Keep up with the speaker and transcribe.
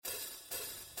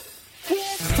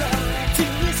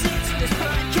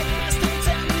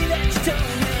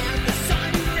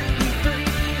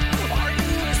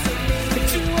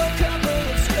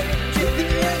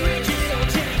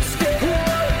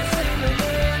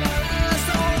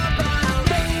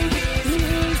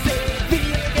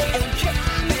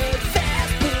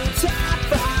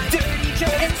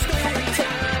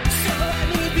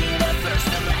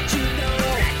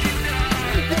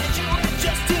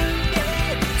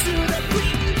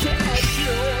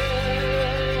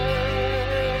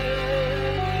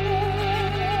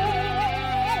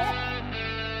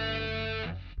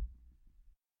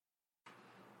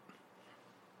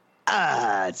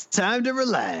it's time to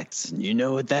relax. You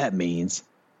know what that means.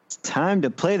 It's time to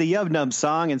play the Yub Nub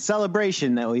song in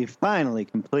celebration that we finally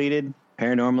completed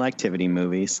Paranormal Activity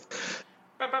movies.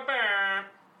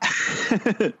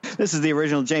 This is the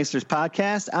original Janksters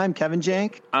podcast. I'm Kevin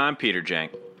Jank. I'm Peter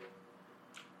Jank.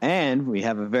 And we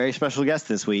have a very special guest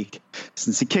this week,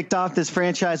 since he kicked off this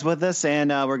franchise with us, and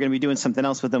we're going to be doing something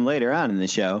else with him later on in the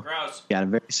show. Gross. Got a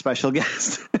very special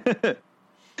guest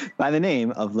by the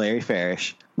name of Larry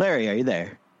Fairish. Larry, are you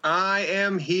there? I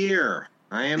am here.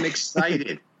 I am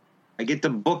excited. I get to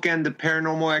bookend the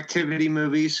Paranormal Activity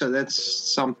movie, so that's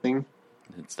something.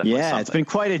 It's been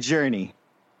quite a journey.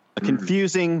 A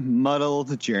confusing,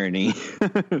 muddled journey.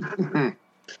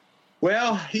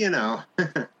 Well, it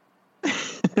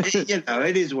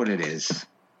is what it is.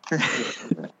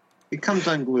 It comes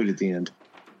unglued at the end.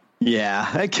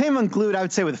 Yeah, it came unglued, I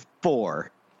would say, with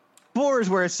 4. 4 is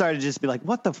where it started to just be like,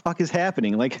 what the fuck is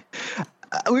happening? Like,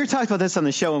 we were talking about this on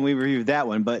the show when we reviewed that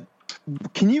one, but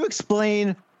can you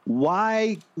explain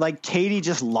why, like, Katie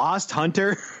just lost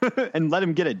Hunter and let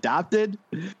him get adopted?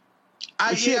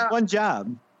 She had one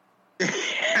job.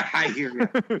 I hear you.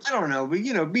 I don't know, but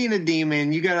being a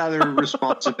demon, you got other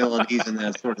responsibilities and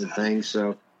that sort of thing.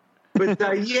 So, but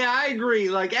I agree.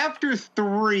 Like after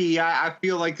 3, I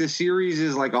feel like the series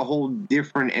is like a whole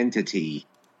different entity.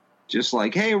 Just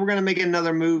like, hey, we're gonna make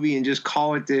another movie and just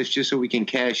call it this, just so we can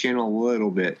cash in a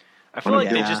little bit. I feel like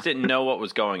they just didn't know what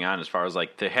was going on as far as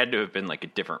like there had to have been like a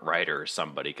different writer or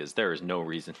somebody, because there is no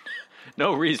reason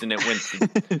it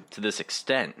went to this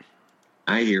extent.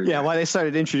 I hear you. Yeah, why they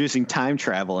started introducing time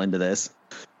travel into this.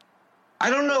 I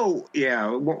don't know.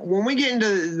 Yeah, when we get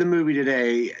into the movie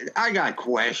today, I got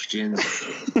questions.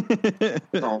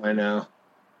 That's all I know.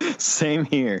 Same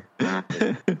here.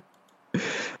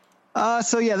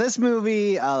 This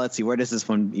movie, let's see, where does this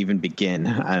one even begin?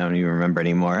 I don't even remember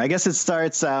anymore. I guess it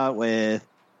starts out with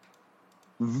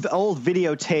old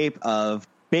videotape of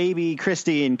baby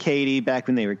Christy and Katie back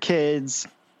when they were kids.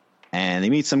 And they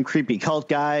meet some creepy cult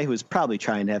guy who was probably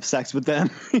trying to have sex with them,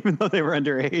 even though they were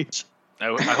underage. I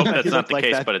hope that's not the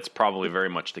case, but it's probably very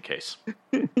much the case.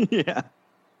 Yeah.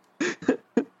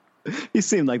 He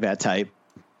seemed like that type.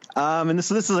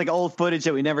 This is like old footage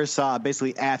that we never saw,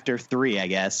 basically after 3, I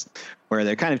guess, where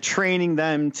they're kind of training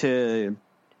them to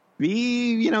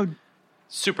be,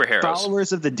 superheroes,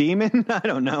 followers of the demon. I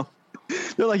don't know.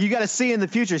 They're like, you got to see in the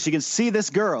future so you can see this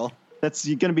girl that's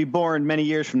going to be born many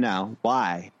years from now.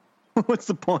 Why? What's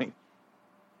the point?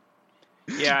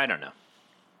 Yeah, I don't know.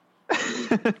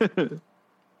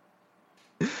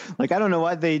 Like, I don't know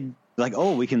why they like,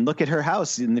 oh, we can look at her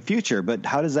house in the future, but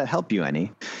how does that help you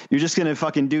any? You're just going to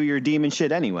fucking do your demon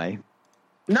shit anyway.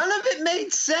 None of it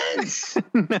made sense.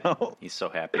 No. He's so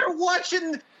happy. They're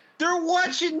watching,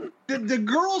 the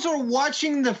girls are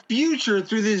watching the future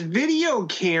through this video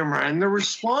camera, and they're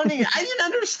responding. I didn't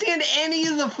understand any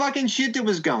of the fucking shit that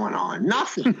was going on.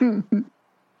 Nothing.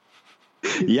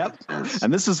 Yep.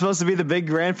 And this was supposed to be the big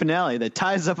grand finale that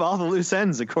ties up all the loose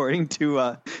ends, according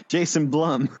to Jason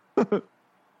Blum.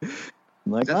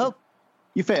 Like, well,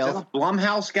 you failed. Is that a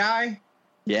Blumhouse guy?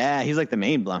 Yeah, he's like the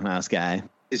main Blumhouse guy.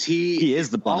 Is he? He is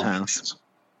the Blumhouse.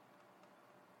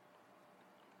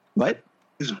 What?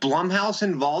 Is Blumhouse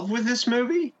involved with this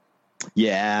movie?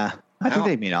 Yeah. I think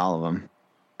they made all of them.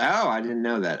 Oh, I didn't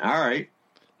know that. All right.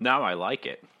 Now I like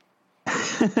it.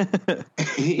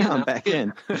 I'm back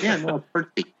in. Yeah, no,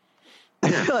 perfect.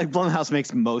 I feel like Blumhouse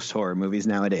makes most horror movies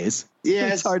nowadays.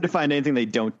 Yeah, it's hard to find anything they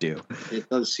don't do. It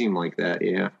does seem like that,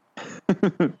 yeah.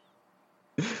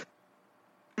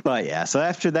 But yeah, so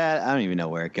after that, I don't even know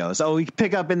where it goes. Oh, we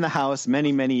pick up in the house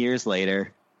many, many years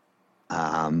later.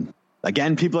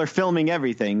 Again, people are filming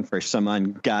everything for some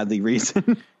ungodly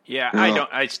reason.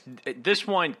 Yeah, this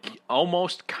one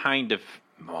almost kind of.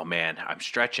 Oh man, I'm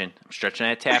stretching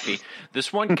that taffy.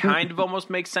 This one kind of almost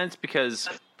makes sense because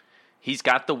he's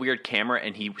got the weird camera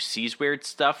and he sees weird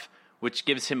stuff, which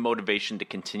gives him motivation to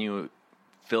continue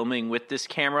filming with this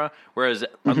camera. Whereas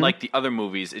unlike the other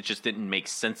movies, it just didn't make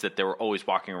sense that they were always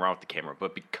walking around with the camera.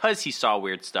 But because he saw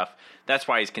weird stuff, that's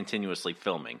why he's continuously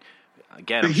filming.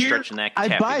 Again, I'm stretching that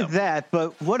taffy. I buy that,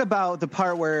 but what about the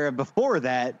part where before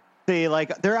that,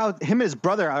 they're out, him and his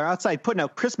brother are outside putting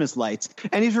out Christmas lights,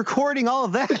 and he's recording all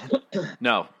of that.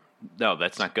 No,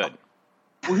 that's not good.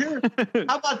 Well, here,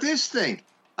 how about this thing?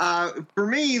 For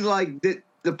me, like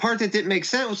the part that didn't make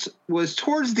sense was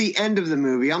towards the end of the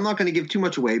movie. I'm not going to give too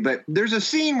much away, but there's a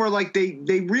scene where like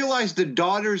they realize the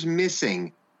daughter's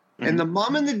missing, and the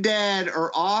mom and the dad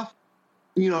are off,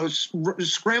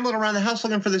 scrambling around the house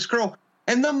looking for this girl.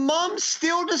 And the mom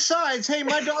still decides, hey,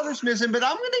 my daughter's missing, but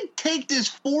I'm going to take this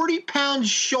 40-pound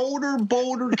shoulder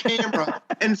boulder camera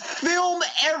and film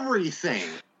everything.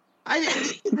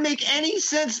 It didn't make any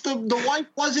sense. The wife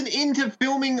wasn't into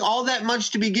filming all that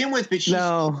much to begin with, but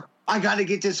I got to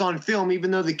get this on film,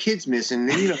 even though the kid's missing.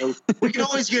 And, we can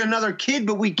always get another kid,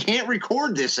 but we can't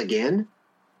record this again.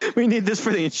 We need this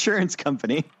for the insurance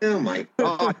company. Oh my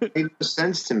God, it made no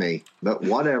sense to me. But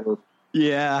whatever.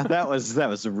 Yeah, that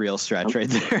was a real stretch right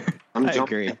there. I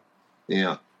agree.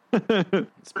 Yeah.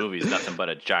 This movie is nothing but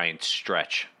a giant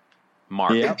stretch.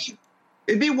 Mark. Yep.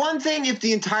 It'd be one thing if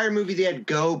the entire movie they had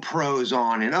GoPros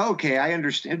on, and okay, I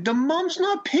understand. The mom's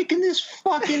not picking this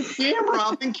fucking camera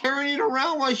up and carrying it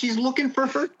around while she's looking for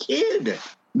her kid.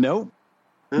 Nope,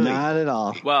 not at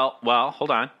all. Well,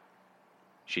 hold on.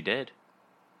 She did.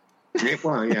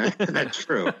 Well, yeah, that's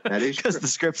true. That is true. Because the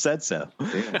script said so.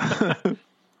 Yeah.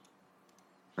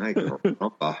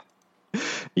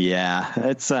 Yeah,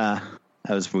 that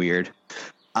was weird.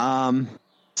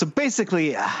 So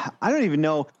basically, I don't even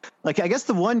know. Like, I guess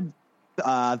the one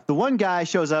guy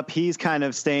shows up. He's kind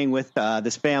of staying with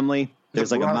this family.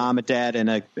 There's like a mom, a dad, and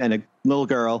a little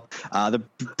girl. The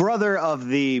brother of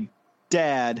the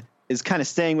dad is kind of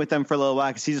staying with them for a little while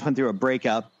because he just went through a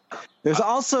breakup. There's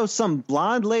also some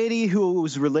blonde lady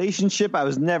whose relationship I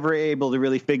was never able to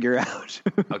really figure out.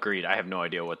 Agreed. I have no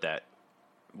idea what that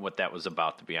was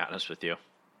about, to be honest with you.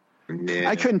 Yeah.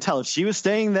 I couldn't tell if she was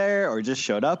staying there or just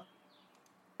showed up.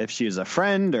 If she was a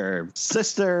friend or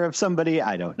sister of somebody,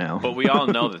 I don't know. But we all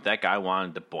know that guy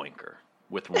wanted the boinker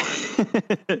with one.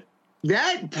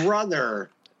 That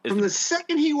brother, from the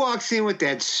second he walks in with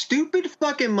that stupid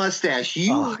fucking mustache,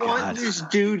 you want this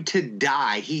dude to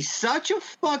die. He's such a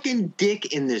fucking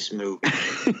dick in this movie.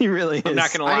 He really is. I'm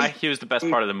not going to lie. He was the best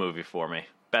part of the movie for me.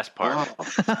 Best part.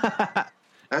 Oh.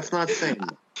 That's not saying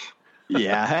much.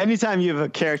 Yeah, anytime you have a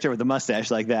character with a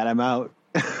mustache like that, I'm out.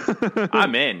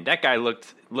 I'm in. That guy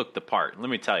looked the part. Let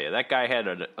me tell you, that guy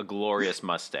had a glorious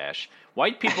mustache.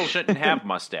 White people shouldn't have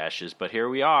mustaches, but here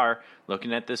we are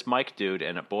looking at this Mike dude,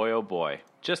 and boy, oh boy,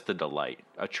 just a delight,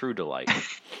 a true delight.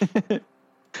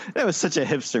 That was such a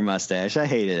hipster mustache. I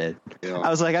hated it. Yeah. I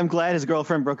was like, I'm glad his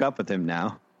girlfriend broke up with him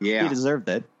now. Yeah. He deserved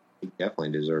it. He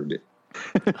definitely deserved it.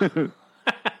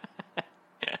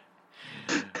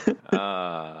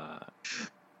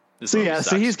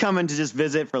 So he's coming to just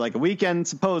visit for like a weekend,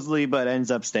 supposedly, but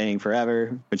ends up staying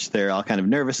forever, which they're all kind of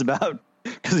nervous about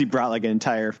because he brought like an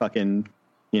entire fucking,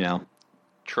 trunk.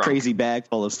 Crazy bag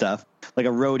full of stuff, like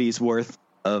a roadie's worth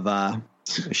of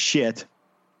shit.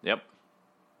 Yep.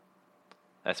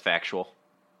 That's factual.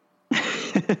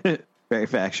 Very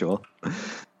factual.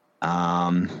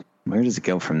 Where does it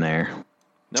go from there?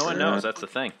 No one knows. That's the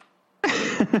thing.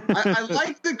 I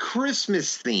like the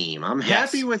Christmas theme. I'm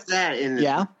happy with that.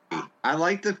 Yeah. I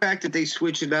like the fact that they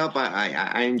switch it up.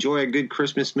 I enjoy a good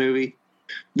Christmas movie.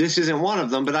 This isn't one of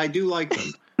them, but I do like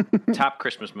them. Top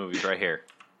Christmas movies right here.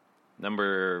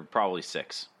 Number probably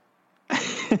 6. All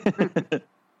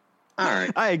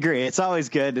right. I agree. It's always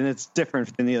good, and it's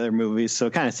different than the other movies, so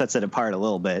it kind of sets it apart a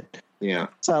little bit. Yeah.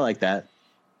 So I like that.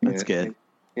 That's good.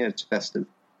 Yeah, it's festive.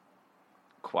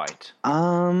 Quite.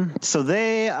 So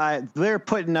they're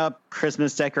putting up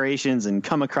Christmas decorations and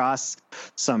come across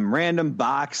some random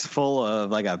box full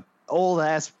of like a old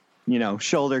ass,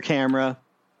 shoulder camera,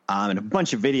 and a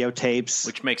bunch of videotapes.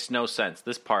 Which makes no sense.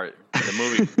 This part, the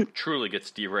movie truly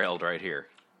gets derailed right here.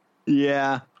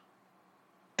 Yeah.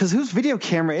 Because whose video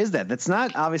camera is that? That's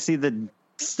not obviously the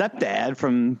stepdad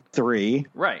from 3.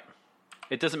 Right.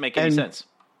 It doesn't make any sense.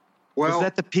 Well, is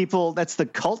that that's the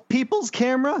cult people's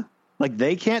camera? Like,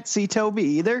 they can't see Toby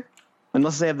either?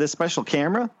 Unless they have this special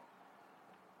camera?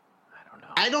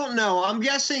 I don't know. I'm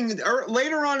guessing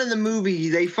later on in the movie,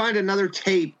 they find another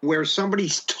tape where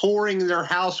somebody's touring their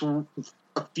house a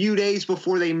few days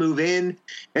before they move in,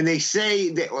 and they say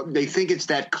they think it's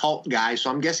that cult guy, so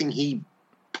I'm guessing he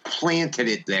planted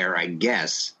it there, I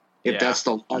guess, if that's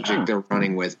the logic they're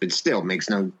running with, but still makes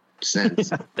no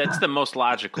sense. That's the most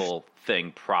logical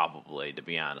thing, probably, to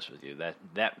be honest with you.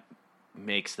 That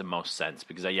makes the most sense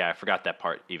because I forgot that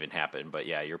part even happened, but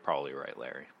yeah, you're probably right,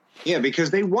 Larry. Yeah,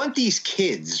 because they want these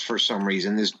kids for some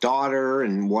reason, this daughter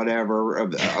and whatever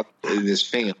of this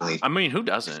family. I mean, who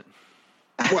doesn't?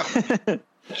 Well,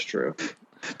 that's true.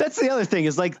 That's the other thing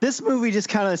is like this movie just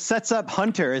kind of sets up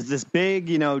Hunter as this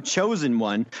big, chosen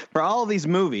one for all these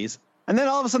movies. And then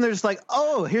all of a sudden they're just like,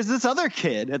 oh, here's this other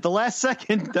kid at the last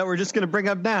second that we're just going to bring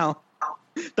up now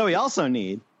that we also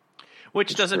need.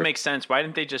 Which doesn't make sense. Why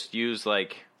didn't they just use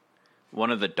like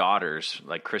one of the daughters,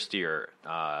 like Christy or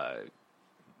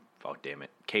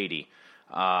Katie,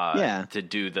 to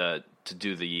do the to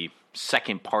do the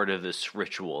second part of this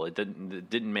ritual. It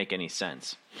didn't make any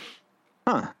sense.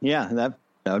 Huh? Yeah, that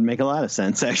would make a lot of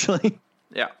sense, actually.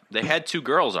 Yeah, they had 2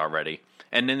 girls already,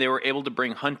 and then they were able to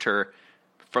bring Hunter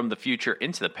from the future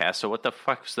into the past. So what the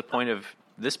fuck's the point of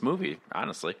this movie,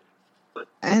 honestly?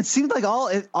 And it seemed like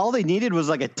all they needed was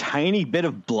like a tiny bit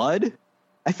of blood.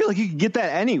 I feel like you could get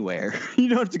that anywhere. You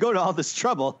don't have to go to all this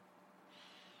trouble.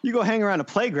 You go hang around a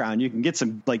playground, you can get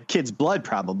some like kids' blood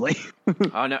probably.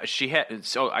 Oh no, she had.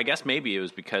 So I guess maybe it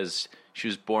was because she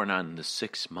was born on the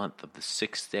 6th month of the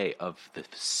 6th day of the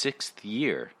 6th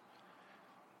year,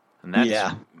 and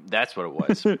that's what it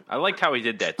was. I liked how he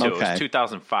did that too. Okay. It was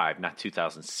 2005, not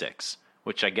 2006,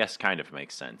 which I guess kind of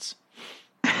makes sense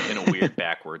in a weird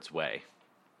backwards way.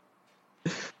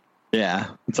 Yeah,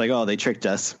 it's like, oh, they tricked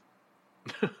us.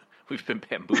 We've been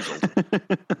bamboozled.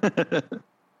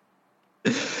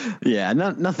 Yeah,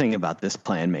 nothing about this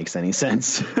plan makes any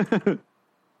sense.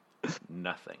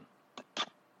 Nothing.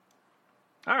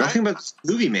 All right. Nothing about this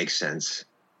movie makes sense.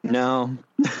 No,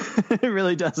 it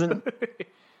really doesn't.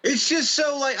 It's just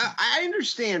so, like, I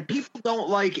understand people don't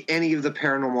like any of the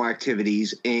Paranormal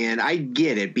Activities, and I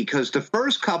get it, because the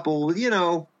first couple, you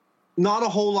know, not a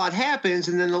whole lot happens,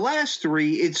 and then the last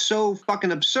 3, it's so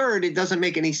fucking absurd, it doesn't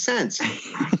make any sense.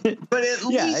 But at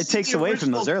least it takes away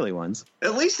from those early ones.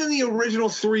 At least in the original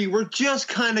 3, we're just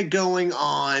kind of going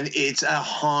on, it's a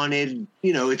haunted,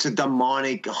 you know, it's a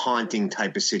demonic haunting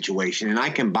type of situation, and I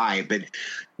can buy it, but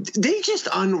they just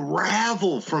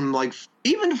unravel from, like,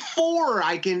 even 4,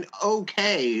 I can,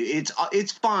 okay,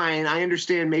 it's fine, I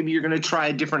understand maybe you're going to try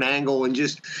a different angle and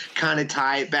just kind of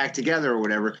tie it back together or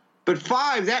whatever. But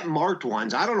 5, that marked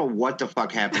ones, I don't know what the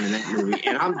fuck happened in that movie,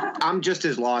 and I'm just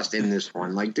as lost in this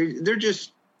one. Like, they're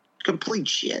just complete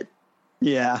shit.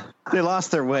 Yeah, they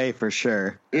lost their way for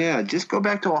sure. Yeah, just go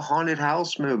back to a haunted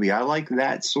house movie. I like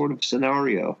that sort of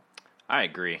scenario. I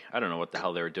agree. I don't know what the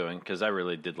hell they were doing, because I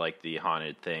really did like the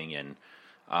haunted thing, and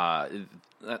I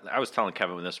was telling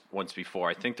Kevin this once before.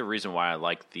 I think the reason why I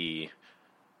like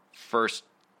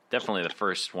definitely the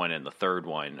first one and the third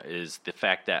one, is the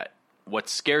fact that what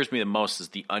scares me the most is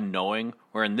the unknowing,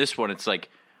 where in this one it's like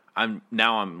I'm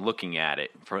looking at it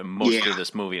for most of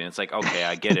this movie, and it's like, okay,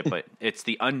 I get it, but it's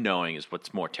the unknowing is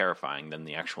what's more terrifying than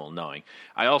the actual knowing.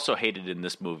 I also hated in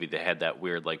this movie they had that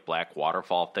weird like black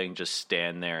waterfall thing, just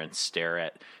stand there and stare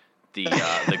at the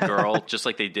girl, just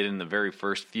like they did in the very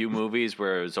first few movies,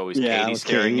 where it was always Katie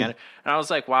staring at it. And I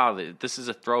was like, wow, this is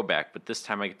a throwback, but this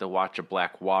time I get to watch a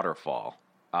black waterfall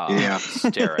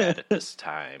stare at it this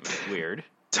time. Weird.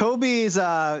 Toby's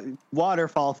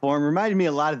waterfall form reminded me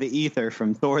a lot of the ether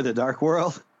from Thor: The Dark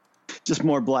World, just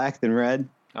more black than red.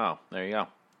 Oh, there you go.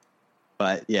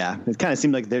 But yeah, it kind of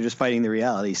seemed like they're just fighting the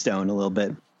reality stone a little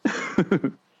bit.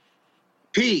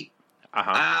 Pete,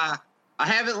 I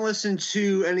haven't listened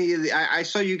to any of the. I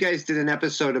saw you guys did an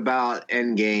episode about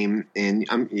Endgame, and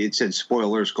it said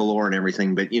spoilers galore and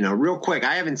everything. But you know, real quick,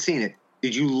 I haven't seen it.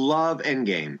 Did you love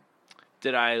Endgame?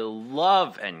 Did I I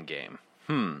Endgame?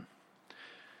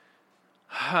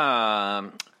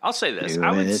 I'll say this.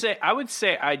 I would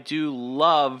say I do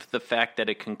love the fact that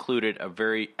it concluded a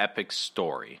very epic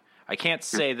story. I can't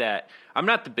say that I'm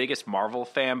not the biggest Marvel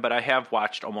fan, but I have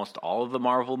watched almost all of the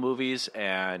Marvel movies,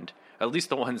 and at least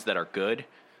the ones that are good.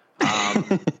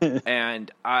 And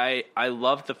I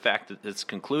love the fact that it's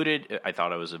concluded. I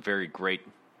thought it was a very great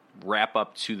wrap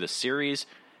up to the series,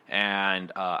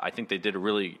 and I think they did a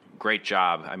really great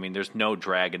job. I mean, there's no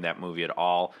drag in that movie at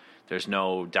all. There's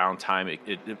no downtime.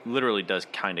 It literally does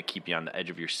kind of keep you on the edge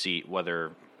of your seat,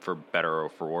 whether for better or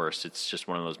for worse. It's just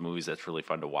one of those movies that's really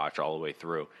fun to watch all the way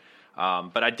through.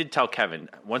 But I did tell Kevin,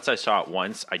 once I saw it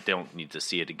once, I don't need to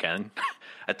see it again.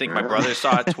 I think my brother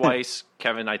saw it twice.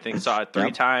 Kevin, I think, saw it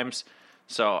 3 times.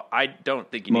 So I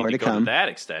don't think you need to go to that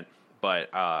extent.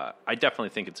 But I definitely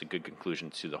think it's a good conclusion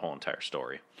to the whole entire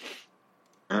story.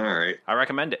 All right. I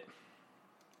recommend it.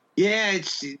 Yeah,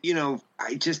 it's, you know,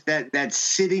 I just that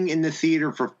sitting in the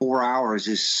theater for 4 hours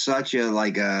is such a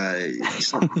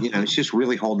it's just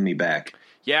really holding me back.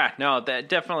 Yeah, no, that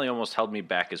definitely almost held me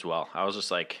back as well. I was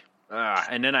just like,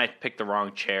 and then I picked the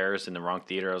wrong chairs in the wrong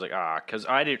theater. I was like, because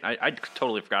I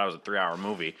totally forgot it was a 3-hour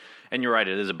movie. And you're right,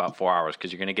 it is about 4 hours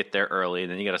because you're going to get there early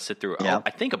and then you got to sit through,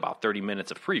 I think about 30 minutes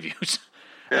of previews.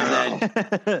 And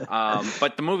then,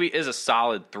 but the movie is a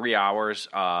solid 3 hours.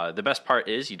 The best part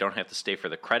is you don't have to stay for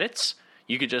the credits.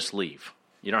 You could just leave.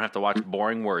 You don't have to watch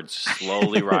boring words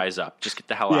slowly rise up. Just get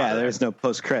the hell out of there. Yeah, there's no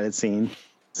post-credit scene.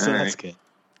 So that's good.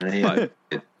 But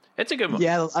it's a good movie.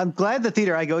 Yeah, I'm glad the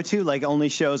theater I go to only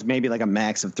shows maybe like a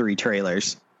max of 3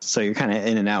 trailers. So you're kind of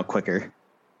in and out quicker.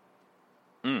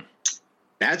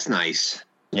 That's nice.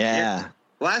 Yeah.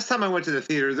 Last time I went to the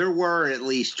theater, there were at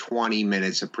least 20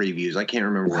 minutes of previews. I can't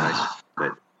remember what I saw,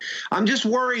 but I'm just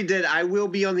worried that I will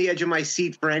be on the edge of my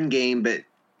seat for Endgame, but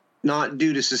not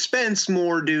due to suspense,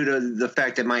 more due to the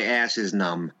fact that my ass is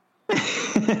numb.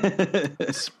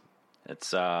 That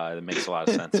makes a lot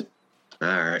of sense. All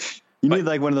right. You need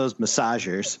like one of those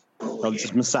massagers. They'll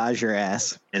just massage your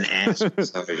ass. An ass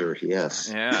massager,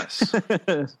 yes. Yes.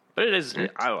 But it is,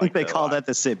 I like think they that call that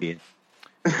the Sibian.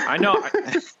 I know.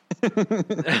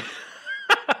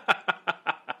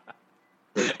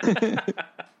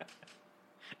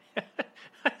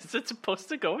 Is it supposed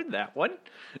to go in that one?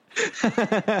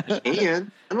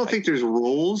 And I don't think there's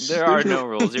rules. There are no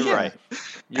rules. You're right.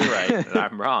 You're right.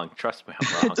 I'm wrong. Trust me, I'm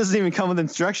wrong. It doesn't even come with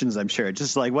instructions, I'm sure.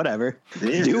 Just like, whatever.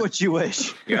 Yeah. Do what you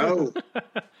wish. Go.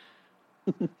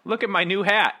 Look at my new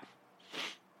hat.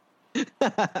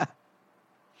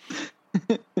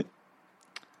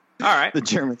 All right. The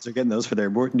Germans are getting those for their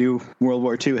new World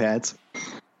War II hats.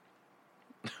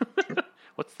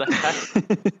 What's the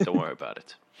hat? Don't worry about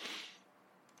it.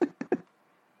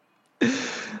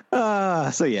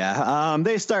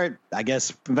 They start, I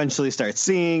guess, eventually start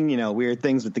seeing, weird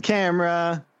things with the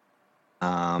camera.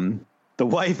 The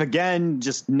wife, again,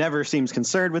 just never seems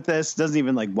concerned with this, doesn't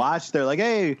even like watch. They're like,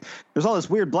 hey, there's all this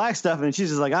weird black stuff. And she's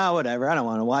just like, oh, whatever. I don't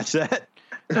want to watch that.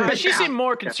 She seemed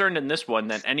more concerned in this one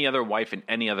than any other wife in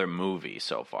any other movie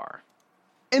so far.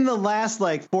 In the last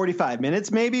 45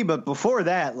 minutes, maybe. But before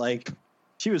that,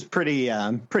 she was pretty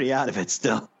out of it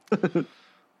still.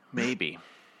 Maybe.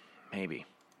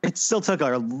 It still took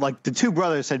her, the two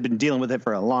brothers had been dealing with it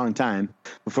for a long time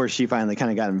before she finally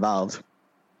kind of got involved.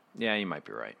 Yeah, you might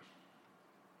be right.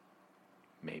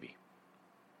 Maybe.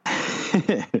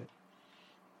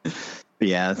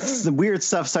 Yeah, the weird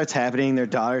stuff starts happening. Their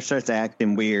daughter starts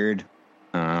acting weird.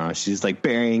 She's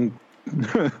burying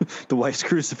the wife's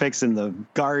crucifix in the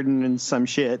garden and some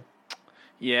shit.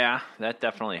 Yeah, that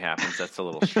definitely happens. That's a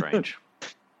little strange.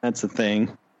 That's the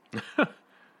thing.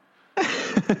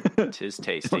 Tis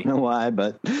tasty. I don't know why,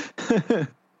 but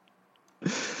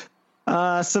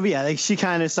she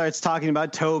kind of starts talking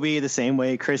about Toby the same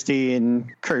way Christy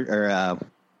and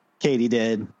Katie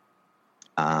did.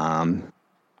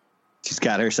 She's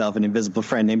got herself an invisible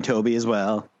friend named Toby as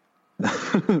well.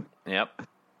 Yep.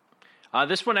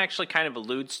 This one actually kind of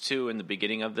alludes to in the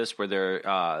beginning of this where they're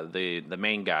the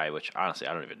main guy, which honestly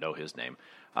I don't even know his name.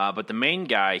 But the main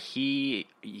guy, he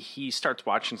starts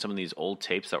watching some of these old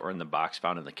tapes that were in the box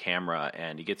found in the camera,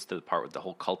 and he gets to the part with the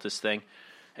whole cultist thing.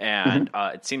 And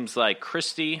it seems like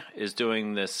Christy is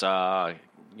doing this,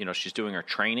 she's doing her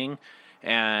training,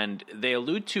 and they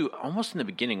allude to almost in the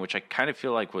beginning, which I kind of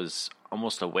feel like was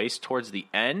almost a waste towards the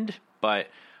end, but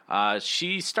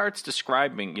she starts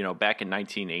describing, back in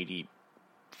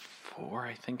 1984,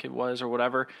 I think it was, or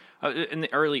whatever, in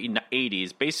the early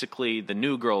 80s, basically the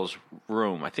new girl's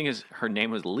room. I think her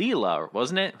name was Leela,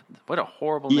 wasn't it? What a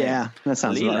horrible name. Yeah, that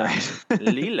sounds Leela. about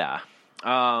right.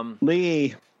 Leela.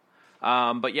 Lee.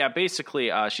 But yeah,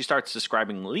 basically she starts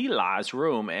describing Leela's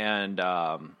room, and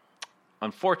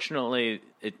unfortunately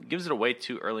it gives it away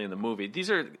too early in the movie. These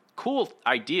are cool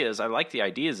ideas. I like the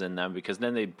ideas in them because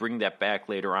then they bring that back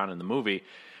later on in the movie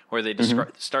where they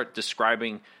start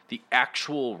describing the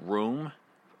actual room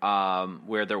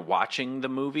where they're watching the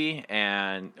movie,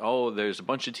 and there's a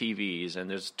bunch of TVs and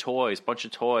there's bunch of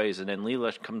toys, and then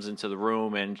Leela comes into the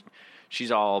room and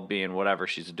she's all being whatever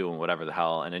she's doing, whatever the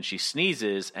hell, and then she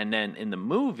sneezes, and then in the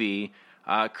movie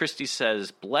Christy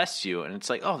says bless you, and it's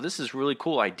like, oh, this is a really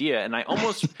cool idea. And I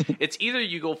almost it's either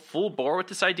you go full bore with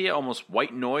this idea, almost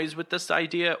white noise with this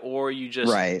idea, or you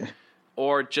just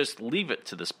or just leave it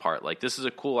to this part. Like, this is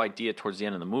a cool idea towards the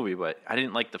end of the movie, but I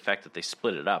didn't like the fact that they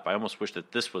split it up. I almost wish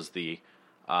that this was the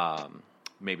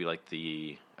maybe like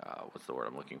the what's the word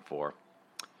I'm looking for?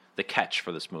 The catch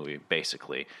for this movie,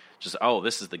 basically. Just,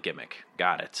 this is the gimmick.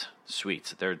 Got it.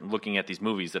 Sweet. They're looking at these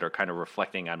movies that are kind of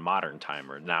reflecting on modern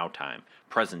time or now time,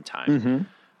 present time.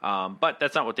 But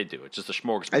that's not what they do. It's just a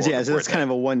smorgasbord. Yeah, so it's kind of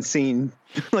a one scene,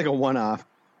 like a one-off.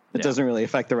 It doesn't really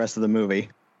affect the rest of the movie.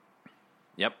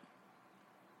 Yep.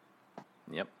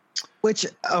 Which,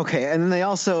 okay, and then they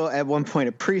also, at one point,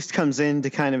 a priest comes in to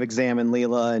kind of examine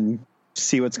Leela and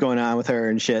see what's going on with her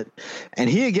and shit. And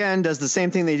he, again, does the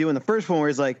same thing they do in the first one where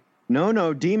he's like,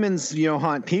 no, demons,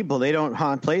 haunt people. They don't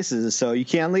haunt places, so you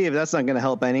can't leave. That's not going to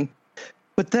help any.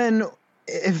 But then,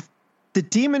 if the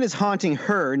demon is haunting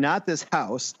her, not this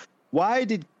house, why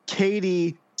did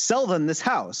Katie sell them this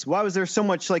house? Why was there so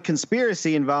much,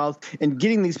 conspiracy involved in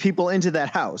getting these people into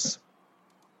that house?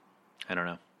 I don't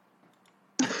know.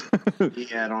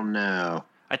 Yeah, I don't know.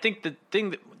 I think the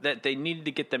thing that they needed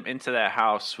to get them into that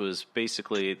house was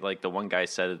basically, like the one guy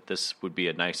said, that this would be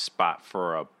a nice spot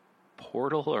for a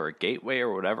portal or a gateway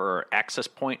or whatever, or access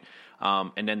point.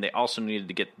 And then they also needed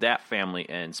to get that family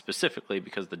in specifically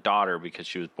because because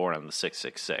she was born on the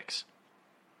 666.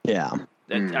 Yeah.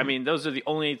 I mean, those are the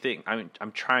only thing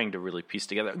I'm trying to really piece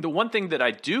together. The one thing that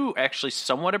I do actually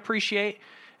somewhat appreciate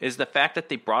is the fact that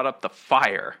they brought up the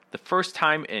fire the first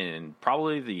time in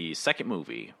probably the second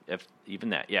movie, if even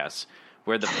that, yes,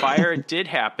 where the fire did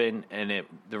happen, and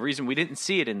the reason we didn't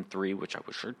see it in 3, which I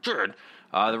wish I did,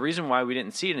 the reason why we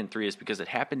didn't see it in 3 is because it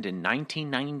happened in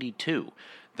 1992.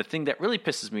 The thing that really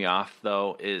pisses me off,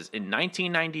 though, is in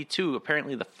 1992,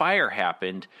 apparently the fire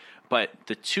happened, but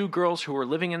the 2 girls who were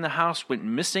living in the house went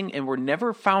missing and were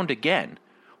never found again.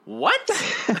 What?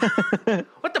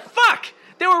 What the fuck?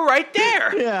 They were right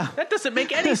there. Yeah. That doesn't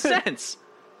make any sense.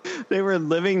 They were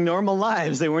living normal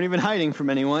lives. They weren't even hiding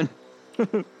from anyone.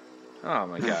 Oh,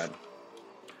 my God.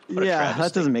 Yeah,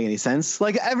 that doesn't make any sense.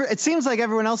 Like, it seems like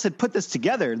everyone else had put this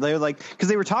together. They were like, because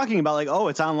they were talking about, like, oh,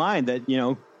 it's online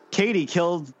that, Katie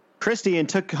killed Christy and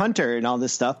took Hunter and all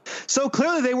this stuff. So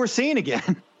clearly they were seen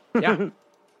again. Yeah.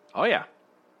 Oh, yeah.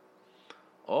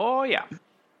 Oh, yeah.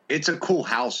 It's a cool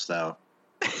house, though.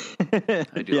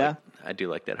 I do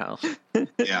like that house.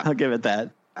 Yeah. I'll give it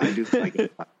that. I do like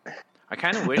it. I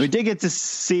kind of wish. We did get to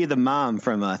see the mom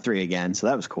from 3 again, so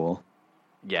that was cool.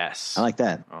 Yes. I like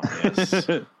that. Oh, yes.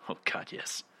 Oh, God,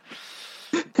 yes.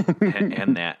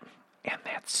 and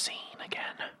that scene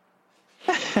again.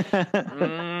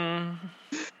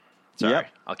 Sorry. Yep.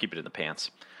 I'll keep it in the pants.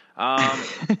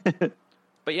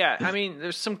 But yeah, I mean,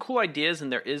 there's some cool ideas,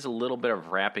 and there is a little bit of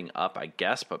wrapping up, I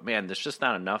guess. But man, there's just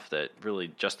not enough that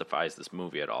really justifies this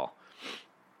movie at all.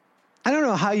 I don't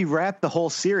know how you wrap the whole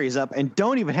series up and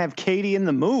don't even have Katie in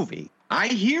the movie. I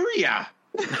hear ya.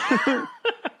 It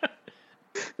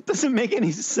doesn't make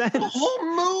any sense.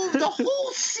 The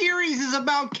whole series is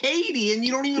about Katie, and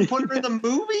you don't even put her in the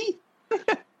movie?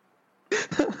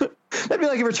 That'd be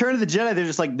like a Return of the Jedi. They're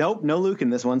just like, nope, no Luke in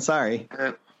this one. Sorry.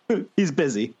 He's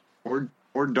busy. Or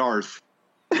Darth.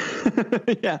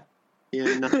 Yeah.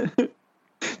 Yeah. No.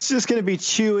 It's just going to be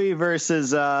Chewie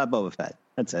versus Boba Fett.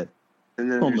 That's it.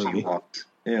 And then Whole there's movie. Ewoks.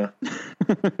 Yeah.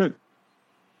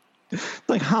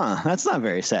 Like, that's not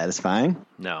very satisfying.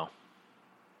 No.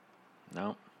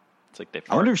 It's like they.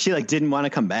 I wonder if she didn't want to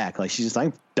come back. Like, she's just like,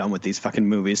 I'm done with these fucking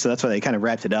movies. So that's why they kind of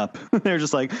wrapped it up. They're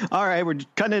just like, all right, we're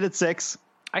cutting it at 6.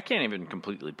 I can't even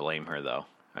completely blame her though.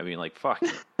 I mean, like, fuck.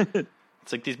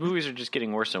 It's like these movies are just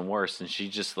getting worse and worse, and she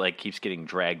just keeps getting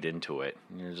dragged into it.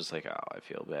 And you're just like, oh, I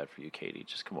feel bad for you, Katie.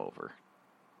 Just come over.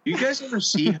 You guys ever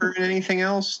see her in anything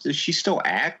else? Does she still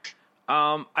act?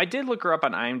 I did look her up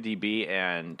on IMDb,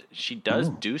 and she does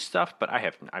do stuff, but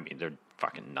they're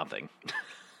fucking nothing.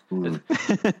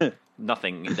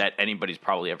 Nothing that anybody's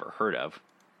probably ever heard of.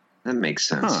 That makes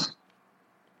sense. Huh.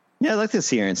 Yeah, I'd like to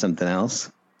see her in something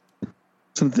else.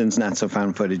 Something's not so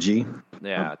found footage-y.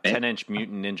 Yeah, 10-inch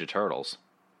Mutant Ninja Turtles.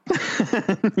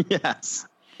 Yes.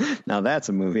 Now that's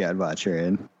a movie I'd watch her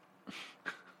in.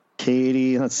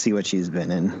 Katie, let's see what she's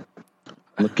been in.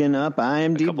 Looking up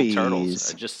IMDb. A couple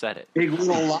turtles. I just said it. Big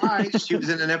Little Lies. She was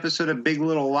in an episode of Big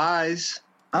Little Lies.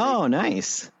 Oh,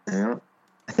 nice. Yeah.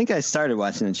 I think I started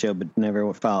watching the show, but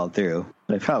never followed through.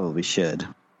 But I probably should.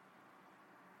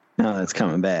 Now that's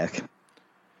coming back.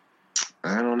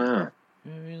 I don't know.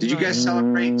 Did you guys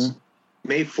celebrate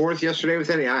May 4th yesterday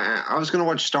with any? I was going to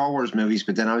watch Star Wars movies,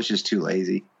 but then I was just too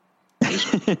lazy.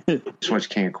 Just watch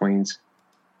King of Queens.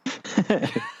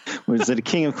 Was it a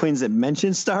King of Queens that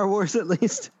mentioned Star Wars at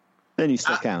least? Then you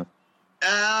still count.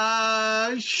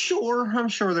 Sure. I'm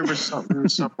sure there was something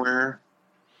somewhere.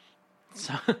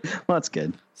 Well, that's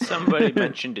good. Somebody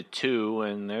mentioned it too,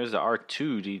 and there's the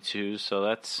R2D2, so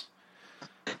that's...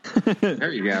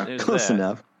 There you go. Close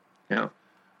enough. Yeah.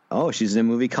 Oh, she's in a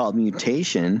movie called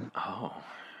Mutation. Oh.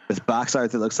 With box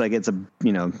art that looks like it's a,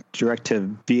 direct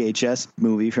to VHS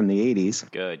movie from the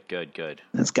 80s. Good.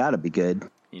 That's got to be good.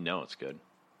 You know it's good.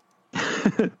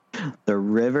 The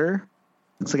River.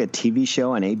 Looks like a TV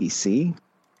show on ABC.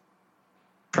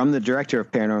 From the director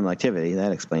of Paranormal Activity.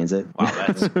 That explains it. Wow,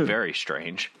 that's very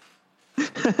strange.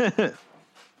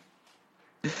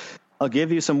 I'll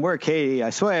give you some work, Katie, I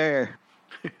swear.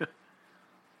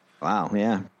 Wow,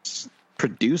 yeah.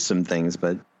 Produce some things,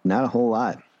 but not a whole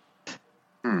lot.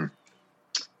 All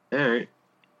right.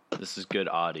 This is good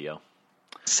audio.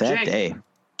 Sad day.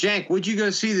 Jank, what'd you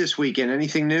go see this weekend?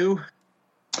 Anything new?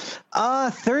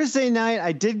 Thursday night,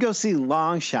 I did go see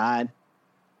Long Shot.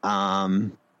 Is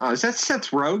that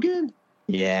Seth Rogen?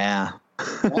 Yeah.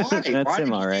 Why? That's Why him,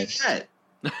 did all you right. see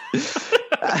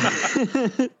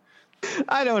that?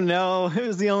 I don't know. It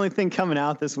was the only thing coming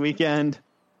out this weekend.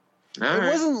 All It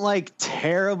right. wasn't like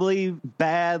terribly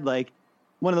bad, like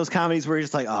one of those comedies where you're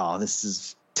just like, oh, this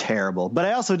is terrible. But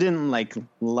I also didn't like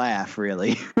laugh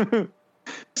really,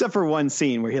 except for one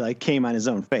scene where he like came on his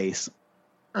own face.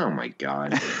 Oh my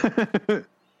God.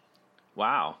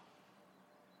 Wow.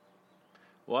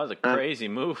 Well, that's a crazy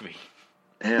movie.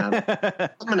 Yeah.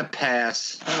 I'm going to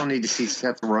pass. I don't need to see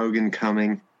Seth Rogen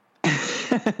coming.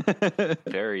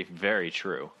 Very, very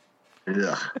true.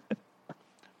 Ugh.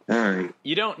 All right.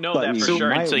 You don't know But that for you sure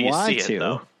might until you want see it, to.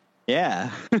 though.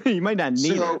 Yeah, you might not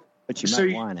need So- it, but you so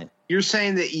might want it. You're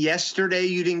saying that yesterday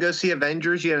you didn't go see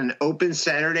Avengers? You had an open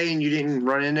Saturday and you didn't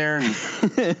run in there?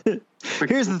 And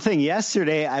Here's the thing.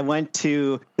 Yesterday, I went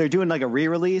to. They're doing like a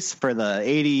re-release for the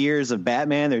 80 years of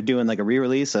Batman. They're doing like a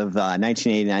re-release of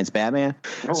 1989's Batman.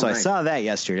 Oh, so I nice. saw that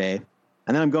yesterday,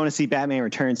 and then I'm going to see Batman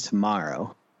Returns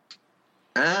tomorrow.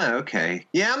 Okay.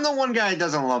 Yeah, I'm the one guy that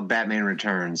doesn't love Batman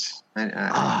Returns.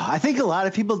 I think a lot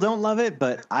of people don't love it,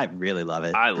 but I really love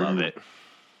it. I love it.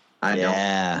 I don't.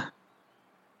 Yeah.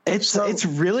 So- It's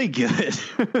really good.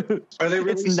 Are they It's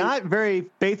releasing- not very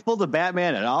faithful to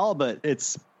Batman at all, but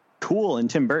it's cool and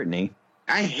Tim Burton-y.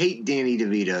 I hate Danny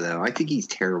DeVito, though. I think he's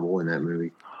terrible in that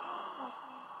movie.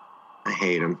 I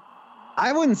hate him.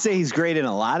 I wouldn't say he's great in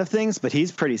a lot of things, but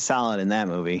he's pretty solid in that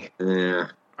movie. Yeah.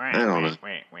 I don't know.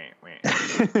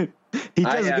 He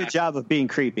does a I, good job of being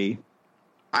creepy.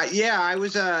 I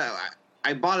was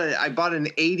I bought an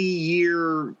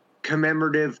 80-year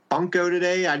commemorative Funko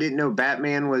today. I didn't know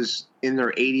Batman was in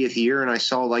their 80th year, and I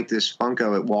saw like this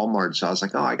Funko at Walmart, so I was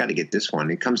like, oh, I got to get this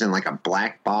one. It comes in like a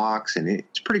black box, and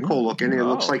it's pretty cool looking. It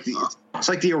looks like it's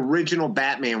like the original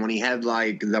Batman when he had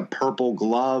like the purple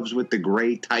gloves with the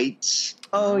gray tights.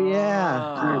 Oh,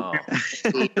 yeah.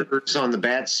 Oh, Ears on the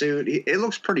bat suit. It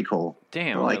looks pretty cool.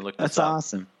 damn. Like, I looked That's this up.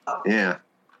 awesome. Yeah.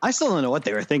 I still don't know what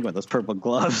they were thinking with those purple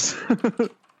gloves.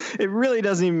 It really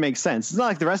doesn't even make sense. It's not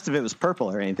like the rest of it was purple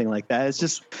or anything like that. It's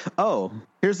just, oh,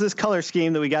 here's this color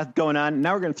scheme that we got going on. And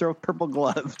now we're going to throw purple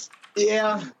gloves.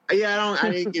 Yeah. I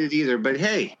didn't get it either. But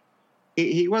hey,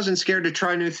 he wasn't scared to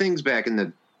try new things back in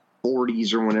the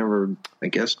 40s or whenever, I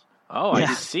guess. Oh, I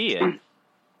Yeah. see it.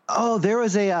 Oh, there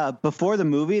was a, before the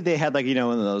movie, they had like, you know,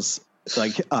 one of those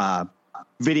like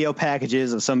video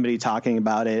packages of somebody talking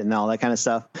about it and all that kind of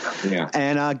stuff. Yeah.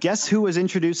 And guess who was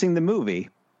introducing the movie?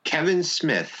 Kevin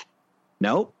Smith.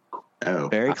 Nope. Oh.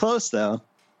 Very close, though.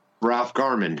 Ralph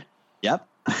Garman. Yep.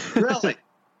 Really?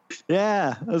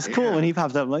 Yeah. It was cool Yeah. when he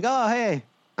popped up. I'm like, oh, hey,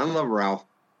 I love Ralph.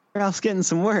 Ralph's getting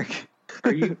some work.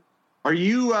 Are you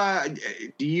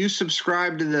do you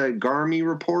subscribe to the Garmy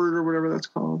Report or whatever that's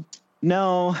called?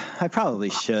 No, I probably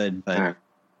should, but All right.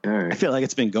 All I right. feel like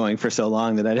it's been going for so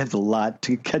long that I'd have a lot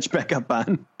to catch back up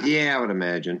on. Yeah, I would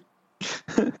imagine.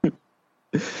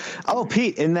 Oh,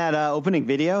 Pete, in that opening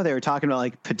video, they were talking about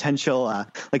like potential,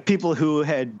 like people who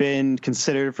had been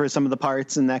considered for some of the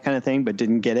parts and that kind of thing, but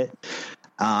didn't get it.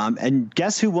 And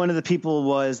guess who one of the people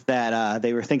was that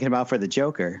they were thinking about for the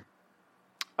Joker?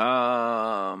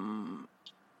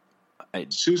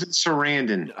 Susan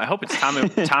Sarandon. I hope it's Tommy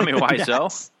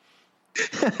Wiseau.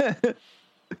 Yes.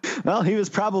 Well, he was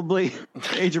probably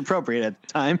age appropriate at the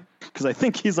time because I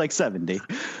think he's like 70.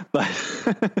 But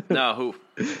No,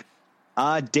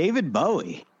 who? David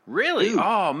Bowie. Really? Dude.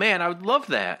 Oh man, I would love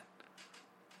that.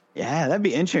 Yeah, that'd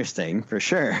be interesting for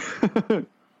sure.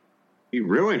 Be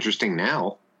real interesting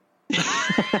now.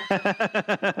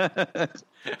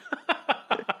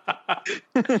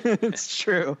 It's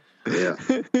true. Yeah.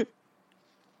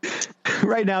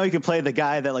 Right now, he could play the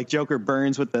guy that like Joker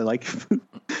burns with the like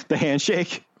the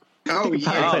handshake. Oh He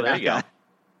yeah. Oh, there you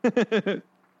go.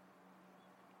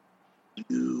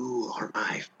 You are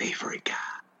my favorite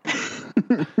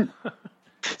guy.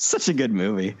 Such a good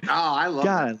movie. Oh, I love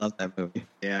God, it. I love that movie.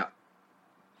 Yeah.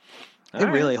 It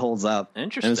really holds up. And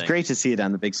it was Interesting. great to see it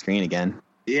on the big screen again.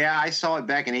 Yeah, I saw it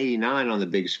back in '89 on the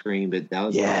big screen, but that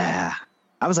was Yeah.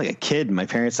 I was like a kid. My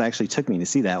parents actually took me to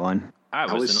see that one. I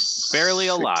I was was barely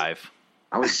 6. alive.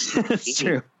 I was. That's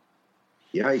true.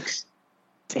 Yikes!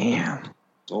 Damn.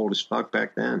 It's old as fuck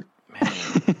back then.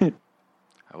 Man,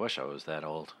 I wish I was that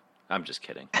old. I'm just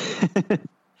kidding.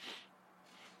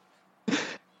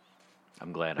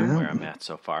 I'm glad I'm where I'm at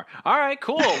so far. All right,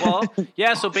 cool. Well,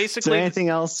 yeah, so Is there basically, anything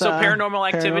else? so Paranormal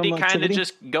Activity Paranormal kind of Activity?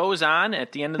 just goes on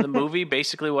at the end of the movie.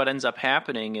 Basically, what ends up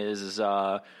happening is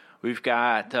we've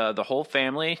got the whole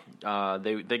family.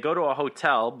 They go to a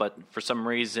hotel, but for some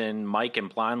reason, Mike and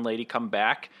blonde lady come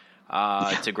back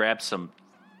to grab some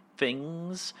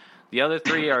things. The other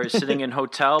three are sitting in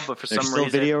hotel, but for They're some still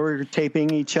reason, video taping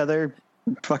each other,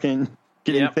 fucking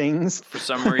getting Yep. things. for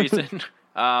some reason,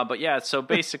 But yeah, so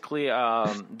basically,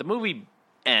 the movie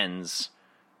ends.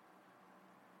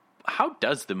 How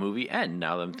does the movie end?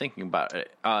 Now that I'm thinking about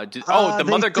it, the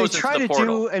mother goes into the portal. They try to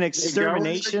do an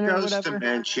extermination or whatever.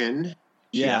 Dimension.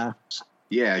 Yeah.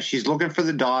 Yeah, she's looking for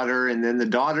the daughter, and then the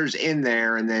daughter's in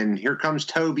there, and then here comes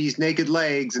Toby's naked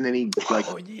legs, and then he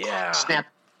snap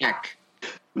neck. It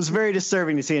was very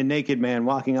disturbing to see a naked man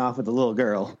walking off with a little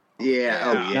girl.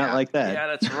 Yeah. Not like that. Yeah,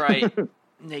 that's right.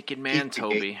 Naked man,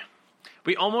 Toby.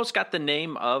 We almost got the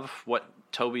name of what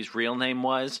Toby's real name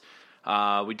was.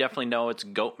 We definitely know it's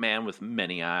Goat Man with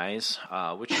Many Eyes,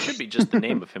 which should be just the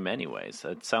name of him anyways.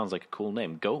 That sounds like a cool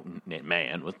name, Goat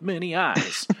Man with Many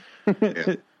Eyes.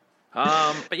 Yeah.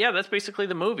 But yeah, that's basically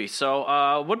the movie.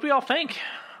 So what did we all think?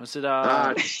 Was it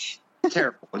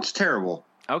terrible? It's terrible.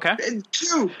 Okay. And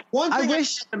two, one thing I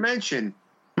wish to mention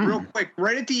real quick,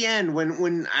 right at the end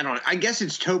when I guess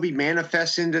it's Toby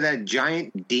manifests into that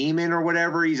giant demon or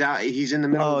whatever. He's in the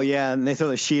middle. Oh yeah, and they throw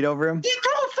the sheet over him. They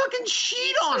throw a fucking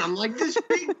sheet on him, like this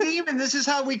big demon. This is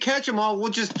how we catch him. We'll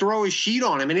just throw a sheet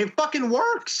on him, and it fucking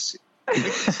works.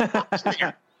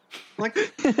 Like,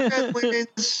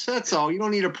 that's all. You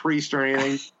don't need a priest or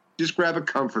anything. Just grab a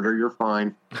comforter. You're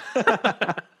fine.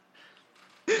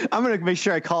 I'm going to make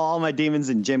sure I call all my demons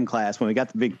in gym class when we got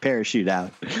the big parachute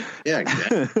out. Yeah,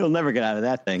 exactly. He'll never get out of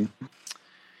that thing.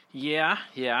 Yeah,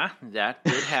 that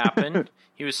did happen.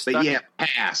 He was stuck. But yeah,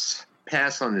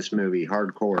 pass on this movie,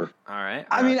 hardcore. All right.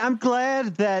 I mean, I'm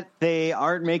glad that they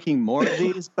aren't making more of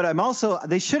these, but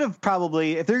they should have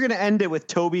probably, if they're going to end it with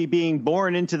Toby being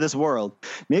born into this world,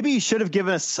 maybe he should have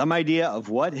given us some idea of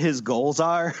what his goals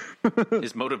are.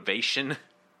 His motivation.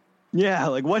 Yeah,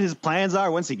 like what his plans are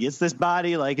once he gets this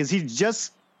body. Like, is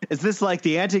this like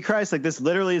the Antichrist? Like this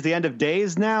literally is the end of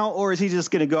days now? Or is he just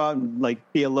going to go out and like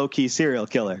be a low-key serial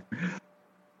killer?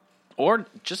 Or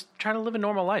just try to live a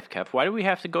normal life, Kev. Why do we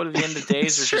have to go to the end of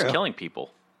days or just killing people?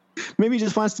 Maybe he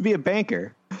just wants to be a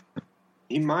banker.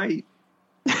 He might.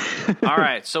 All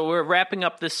right, so we're wrapping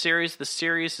up this series. The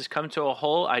series has come to a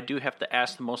halt. I do have to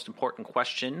ask the most important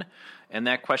question, and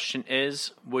that question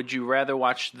is, would you rather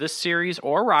watch this series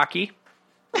or Rocky?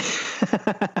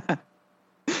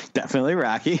 Definitely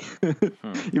Rocky.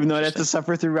 Even though I'd have to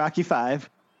suffer through Rocky 5.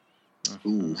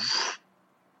 Ooh.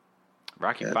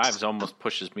 Rocky 5 almost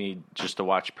pushes me just to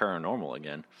watch Paranormal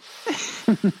again.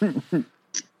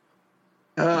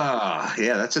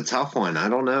 Yeah, that's a tough one. I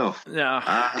don't know. No,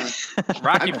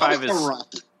 Rocky 5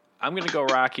 is. I'm going to go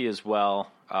Rocky as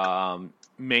well,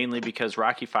 mainly because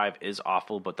Rocky 5 is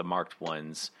awful, but the marked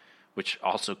ones, which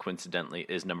also coincidentally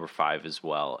is number 5 as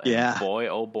well. And yeah. Boy,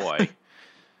 oh boy.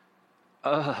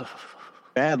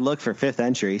 Bad look for fifth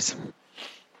entries.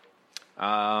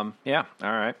 Yeah.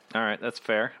 All right. That's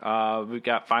fair. We've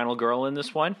got final girl in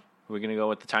this one. We're going to go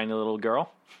with the tiny little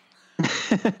girl.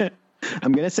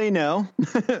 I'm going to say no.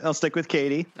 I'll stick with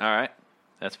Katie. All right.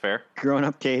 That's fair. Growing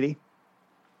up Katie.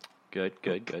 Good.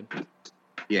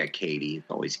 Yeah, Katie. It's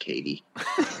always Katie.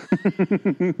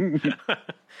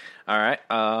 All right.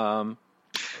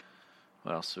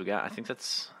 What else we got? I think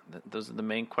those are the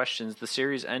main questions. The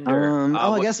series ender.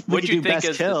 I guess we could do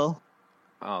best kill.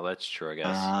 Oh, that's true, I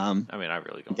guess. I mean, I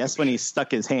really don't. I guess when he stuck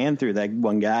his hand through that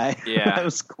one guy. Yeah. That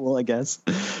was cool, I guess.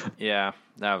 Yeah,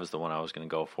 that was the one I was going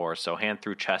to go for. So hand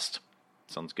through chest.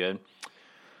 Sounds good.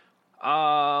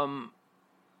 All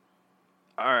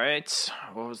right.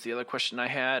 What was the other question I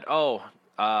had? Oh,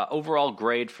 overall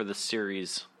grade for the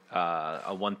series,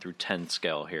 a 1 through 10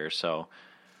 scale here. So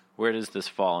where does this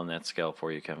fall in that scale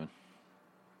for you, Kevin?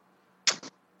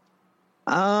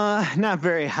 Not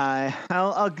very high.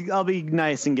 I'll be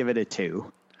nice and give it a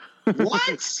 2.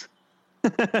 What?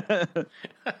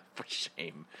 For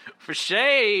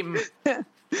shame.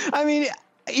 I mean,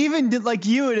 even like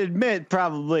you would admit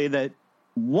probably that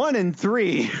 1 and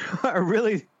 3 are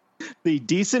really the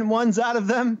decent ones out of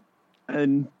them,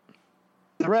 and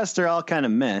the rest are all kind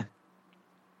of meh.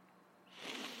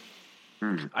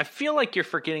 I feel like you're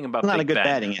forgetting about Not Big a good Ben.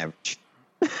 batting average.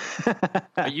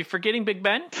 Are you forgetting Big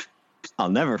Ben? I'll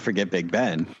never forget Big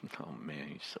Ben. Oh man,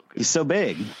 he's so good. He's so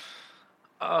big. He's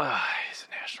a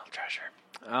national treasure.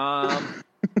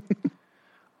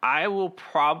 I will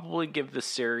probably give the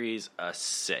series a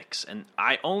 6, and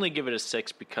I only give it a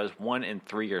 6 because 1 and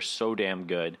 3 are so damn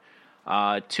good.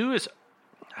 2 is,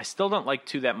 I still don't like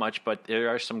 2 that much, but there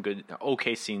are some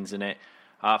okay scenes in it.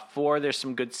 4, there's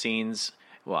some good scenes.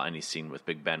 Well, any scene with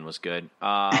Big Ben was good.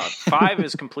 5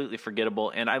 is completely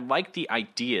forgettable, and I like the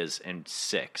ideas in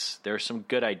 6. There are some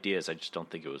good ideas. I just don't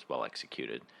think it was well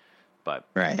executed. But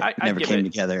right, I'd never give came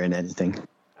together in anything.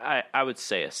 I would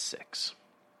say a 6,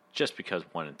 just because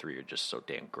 1 and 3 are just so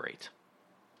damn great.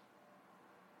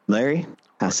 Larry,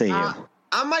 how say you?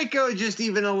 I might go just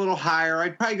even a little higher.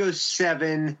 I'd probably go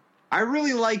 7. I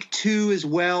really like 2 as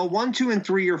well. 1, 2, and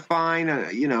 3 are fine.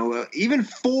 Even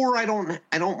 4, I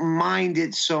don't mind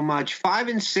it so much. 5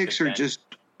 and 6 are just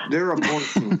they're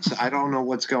abortions. I don't know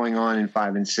what's going on in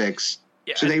 5 and 6.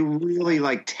 Yeah, so they really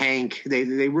tank. They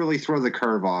really throw the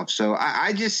curve off. So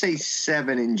I just say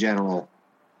 7 in general.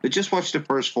 But just watch the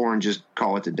first 4 and just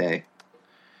call it a day.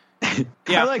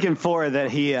 Yeah. I like in 4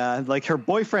 that he her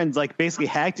boyfriend's basically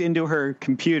hacked into her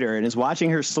computer and is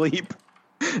watching her sleep.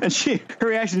 And her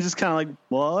reaction is just kind of like,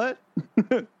 what?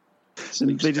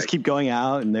 They just keep going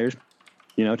out, and they're,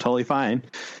 totally fine.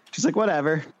 She's like,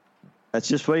 whatever. That's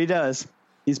just what he does.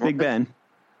 He's Big Ben.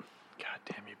 God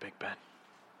damn you, Big Ben.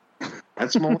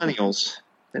 That's millennials.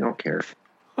 They don't care.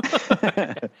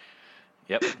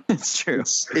 Yep. It's true.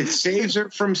 It saves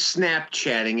her from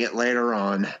Snapchatting it later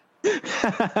on.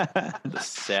 The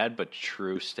sad but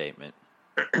true statement.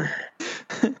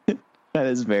 That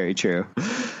is very true.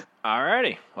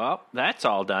 Alrighty. Well, that's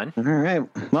all done. All right.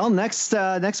 Well,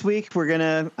 next week we're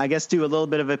gonna, I guess, do a little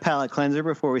bit of a palate cleanser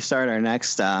before we start our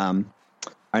next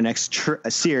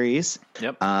series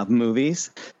of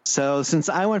movies. So since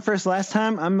I went first last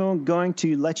time, I'm going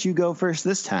to let you go first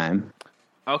this time.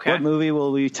 Okay. What movie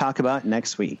will we talk about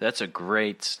next week? That's a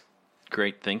great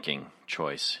thinking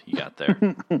choice you got there.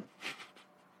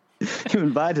 You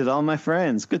invited all my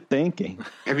friends. Good thinking.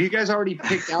 Have you guys already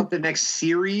picked out the next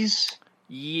series?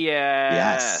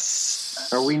 Yes.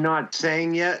 Are we not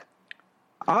saying yet?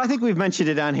 Oh, I think we've mentioned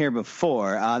it on here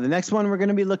before. The next one we're going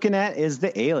to be looking at is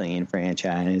the Alien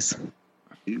franchise.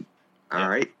 All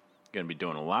right. Going to be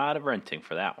doing a lot of renting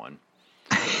for that one.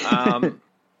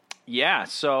 Yeah,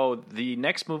 so the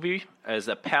next movie as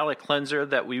a palate cleanser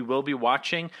that we will be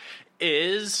watching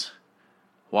is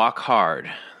Walk Hard,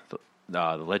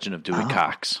 the Legend of Dewey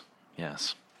Cox.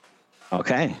 Yes.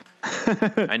 Okay.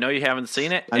 I know you haven't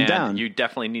seen it, I'm and down. you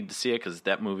definitely need to see it because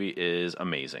that movie is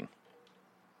amazing.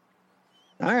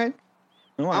 All right.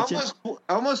 I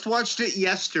almost watched it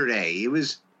yesterday. It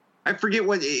was, I forget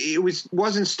what it was.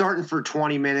 Wasn't starting for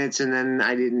 20 minutes, and then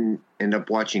I didn't end up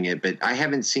watching it. But I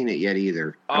haven't seen it yet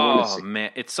either. Oh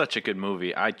man, it's such a good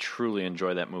movie. I truly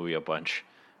enjoy that movie a bunch.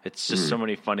 It's just so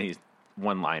many funny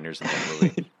one-liners in that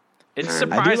movie. It's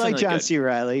surprisingly I do like John good. C.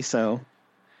 Reilly, so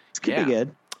it's gonna be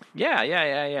good.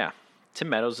 Yeah. Tim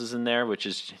Meadows is in there, which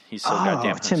is he's so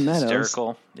goddamn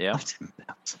hysterical. Yeah. Tim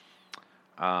Meadows.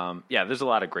 Yeah, there's a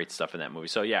lot of great stuff in that movie.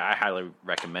 So yeah, I highly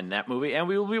recommend that movie, and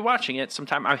we will be watching it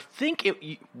sometime. I think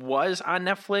it was on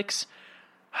Netflix.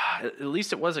 At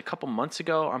least it was a couple months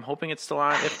ago. I'm hoping it's still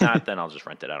on. If not, then I'll just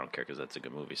rent it. I don't care because that's a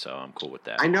good movie, so I'm cool with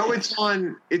that. I know it's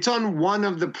on one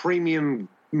of the premium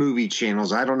movie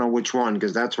channels. I don't know which one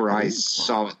because that's where I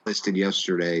saw it listed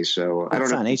yesterday. So I don't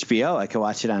know. It's on HBO. I could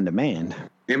watch it on demand.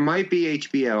 It might be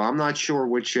HBO. I'm not sure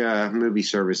which movie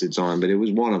service it's on, but it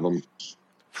was one of them.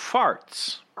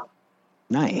 Farts.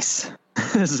 Nice.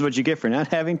 This is what you get for not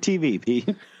having TV,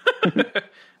 Pete.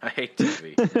 I hate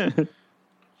TV.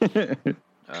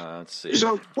 Let's see.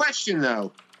 So, question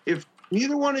though: if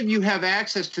neither one of you have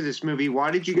access to this movie,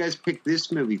 why did you guys pick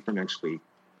this movie for next week?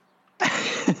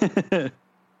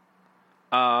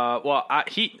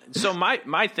 So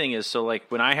my thing is, so like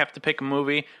when I have to pick a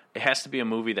movie, it has to be a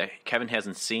movie that Kevin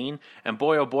hasn't seen, and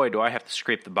boy oh boy do I have to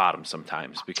scrape the bottom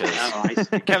sometimes because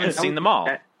Kevin's seen them all.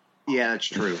 Yeah, that's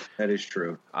true. That is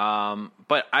true.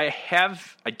 But I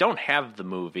don't have the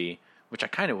movie, which I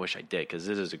kind of wish I did because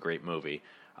this is a great movie.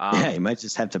 Yeah, you might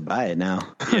just have to buy it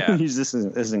now. Yeah. Use this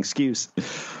as an excuse.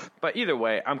 But either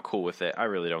way, I'm cool with it. I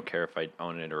really don't care if I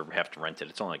own it or have to rent it.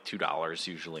 It's only like $2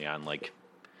 usually on like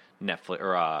Netflix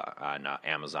or on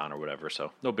Amazon or whatever.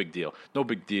 So no big deal. No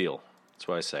big deal. That's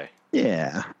what I say.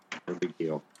 Yeah. No big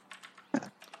deal.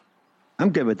 I'm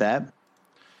good with that.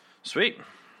 Sweet.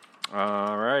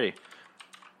 Alrighty.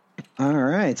 All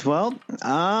right. Well,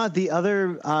 the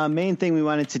other main thing we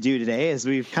wanted to do today is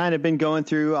we've kind of been going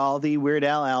through all the Weird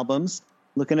Al albums,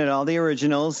 looking at all the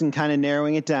originals and kind of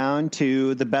narrowing it down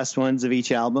to the best ones of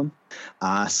each album.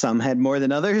 Some had more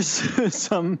than others.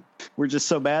 Some were just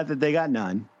so bad that they got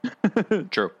none.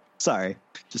 True. Sorry.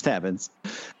 Just happens.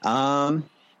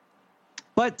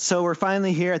 But so we're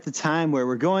finally here at the time where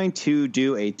we're going to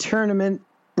do a tournament,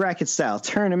 bracket style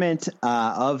tournament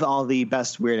of all the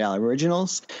best Weird Al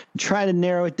originals. Try to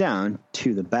narrow it down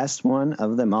to the best one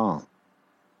of them all.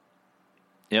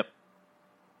 Yep.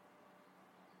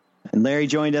 And Larry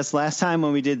joined us last time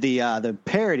when we did the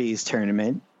parodies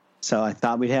tournament, so I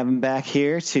thought we'd have him back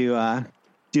here to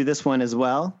do this one as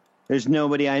well. There's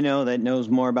nobody I know that knows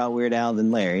more about Weird Al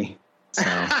than Larry. So.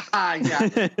 Yeah,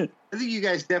 I think you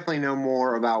guys definitely know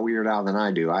more about Weird Al than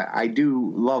I do. I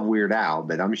do love Weird Al,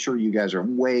 but I'm sure you guys are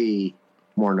way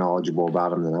more knowledgeable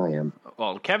about him than I am.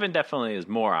 Well, Kevin definitely is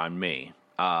more on me.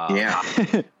 Yeah.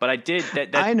 But I did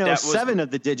that. I know that was, 7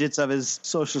 of the digits of his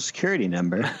social security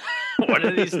number. one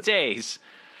of these days,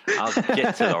 I'll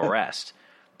get to the rest.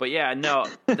 But yeah, no,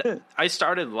 I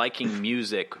started liking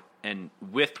music and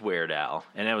with Weird Al,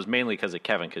 and it was mainly because of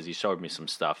Kevin, because he showed me some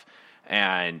stuff.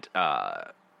 And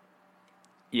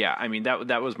yeah, I mean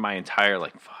that was my entire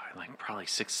like probably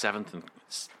 6th, 7th, and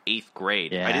 8th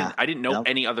grade. Yeah. I didn't know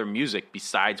any other music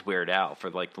besides Weird Al for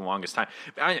like the longest time.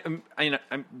 I'm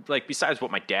like, besides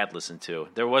what my dad listened to,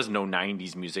 there was no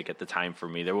 90s music at the time for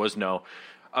me. There was no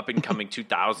up and coming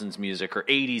 2000s music or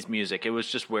 80s music. It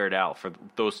was just Weird Al for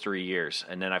those 3 years,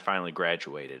 and then I finally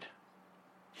graduated.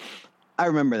 I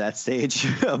remember that stage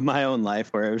of my own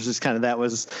life where it was just kind of, that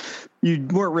was, you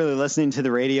weren't really listening to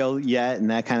the radio yet and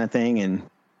that kind of thing. And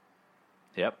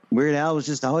yep, Weird Al was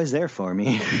just always there for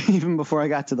me, even before I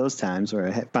got to those times where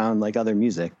I had found like other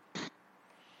music.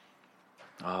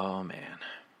 Oh man.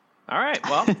 All right,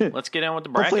 well, let's get on with the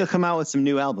bracket. Hopefully he'll come out with some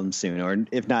new albums soon, or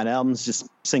if not albums, just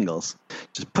singles.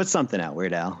 Just put something out,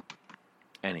 Weird Al.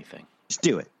 Anything. Just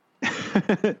do it.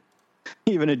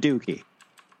 Even a dookie.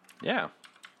 Yeah.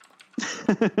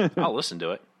 I'll listen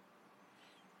to it.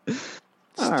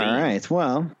 All right.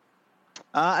 Well,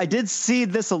 I did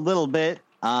seed this a little bit,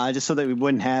 just so that we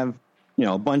wouldn't have,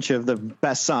 a bunch of the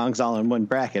best songs all in one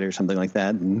bracket or something like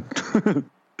that, and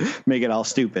make it all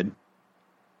stupid.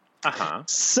 Uh-huh.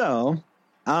 So,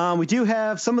 we do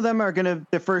have, some of them are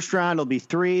the first round will be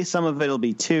 3, some of it will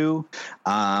be 2,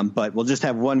 but we'll just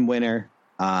have one winner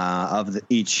of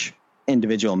each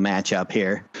individual matchup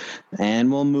here,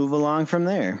 and we'll move along from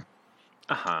there.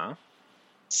 Uh-huh.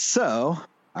 So,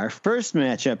 our first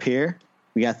matchup here,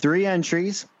 we got 3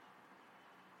 entries.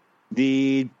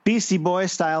 The Beastie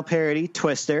Boys style parody,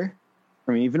 Twister,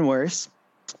 from Even Worse.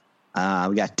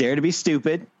 We got Dare to Be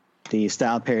Stupid, the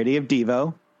style parody of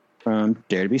Devo, from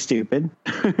Dare to Be Stupid.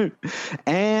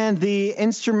 And the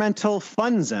instrumental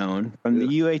Fun Zone from the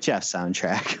UHF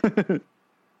soundtrack.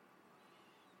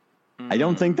 I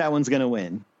don't think that one's going to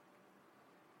win.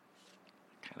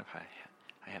 Kind of high.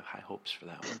 I have high hopes for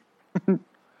that one.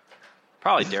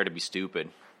 Probably Dare to Be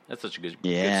Stupid. That's such a good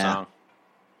song.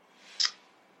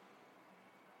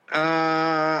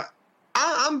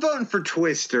 I'm voting for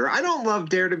Twister. I don't love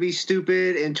Dare to Be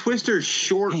Stupid, and Twister's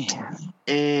short.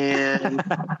 And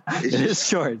it is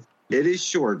short. It is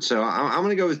short, so I'm going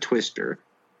to go with Twister.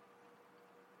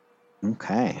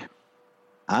 Okay.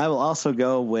 I will also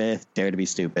go with Dare to Be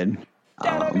Stupid.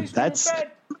 That's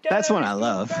one I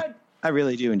love. I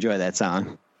really do enjoy that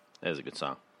song. That is a good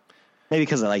song. Maybe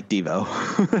because I like Devo.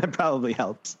 That probably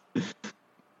helps.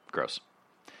 Gross.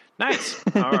 Nice.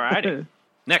 All righty.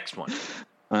 Next one.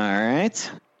 All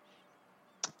right.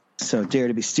 So Dare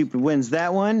to Be Stupid wins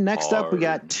that one. Next up, we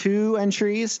got 2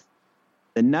 entries.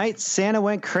 The Night Santa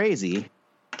Went Crazy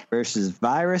versus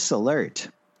Virus Alert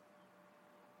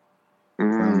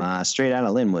from Straight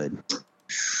Outta Linwood.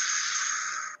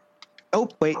 Oh,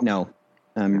 wait, no.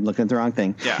 I'm looking at the wrong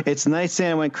thing. Yeah. It's Night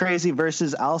Santa Went Crazy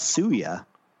versus I'll Sue Ya.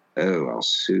 Oh, I'll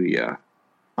Sue Ya.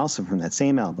 Also from that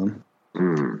same album.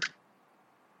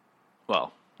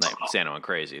 Well, Santa Went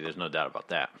Crazy. There's no doubt about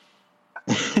that.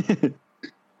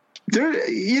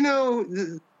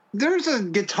 There's a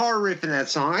guitar riff in that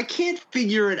song. I can't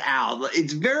figure it out.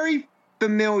 It's very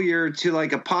familiar to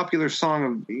like a popular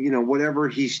song of, whatever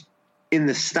he's in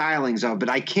the stylings of, but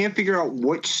I can't figure out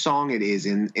which song it is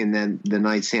in the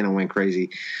Night Santa Went Crazy.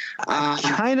 I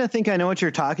kind of think I know what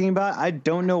you're talking about. I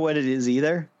don't know what it is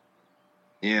either.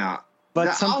 Yeah.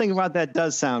 But something about that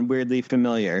does sound weirdly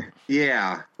familiar.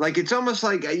 Yeah. Like, it's almost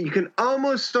like you can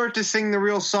almost start to sing the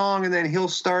real song, and then he'll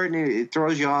start, and it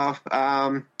throws you off.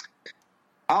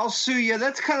 I'll Sue Ya.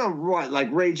 That's kind of like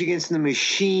Rage Against the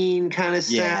Machine kind of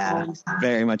sound. Yeah,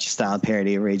 very much a style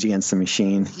parody of Rage Against the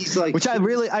Machine. He's like, which I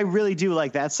really do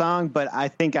like that song, but I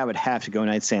think I would have to go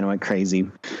Night Santa Went Crazy.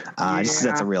 Just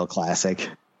that's a real classic.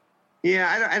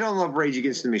 Yeah, I don't love Rage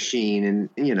Against the Machine, and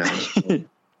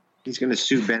he's going to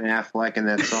sue Ben Affleck in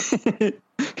that song.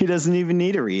 He doesn't even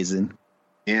need a reason.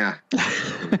 Yeah.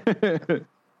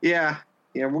 Yeah,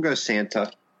 we'll go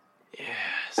Santa. Yes.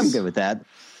 I'm good with that.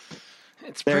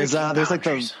 It's there's like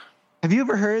have you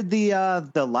ever heard the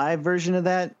live version of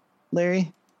that,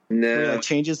 Larry? No. Where it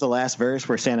changes the last verse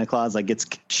where Santa Claus gets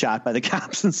shot by the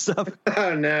cops and stuff.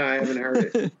 Oh no, I haven't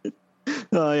heard it.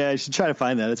 Oh yeah, you should try to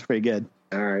find that. It's pretty good.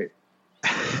 All right.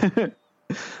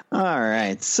 All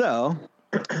right. So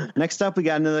next up, we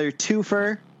got another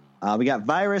twofer. We got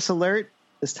Virus Alert,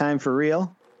 this time for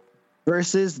real,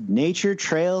 versus Nature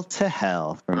Trail to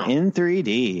Hell from In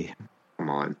 3D. Come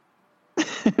on.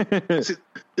 This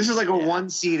is like a 1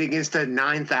 seed against a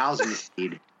 9,000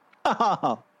 seed.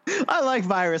 Oh, I like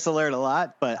Virus Alert a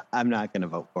lot, but I'm not going to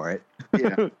vote for it.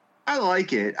 Yeah, I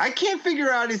like it. I can't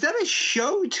figure out, is that a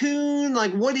show tune?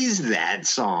 Like, what is that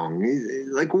song?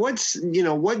 Like, what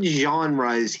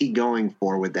genre is he going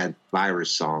for with that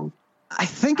Virus song? I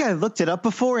think I looked it up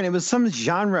before, and it was some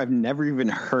genre I've never even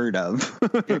heard of.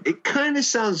 It kind of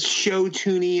sounds show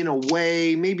tuney in a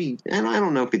way. Maybe, and I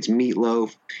don't know if it's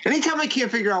Meatloaf. Anytime I can't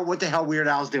figure out what the hell Weird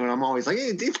Al's doing, I'm always like,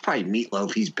 it's probably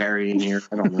Meatloaf he's buried in here.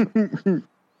 I don't know.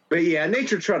 But yeah,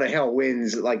 Nature Trail to Hell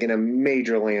wins like in a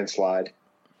major landslide.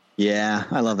 Yeah,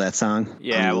 I love that song.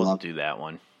 Yeah, we'll do that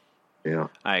one. Yeah,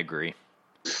 I agree.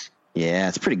 Yeah,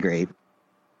 it's pretty great.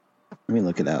 Let me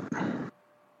look it up.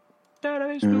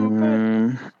 That is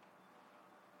stupid.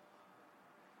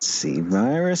 Let's see.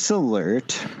 Virus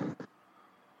Alert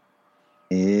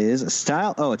is a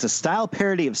style. Oh, it's a style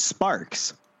parody of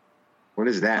Sparks. what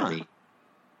does that mean?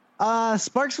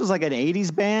 Sparks was like an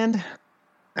 80s band.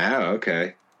 Oh,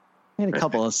 okay. They had a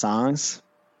couple of songs.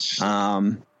 This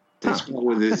one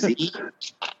with a Z?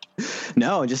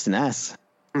 No, just an S.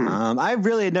 I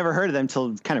really had never heard of them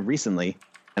until kind of recently.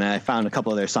 And I found a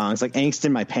couple of their songs, like Angst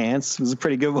in My Pants was a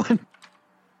pretty good one.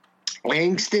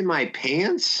 Angst in My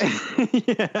Pants?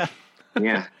 Yeah.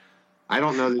 Yeah. I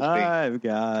don't know this band. I've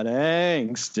got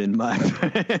angst in my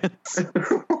pants.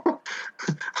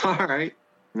 All right.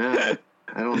 No,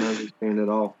 I don't know this band at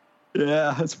all.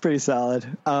 Yeah, it's pretty solid.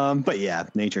 But yeah,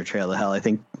 Nature Trail to Hell, I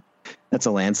think that's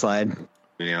a landslide.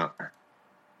 Yeah.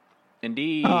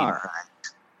 Indeed. All right.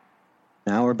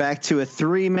 Now we're back to a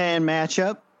 3-man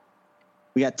matchup.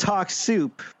 We got Talk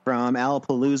Soup from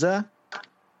Alapalooza,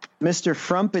 Mr.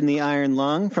 Frump in the Iron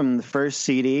Lung from the first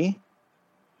CD,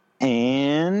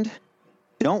 and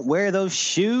Don't Wear Those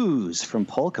Shoes from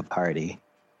Polka Party.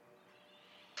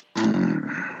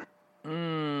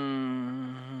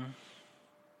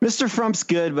 Mr. Frump's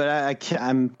good, but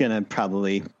I'm going to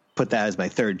probably put that as my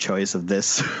third choice of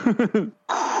this.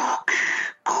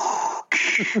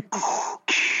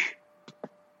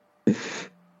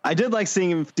 I did like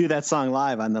seeing him do that song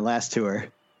live on the last tour.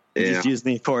 He just used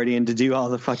the accordion to do all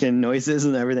the fucking noises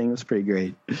and everything. It was pretty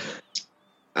great.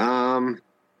 I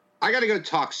got to go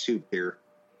Talk Soup here.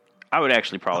 I would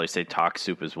actually probably say Talk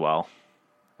Soup as well.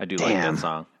 I do like that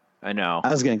song. I know. I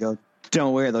was going to go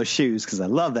Don't Wear Those Shoes because I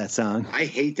love that song. I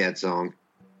hate that song.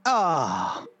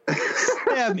 Oh,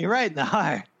 stabbed me right in the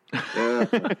heart.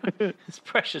 It's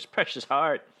precious, precious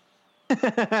heart.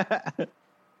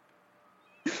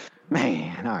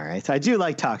 Man, all right. I do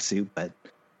like Talk Soup, but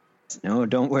no,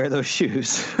 don't wear those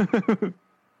shoes.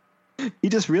 He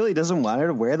just really doesn't want her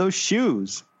to wear those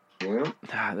shoes. Well,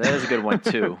 That is a good one,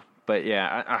 too. But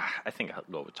yeah, I think I'll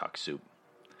go with Talk Soup.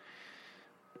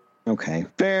 Okay,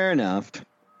 fair enough.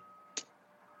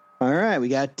 All right, we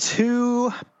got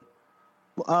 2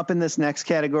 up in this next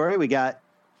category. We got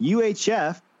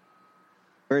UHF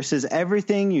versus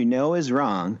Everything You Know Is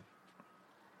Wrong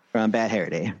from Bad Hair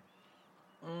Day.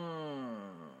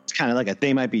 It's kind of like a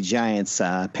They Might Be Giants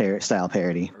style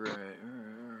parody. Right.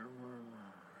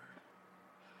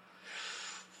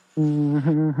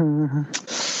 Mm-hmm.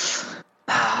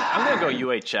 I'm going to go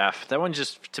UHF. That one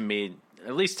just, to me,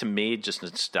 at least to me, just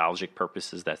nostalgic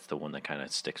purposes, that's the one that kind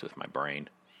of sticks with my brain.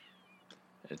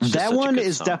 It's just That such a one good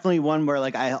is song. definitely one where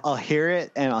like I'll hear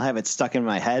it and I'll have it stuck in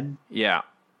my head Yeah.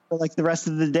 for like the rest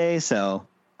of the day. So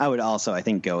I would also, I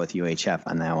think, go with UHF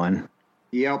on that one.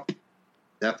 yep,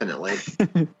 definitely.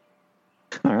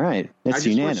 All right, I it's just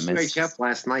unanimous. watched UHF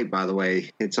last night, by the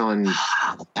way. It's on,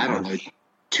 I don't know,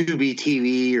 Tubi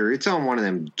TV, or it's on one of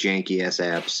them janky ass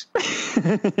apps.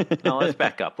 No, let's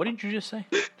back up. What did you just say?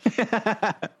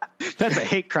 That's a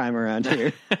hate crime around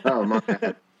here. Oh, my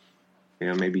bad.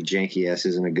 Yeah, maybe janky ass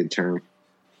isn't a good term.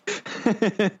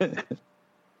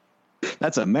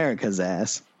 That's America's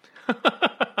ass.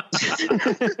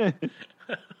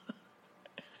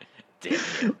 Damn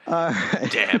you. All right.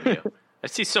 Damn you. I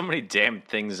see so many damn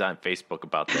things on Facebook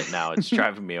about that now. It's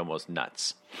driving me almost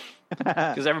nuts.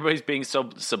 Because everybody's being so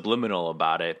subliminal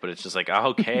about it, but it's just like, oh,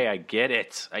 okay, I get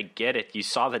it. I get it. You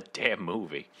saw the damn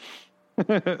movie.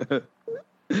 All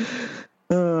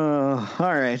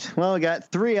right. Well, we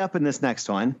got 3 up in this next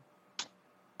one.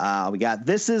 We got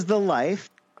This Is the Life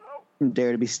from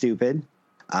Dare to Be Stupid,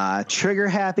 Trigger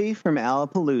Happy from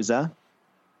Alapalooza,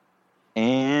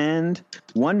 and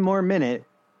One More Minute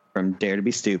from Dare to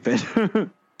Be Stupid.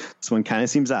 This one kind of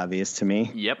seems obvious to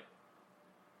me. Yep.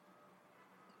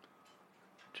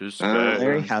 Just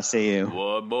Larry, how say you?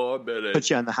 one more minute Put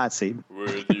you on the hot seat.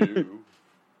 with you.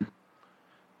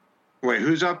 Wait,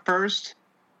 who's up first?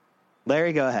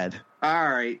 Larry, go ahead. All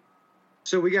right.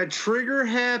 So we got Trigger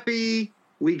Happy.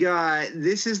 We got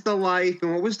This Is the Life.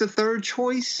 And what was the third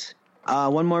choice?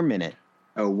 1 More Minute.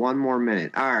 Oh, 1 More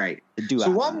Minute. All right. So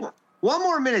one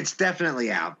More Minute's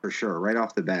definitely out for sure, right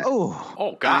off the bat.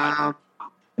 Oh God.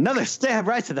 Another stab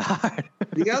right to the heart.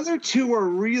 The other two are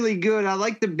really good. I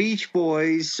like the Beach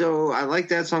Boys, so I like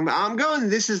that song. But I'm going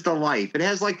This Is the Life. It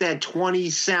has like that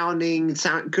 20s sounding,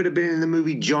 could have been in the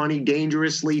movie Johnny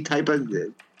Dangerously type of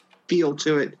feel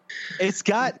to it. It's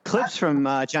got clips from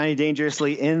Johnny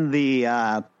Dangerously in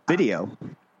the video.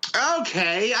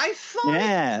 Okay, I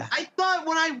thought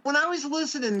when I was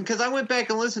listening, because I went back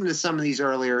and listened to some of these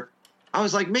earlier, I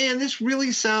was like, man, this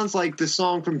really sounds like the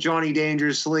song from Johnny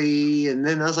Dangerously. And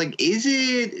then I was like, is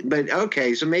it? But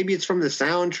okay, so maybe it's from the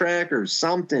soundtrack or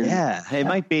something. Yeah, it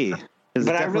might be. But it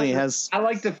definitely has. I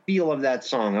like the feel of that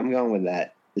song. I'm going with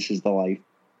that. This Is the Life.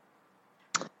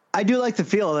 I do like the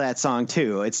feel of that song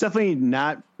too. It's definitely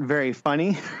not very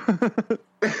funny,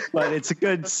 but it's a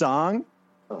good song.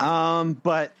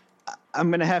 But I'm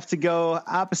going to have to go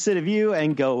opposite of you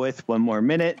and go with 1 More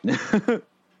Minute.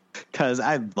 Because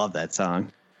I love that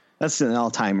song. That's an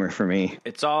all-timer for me.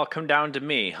 It's all come down to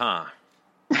me, huh?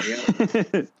 Yeah.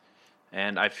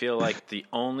 And I feel like the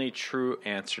only true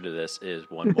answer to this is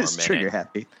 1 More Minute. Trigger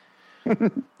Happy.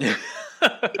 We're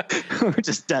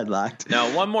just deadlocked.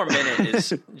 No, 1 More Minute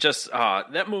is just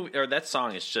that movie or that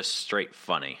song is just straight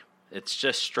funny. It's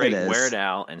just straight Weird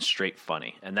Al and straight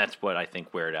funny, and that's what I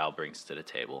think Weird Al brings to the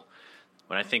table.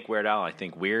 When I think Weird Al, I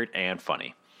think weird and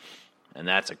funny. And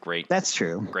that's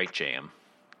true. Great jam.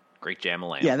 Great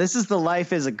jam-a-lamb. Yeah, This Is the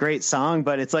Life is a great song,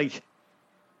 but it's like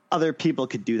other people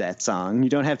could do that song. You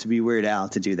don't have to be Weird Al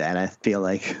to do that, I feel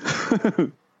like.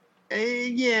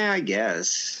 Yeah, I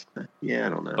guess. Yeah, I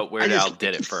don't know. But Weird Al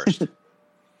did it first.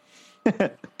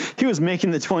 He was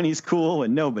making the 20s cool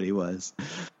when nobody was.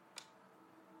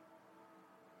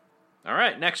 All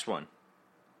right, next one.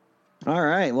 All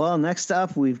right, well, next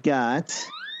up we've got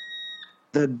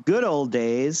The Good Old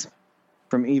Days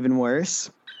from Even Worse,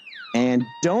 and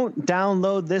Don't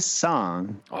Download This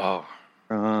Song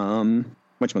from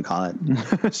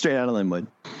whatchamacallit, Straight Outta Linwood.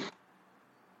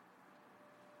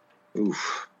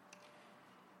 Oof.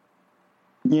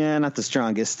 Yeah, not the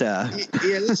strongest. Yeah,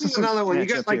 this is another one. You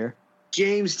got like here.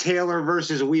 James Taylor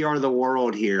versus We Are the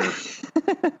World here.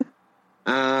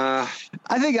 I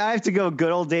think I have to go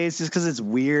Good Old Days just because it's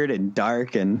weird and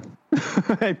dark, and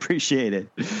I appreciate it.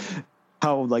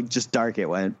 How just dark it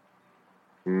went.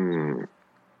 I'm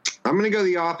going to go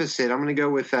the opposite. I'm going to go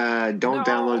with Don't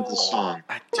Download the Song.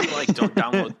 I do like Don't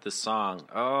Download the Song.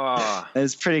 Oh.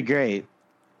 It's pretty great.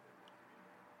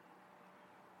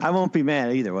 I won't be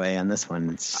mad either way on this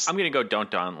one. I'm going to go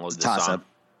Don't Download the Song. Up.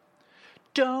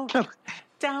 Don't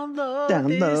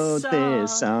download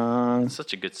this song. It's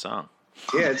such a good song.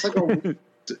 Yeah, it's like a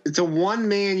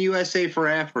one-man USA for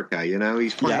Africa, you know.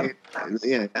 He's playing. Yep.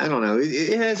 Yeah, I don't know.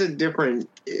 It has a different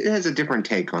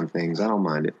take on things. I don't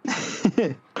mind it.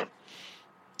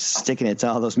 Sticking it to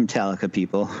all those Metallica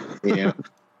people. Yeah.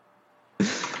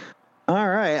 All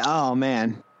right. Oh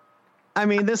man. I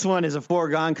mean, this one is a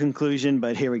foregone conclusion,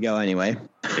 but here we go anyway.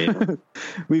 Yeah.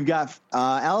 We've got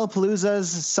Alapalooza's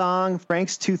song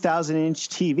Frank's 2000-inch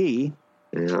TV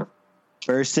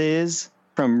versus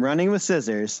from Running with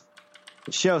Scissors,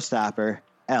 Showstopper,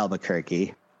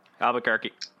 Albuquerque.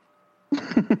 Albuquerque.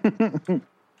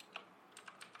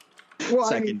 Well,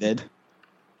 seconded.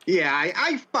 I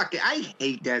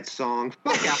hate that song.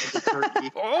 Fuck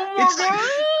Albuquerque. Oh my God.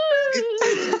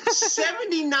 It's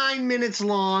 79 minutes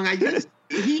long.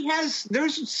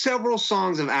 There's several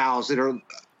songs of Al's that are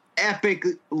epic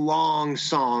long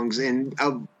songs, and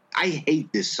I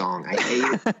hate this song. I hate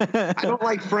it. I don't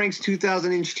like Frank's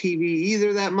 2000-inch TV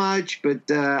either that much, but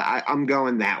I'm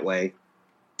going that way.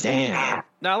 Damn.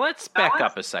 Now let's back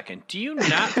up a second. Do you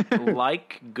not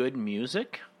like good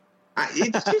music?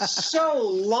 It's just so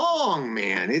long,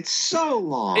 man. It's so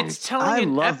long. It's telling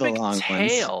an epic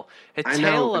tale. A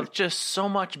tale of just so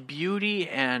much beauty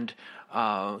and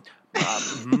mustard.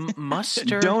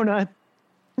 Donut.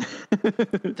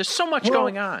 There's so much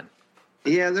going on.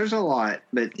 Yeah, there's a lot.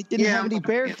 But it didn't have any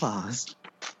bear claws.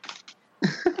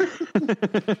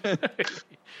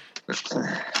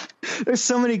 There's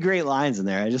so many great lines in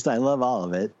there. I love all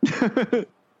of it.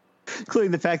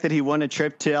 Including the fact that he won a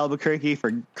trip to Albuquerque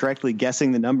for correctly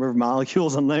guessing the number of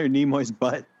molecules on Leonard Nimoy's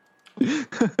butt.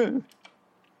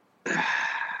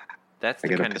 That's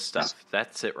the kind of stuff.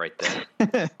 That's it right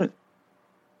there.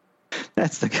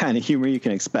 That's the kind of humor you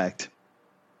can expect.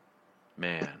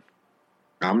 Man.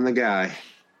 I'm the guy.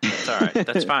 It's all right.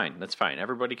 That's fine. That's fine.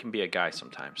 Everybody can be a guy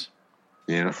sometimes.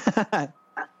 Yeah.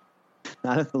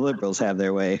 Not if the liberals have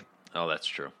their way. Oh, that's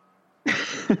true.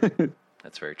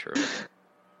 That's very true.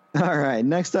 All right.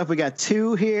 Next up, we got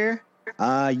two here.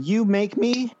 You Make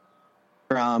Me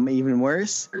from Even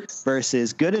Worse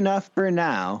versus Good Enough for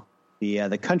Now,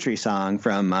 the country song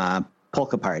from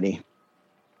Polka Party.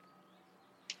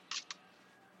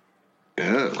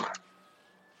 Oh.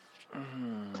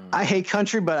 I hate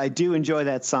country, but I do enjoy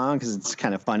that song because it's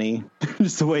kind of funny.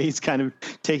 Just the way he's kind of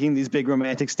taking these big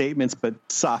romantic statements, but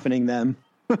softening them.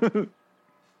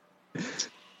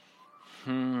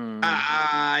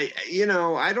 I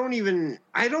don't even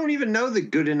know the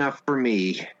Good Enough for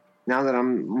Me. Now that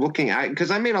I'm looking,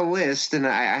 because I made a list and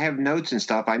I have notes and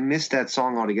stuff. I missed that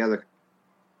song altogether.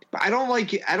 But I don't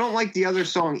like the other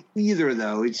song either,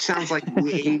 though. It sounds like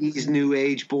 80s new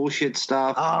age bullshit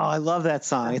stuff. Oh, I love that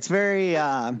song. It's very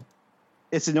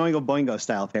it's an Oingo Boingo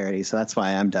style parody, so that's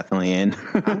why I'm definitely in.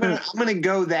 I'm gonna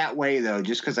go that way though,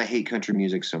 just because I hate country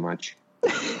music so much.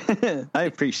 I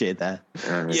appreciate that.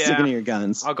 Yeah. Sticking to your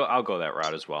guns. I'll go that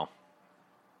route as well.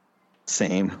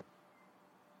 Same.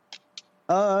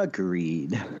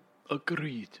 Agreed.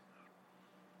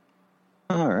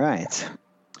 All right.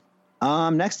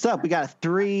 Next up, we got a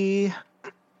 3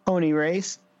 pony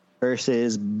race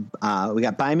versus we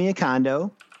got Buy Me a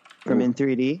Condo from In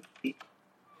 3D.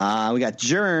 We got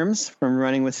Germs from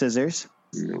Running with Scissors.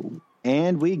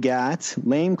 And we got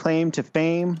Lame Claim to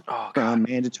Fame from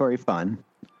Mandatory Fun.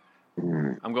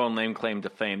 I'm going Lame Claim to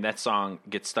Fame. That song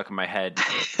gets stuck in my head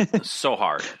so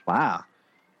hard. Wow.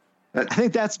 I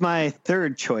think that's my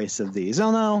third choice of these.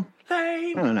 Oh, no.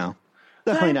 I don't know.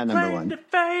 Definitely not number one. To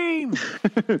fame.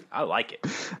 I like it.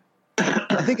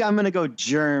 I think I'm going to go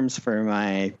Germs for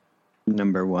my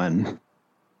number one.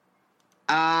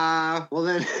 Well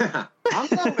then, I'm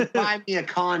going with Buy Me a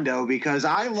Condo because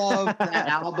I love that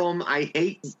album. I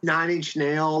hate 9 Inch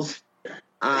Nails.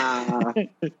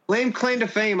 Lame Claim to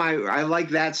Fame, I like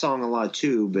that song a lot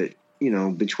too, but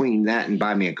between that and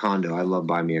Buy Me a Condo, I love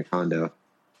Buy Me a Condo.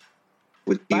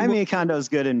 Buy Me a Condo is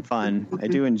good and fun. I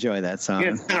do enjoy that song.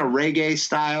 Yeah, it's kind of reggae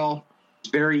style. It's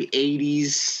very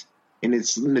 80s in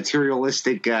its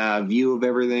materialistic view of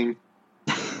everything.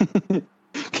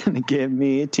 Gonna give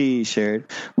me a T-shirt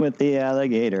with the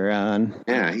alligator on.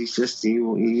 Yeah, he's just he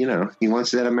wants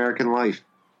that American life.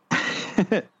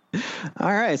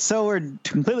 All right, so we're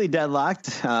completely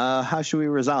deadlocked. How should we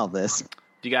resolve this?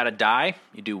 You got to die.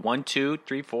 You do 1, 2,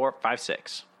 3, 4, 5,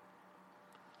 6.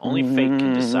 Only fate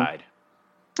can decide.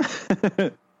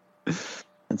 Let's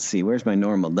see. Where's my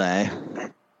normal die?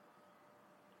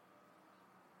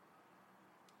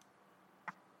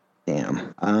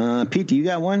 Damn. Pete, do you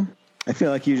got one? I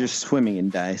feel like you're just swimming in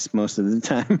dice most of the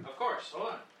time. Of course.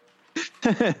 Hold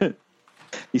on.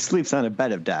 He sleeps on a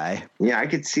bed of die. Yeah, I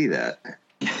could see that.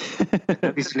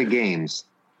 He's in the games.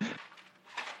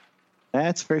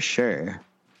 That's for sure.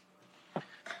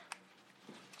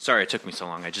 Sorry it took me so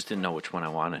long. I just didn't know which one I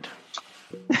wanted.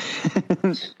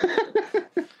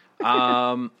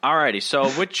 Alrighty.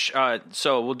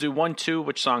 So we'll do 1, 2.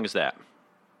 Which song is that?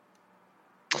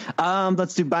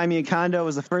 Let's do Buy Me a Condo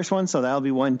was the first one, so that'll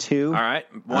be 1, 2. All right.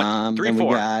 1, 3, 4.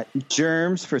 We got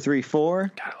Germs for 3,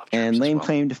 4. God, I love Germs and Lame as well.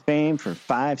 Claim to Fame for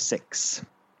 5, 6.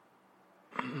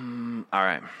 All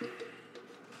right.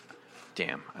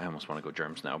 Damn, I almost want to go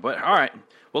Germs now, but all right.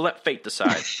 We'll let fate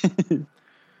decide.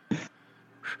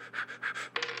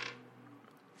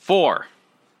 4.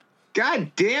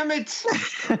 God damn it!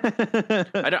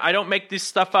 I don't make this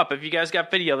stuff up. If you guys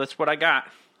got video, that's what I got.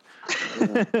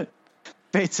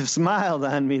 Fates have smiled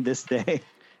on me this day.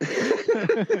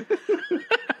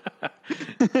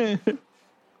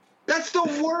 That's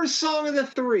the worst song of the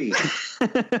 3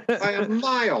 by a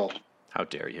mile. How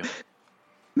dare you?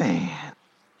 Man.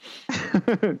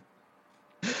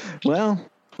 Well,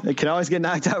 it can always get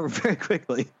knocked out very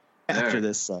quickly after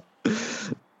this. So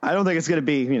I don't think it's going to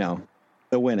be,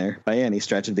 the winner by any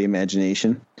stretch of the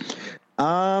imagination.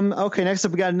 Okay, next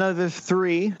up we got another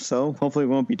 3, so hopefully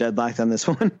we won't be deadlocked on this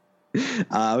one.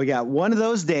 We got One of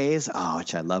Those Days,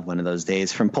 which I love One of Those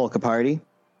Days from Polka Party.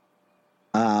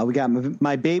 We got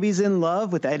My Baby's in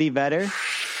Love with Eddie Vedder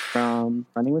from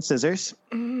Running with Scissors.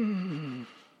 And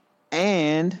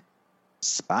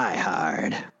Spy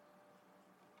Hard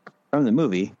from the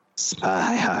movie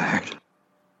Spy Hard.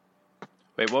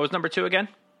 Wait, what was number 2 again?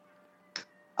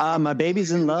 My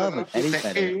Baby's in Love with Eddie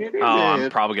Vedder. Oh, I'm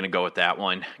probably going to go with that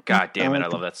one. God damn it, I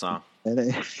love that song.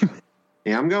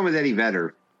 Yeah, I'm going with Eddie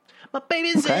Vedder. My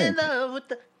baby's in love with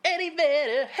the Eddie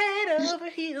Vedder. Head over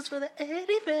heels for the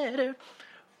Eddie Vedder.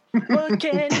 What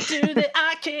can you do that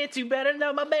I can't do better?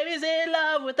 No, my baby's in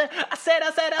love with the... I said.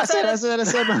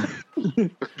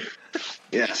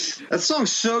 Yes. That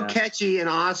song's so catchy and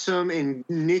awesome and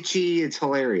nichey. It's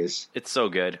hilarious. It's so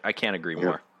good. I can't agree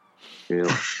more.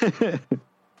 Yeah.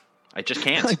 I just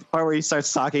can't. Like the part where he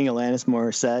starts talking Alanis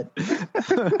Morissette.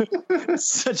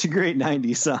 Such a great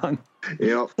 90s song.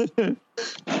 Yep.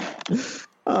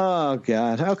 Oh,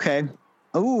 God. Okay.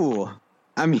 Ooh.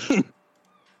 I mean,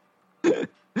 this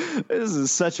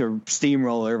is such a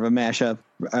steamroller of a mashup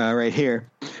right here.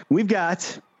 We've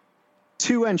got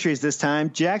 2 entries this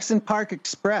time. Jackson Park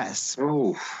Express.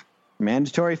 Oh.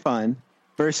 Mandatory fun.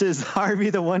 Versus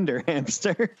Harvey the Wonder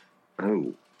Hamster.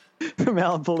 Oh. From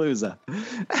Alapalooza.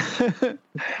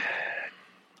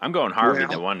 I'm going Harvey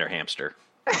the Wonder Hamster.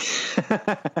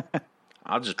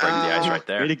 I'll just break the ice right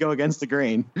there. Way to go against the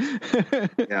grain.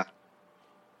 Yeah.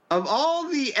 Of all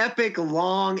the epic,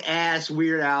 long-ass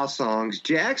Weird Al songs,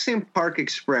 Jackson Park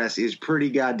Express is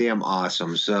pretty goddamn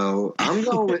awesome. So I'm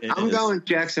going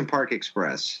Jackson Park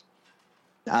Express.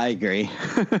 I agree.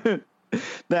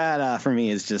 That, for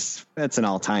me, that's an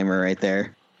all-timer right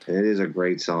there. It is a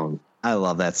great song. I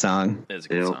love that song. It is a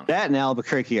good song. That and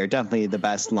Albuquerque are definitely the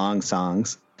best long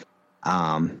songs.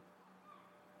 They're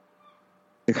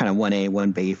kind of 1A,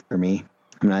 1B for me.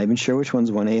 I'm not even sure which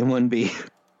one's 1A and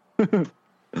 1B.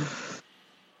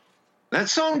 That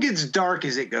song gets dark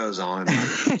as it goes on.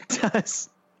 It does.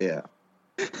 Yeah.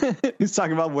 He's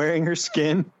talking about wearing her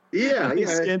skin. Yeah, yeah.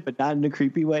 Skin, but not in a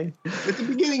creepy way. At the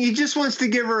beginning, he just wants to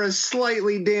give her a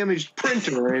slightly damaged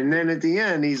printer, and then at the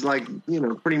end, he's like,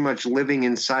 pretty much living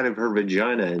inside of her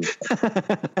vagina.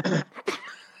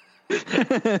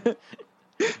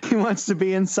 He wants to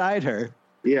be inside her.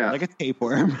 Yeah. Like a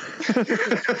tapeworm.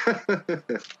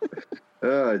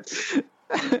 Oh,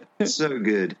 it's so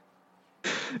good.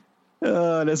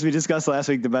 And as we discussed last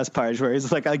week, the best part is where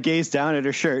he's like, I gazed down at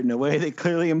her shirt in a way that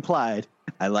clearly implied,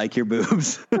 I like your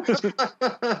boobs.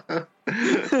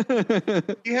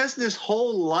 He has this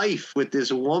whole life with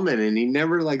this woman, and he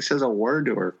never says a word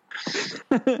to her.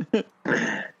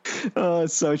 Oh,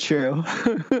 it's so true.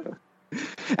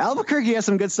 Albuquerque has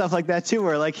some good stuff like that too,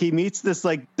 where he meets this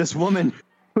woman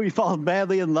who he falls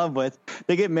madly in love with.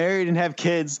 They get married and have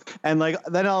kids, and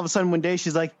then all of a sudden one day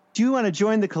she's like, do you want to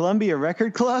join the Columbia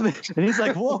Record Club? And he's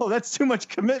like, whoa, that's too much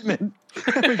commitment.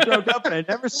 We broke up and I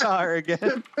never saw her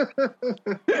again.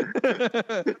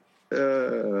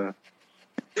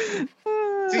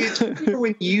 See, it's clear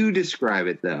when you describe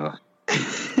it, though.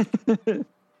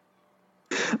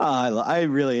 I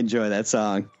really enjoy that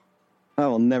song. I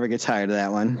will never get tired of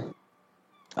that one.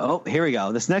 Oh, here we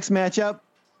go. This next matchup,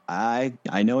 I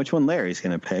know which one Larry's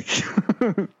going to pick.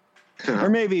 Or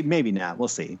maybe not. We'll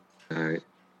see. All right.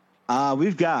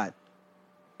 We've got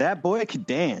That Boy Could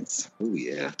Dance. Oh,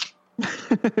 yeah.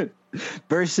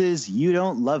 Versus You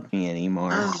Don't Love Me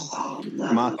Anymore. Oh, no.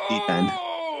 From Off the Deep End.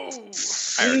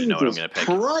 I already know what I'm going to pick.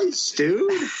 Christ,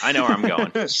 dude. I know where I'm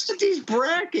going. Look at these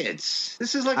brackets.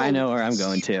 This is I know where I'm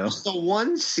going to. It's the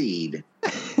 1 seed.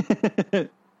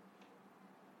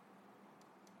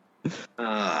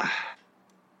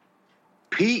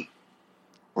 Pete.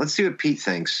 Let's see what Pete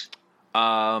thinks.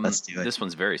 Let's do it. This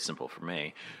one's very simple for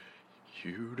me.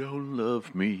 You don't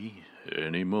love me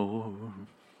anymore.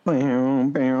 Bow,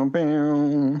 bow,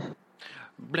 bow.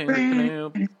 Bling,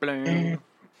 bling, bling.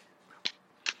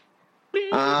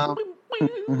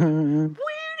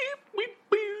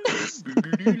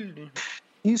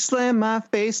 You slammed my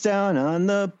face down on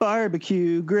the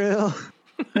barbecue grill.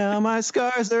 Now my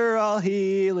scars are all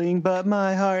healing, but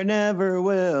my heart never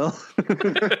will.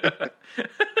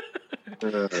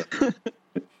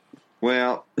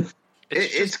 Well,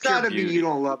 it's got to be beauty. You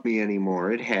Don't Love Me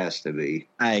Anymore. It has to be.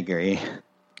 I agree.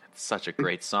 It's such a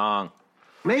great song.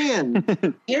 Man,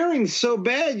 Aaron's so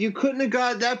bad. You couldn't have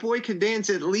got That Boy Could Dance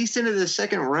at least into the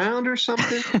second round or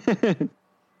something?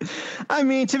 I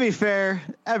mean, to be fair,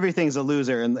 everything's a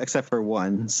loser except for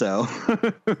one, so.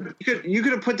 You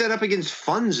could have put that up against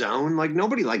Fun Zone.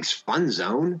 Nobody likes Fun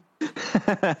Zone.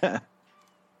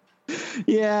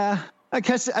 Yeah. I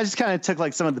just kind of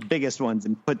took some of the biggest ones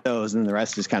and put those, and the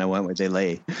rest just kind of went where they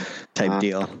lay type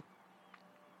deal.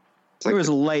 There was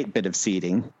a light bit of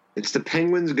seeding. It's the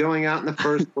Penguins going out in the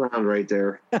first round right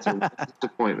there. It's a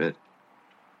disappointment.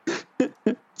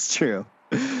 It's true.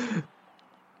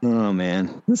 Oh,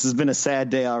 man. This has been a sad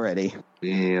day already.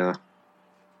 Yeah.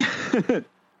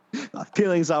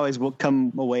 Feelings always will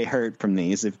come away hurt from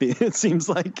these, it seems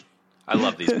like. I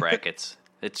love these brackets.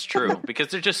 It's true because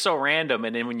they're just so random,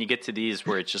 and then when you get to these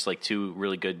where it's just two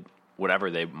really good, whatever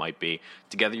they might be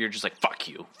together, you're just like, fuck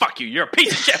you, you're a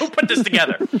piece of shit. Who put this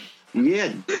together? Yeah,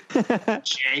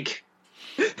 Jank.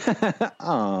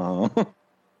 Oh,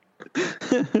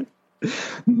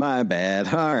 my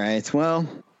bad. All right, well,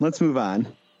 let's move on.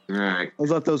 All right.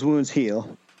 Let's let those wounds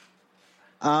heal.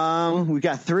 We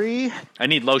got 3 I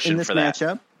need in lotion this for that.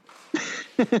 matchup.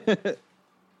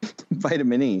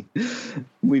 Vitamin E.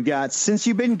 We've got Since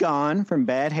You've Been Gone from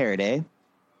Bad Hair Day.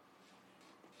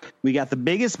 We got The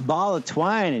Biggest Ball of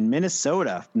Twine in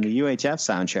Minnesota from the UHF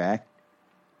soundtrack.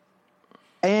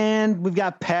 And we've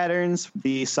got Patterns,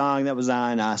 the song that was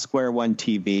on Square One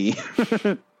TV.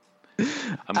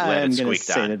 I'm glad it squeaked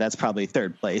say on. that's probably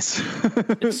third place.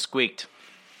 It squeaked.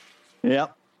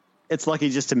 Yep. It's lucky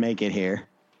just to make it here.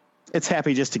 It's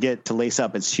happy just to get to lace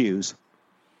up its shoes.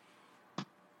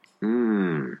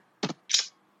 I'm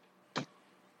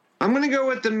going to go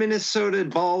with the Minnesota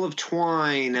Ball of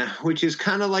Twine, which is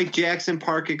kind of like Jackson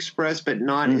Park Express, but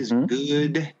not as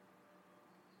good.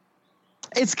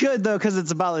 It's good, though, because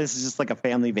it's about this is just like a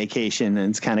family vacation, and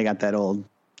it's kind of got that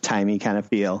old-timey kind of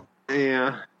feel.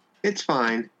 Yeah, it's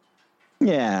fine.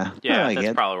 Yeah, Yeah, I like that's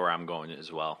it. probably where I'm going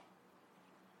as well.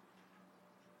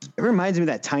 It reminds me of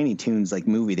that Tiny Toons like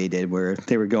movie they did where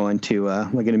they were going to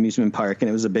like an amusement park, and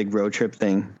it was a big road trip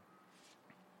thing.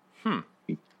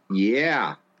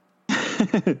 Yeah,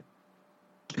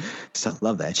 So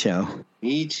love that show.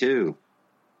 me too.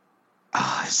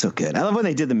 Oh, it's so good. I love when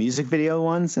they did the music video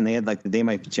ones, and they had like the They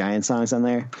Might Be Giant songs on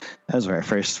there. That was where I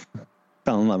first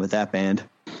fell in love with that band.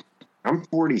 I'm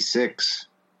 46.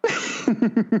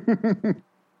 I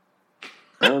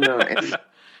don't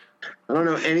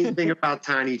know anything about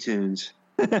Tiny Toons.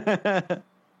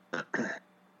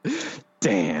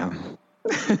 Damn.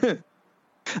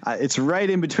 It's right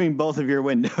in between both of your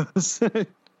windows.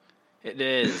 It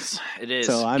is. It is.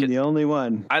 So I'm the only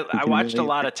one. I watched a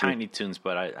lot of Tiny Toons,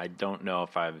 but I don't know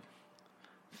if I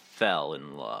fell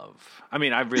in love. I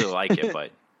mean, I really like it, but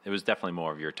it was definitely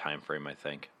more of your time frame, I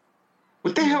think.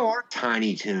 What the hell are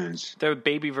Tiny Toons? They're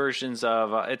baby versions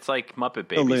of it's like Muppet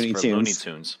Babies Looney for Tunes. Looney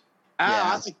Tunes. Oh, Yeah.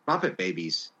 I like Muppet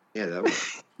Babies. Yeah, that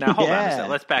was. Now hold on a Yeah.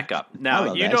 second. Let's back up. I Now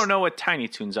love you that. don't know what Tiny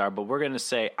Toons are, but we're going to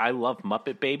say I love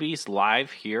Muppet Babies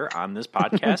live here on this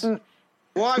podcast.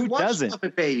 Well, I Who watched doesn't?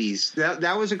 Muppet Babies.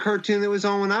 That was a cartoon that was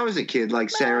on when I was a kid, like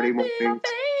Saturday morning.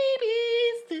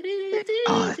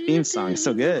 Oh, the theme song is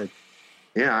so good.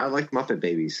 Yeah, I like Muppet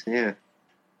Babies. Yeah.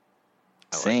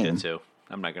 I Same. liked it too.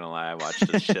 I'm not gonna lie, I watched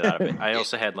the shit out of it. I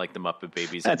also had like the Muppet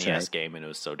Babies That's NES right. game, and it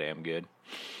was so damn good.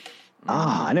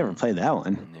 Oh, I never played that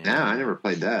one. Yeah, I never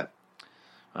played that.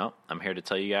 Well, I'm here to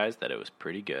tell you guys that it was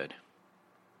pretty good.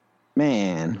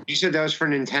 Man, You said that was for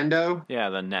Nintendo? Yeah,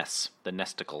 the NES, the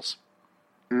Nesticles.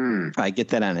 I get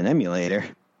that on an emulator.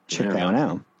 Check Yeah. that one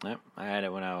out. Yep, I had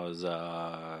it when I was,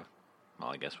 well,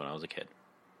 I guess when I was a kid.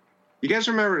 You guys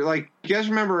remember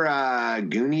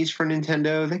Goonies for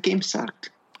Nintendo? That game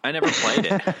sucked. I never played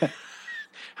it.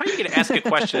 How are you going to ask a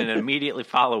question and immediately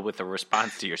follow with a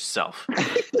response to yourself?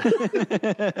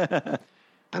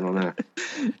 I don't know.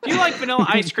 Do you like vanilla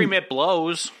ice cream? It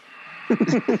blows.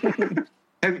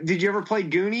 Did you ever play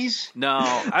Goonies? No,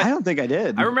 I don't think I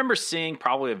did. I remember seeing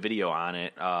probably a video on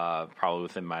it, probably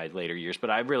within my later years, but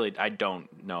I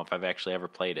don't know if I've actually ever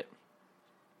played it.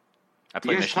 I You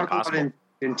played guys Mission talk about Impossible.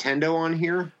 Nintendo on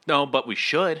here? No, but we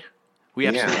should. We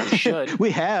Yeah. absolutely should.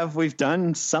 We've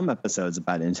done some episodes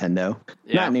about Nintendo.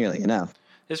 Yeah. Not nearly enough.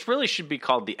 This really should be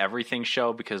called the Everything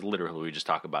Show because literally we just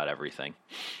talk about everything.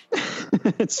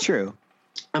 It's true.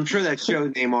 I'm sure that show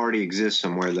name already exists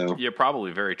somewhere, though. You're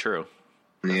probably very true.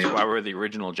 That's Yeah. why we're the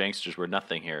original Janksters, where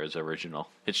nothing here is original.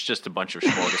 It's just a bunch of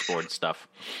smorgasbord stuff.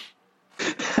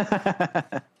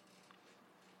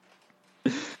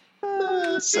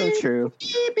 So true.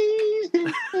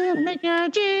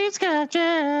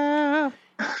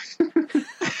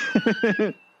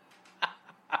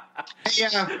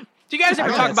 Yeah, Do you guys ever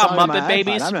I got talk that about song on my Muppet iPod.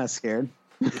 Babies? I'm not scared.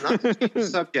 not to change the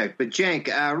subject, but Jank,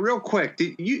 real quick,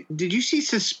 did you see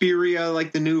Suspiria,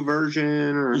 like the new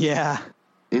version? Or Yeah.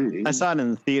 and- I saw it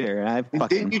in the theater. And I Didn't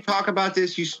fucking you talk about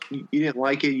this? You didn't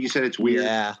like it. You said it's weird.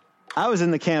 yeah. I was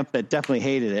in the camp that definitely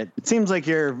hated it. It seems like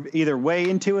you're either way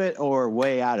into it or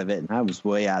way out of it, and I was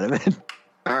way out of it.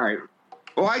 All right.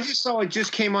 Well, I just saw it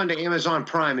just came onto Amazon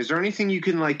Prime. Is there anything you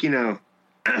can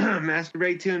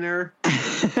masturbate to in there?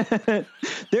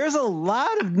 There's a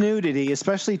lot of nudity,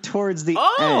 especially towards the end.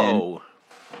 Oh!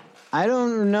 I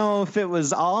don't know if it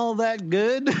was all that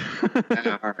good.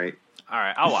 All right. All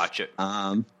right, I'll watch it.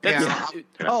 That's- Yeah.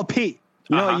 Oh, Pete,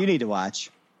 you know Uh-huh. what you need to watch?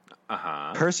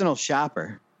 Uh-huh. Personal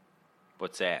Shopper.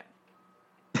 What's that?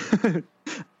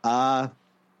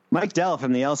 Mike Dell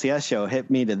from the LCS show hit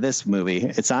me to this movie.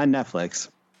 It's on Netflix,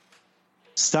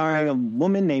 starring a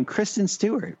woman named Kristen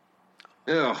Stewart.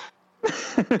 Ugh.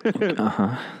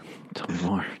 Uh-huh. Tell me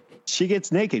more. She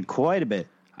gets naked quite a bit.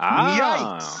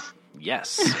 Ah.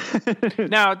 yes.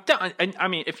 Now, I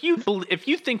mean, if you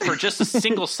think for just a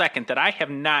single second that I have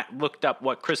not looked up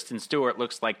what Kristen Stewart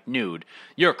looks like nude,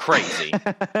 you're crazy.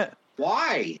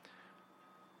 Why?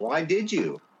 Why did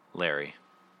you? Larry,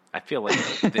 I feel like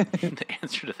the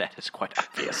answer to that is quite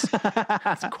obvious.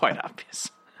 It's quite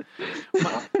obvious.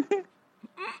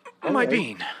 My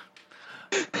bean.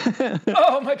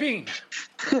 Oh, my bean.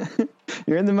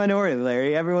 You're in the minority,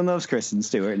 Larry. Everyone loves Kristen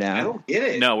Stewart now. I don't get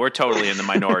it. No, we're totally in the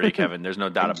minority, Kevin. There's no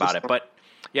doubt about it. But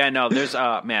yeah, no, there's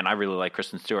man, I really like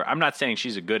Kristen Stewart. I'm not saying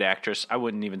she's a good actress. I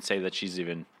wouldn't even say that she's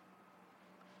even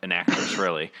an actress,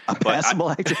 really. A passable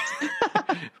actress.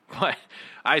 But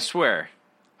I swear,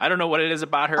 I don't know what it is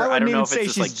about her. I don't know even if say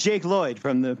it's she's like Jake Lloyd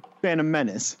from the Phantom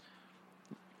Menace.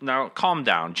 Now, calm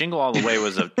down. Jingle All the Way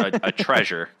was a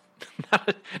treasure.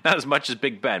 Not as much as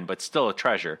Big Ben, but still a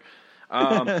treasure.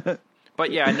 But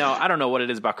yeah, no, I don't know what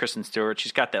it is about Kristen Stewart.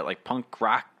 She's got that like punk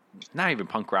rock, not even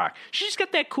punk rock. She's just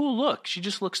got that cool look. She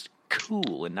just looks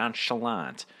cool and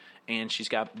nonchalant, and she's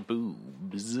got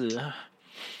boobs.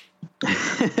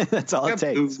 That's all it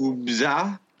takes. Boobs,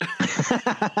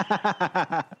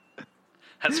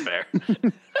 That's fair.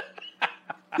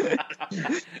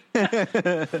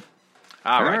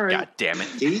 All right, God damn it.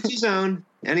 To each his own.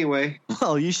 Anyway.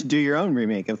 Well, you should do your own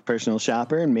remake of Personal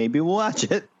Shopper, and maybe we'll watch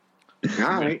it. All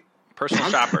right. Personal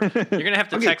Shopper. You're going to have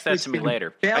to text that to me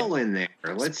later. Bell in there.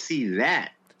 Let's see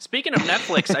that. Speaking of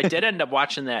Netflix, I did end up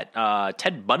watching that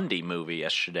Ted Bundy movie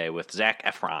yesterday with Zac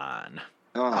Efron.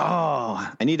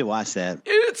 Oh, I need to watch that.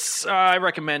 It's I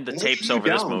recommend the tapes over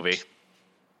this movie.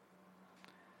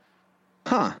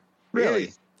 Huh.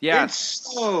 Really? Yeah. It's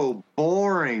so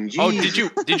boring. Jeez.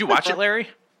 Oh, did you watch it, Larry?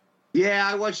 Yeah,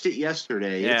 I watched it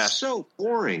yesterday. Yeah. It's so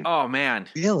boring. Oh man.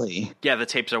 Really? Yeah, the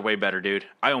tapes are way better, dude.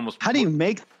 How do you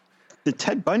make the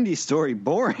Ted Bundy story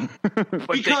boring?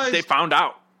 Because they found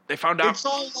out. They found out.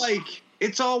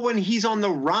 It's all when he's on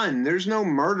the run. There's no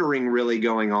murdering really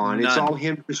going on. None. It's all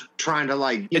him just trying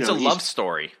to It's a love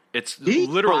story. It's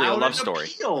literally a love story.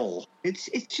 Appeal. It's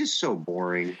just so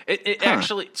boring. It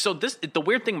actually. So the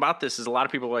weird thing about this is a lot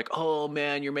of people are like, "Oh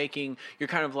man, you're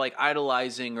kind of like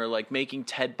idolizing or like making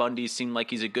Ted Bundy seem like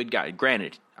he's a good guy."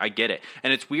 Granted, I get it,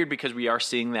 and it's weird because we are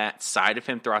seeing that side of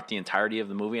him throughout the entirety of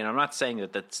the movie, and I'm not saying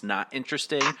that that's not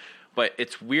interesting. But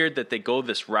it's weird that they go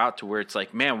this route to where it's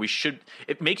like, man,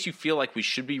 it makes you feel like we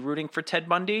should be rooting for Ted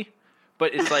Bundy.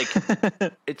 But it's like,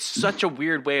 it's such a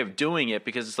weird way of doing it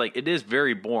because it's like, it is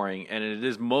very boring and it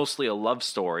is mostly a love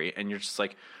story. And you're just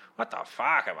like, what the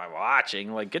fuck am I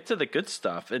watching? Like, get to the good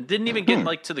stuff. It didn't even get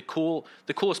like to the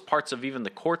coolest parts of even the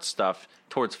court stuff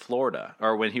towards Florida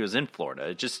or when he was in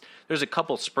Florida. There's a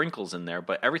couple sprinkles in there,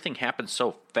 but everything happens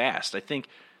so fast. I think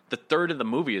the third of the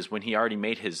movie is when he already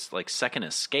made his like second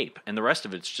escape, and the rest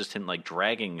of it's just him like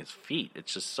dragging his feet.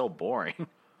 It's just so boring.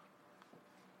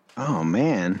 Oh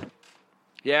man,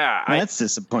 yeah, that's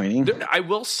disappointing. I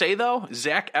will say though,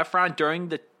 Zac Efron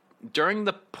during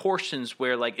the portions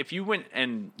where like if you went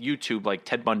and YouTube like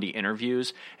Ted Bundy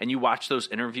interviews and you watch those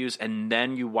interviews and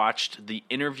then you watched the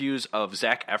interviews of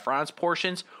Zac Efron's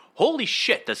portions, holy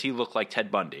shit, does he look like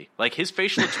Ted Bundy? Like his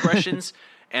facial expressions.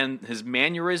 And his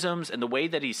mannerisms and the way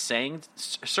that he's saying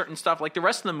certain stuff, like the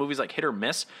rest of the movie's like hit or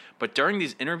miss. But during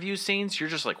these interview scenes, you're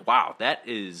just like, wow, that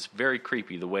is very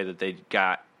creepy. The way that they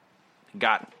got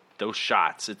those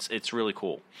shots, it's really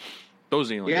cool. Those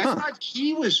are the only I thought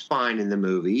he was fine in the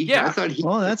movie. Yeah, I thought he.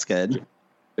 Well, that's good.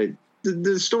 But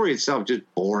the story itself just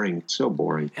boring, so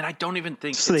boring. And I don't even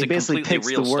think so. It's they basically picked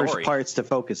real the worst story. Parts to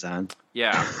focus on.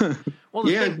 Yeah. Well,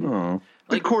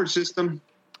 the court system.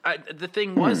 The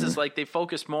thing is like they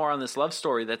focused more on this love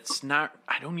story that's not.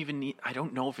 I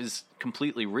don't know if it's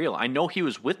completely real. I know he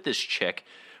was with this chick,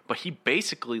 but he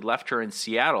basically left her in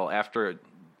Seattle after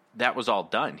that was all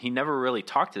done. He never really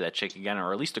talked to that chick again,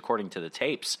 or at least according to the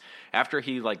tapes. After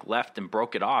he like left and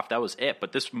broke it off, that was it.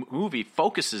 But this movie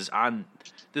focuses on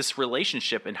this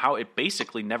relationship and how it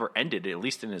basically never ended, at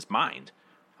least in his mind.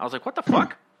 I was like, what the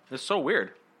fuck? It's so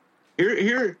weird.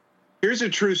 Here's a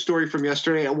true story from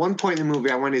yesterday. At one point in the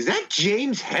movie, I went, is that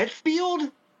James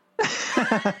Hetfield?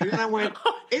 And then I went,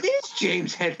 it is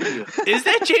James Hetfield. Is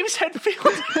that James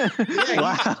Hetfield?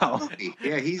 Wow.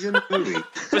 He's in the movie.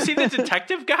 Was he the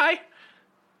detective guy?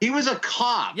 He was a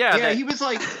cop. Yeah, he was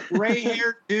like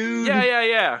gray-haired dude.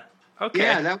 Yeah. Okay.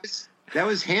 Yeah, that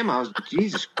was him. I was,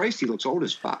 Jesus Christ, he looks old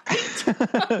as fuck.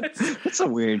 That's a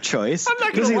weird choice. I'm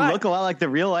not gonna Does he lie. look a lot like the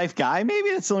real life guy? Maybe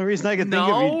that's the only reason I could think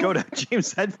of. You'd go to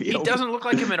James Hetfield. He doesn't look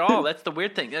like him at all. That's the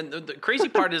weird thing. And the crazy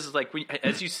part is like,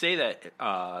 as you say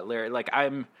that, Larry, like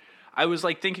I was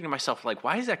like thinking to myself, like,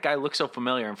 why does that guy look so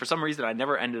familiar? And for some reason, I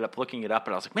never ended up looking it up.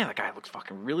 And I was like, man, that guy looks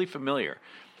fucking really familiar.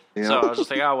 Yeah. So I was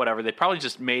just like, oh, whatever. They probably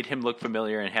just made him look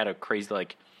familiar and had a crazy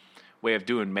like way of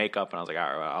doing makeup, and I was like,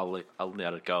 all right, I'll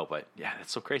let it go. But yeah,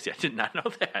 that's so crazy. I did not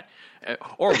know that,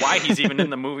 or why he's even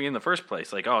in the movie in the first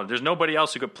place. Like, oh, there's nobody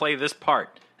else who could play this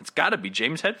part. It's got to be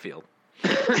James Hetfield.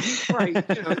 Right.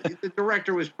 The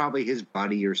director was probably his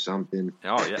buddy or something.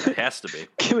 Oh yeah, it has to be.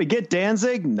 Can we get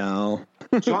Danzig? No.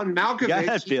 John Malkovich. Got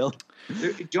Hetfield.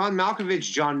 John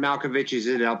Malkovich is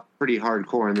it up pretty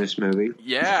hardcore in this movie.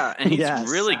 Yeah, and he's Yes.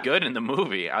 really good in the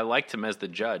movie. I liked him as the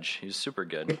judge. He was super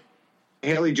good.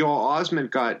 Haley Joel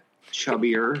Osment got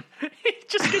chubbier. He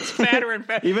just gets fatter and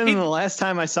fatter. Even the last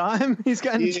time I saw him, he's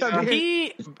gotten chubbier. He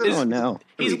is, Oh, no.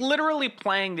 He's literally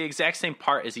playing the exact same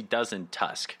part as he does in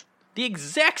Tusk. The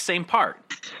exact same part.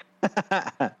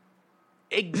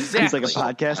 Exactly. He's like a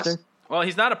podcaster. Well,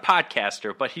 he's not a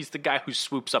podcaster, but he's the guy who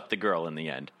swoops up the girl in the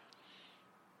end.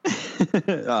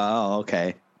 Oh,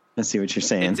 okay. I see what you're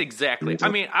saying. It's exactly. I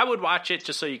mean, I would watch it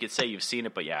just so you could say you've seen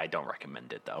it, but yeah, I don't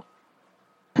recommend it, though.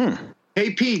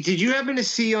 Hey, Pete, did you happen to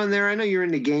see on there? I know you're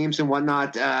into games and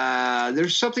whatnot.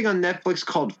 There's something on Netflix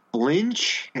called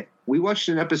Flinch. We watched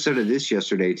an episode of this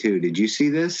yesterday, too. Did you see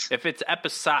this? If it's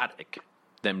episodic,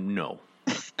 then no.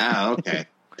 Oh, okay.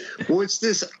 Well, it's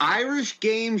this Irish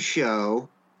game show,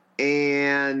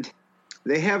 and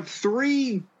they have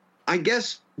 3, I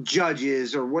guess,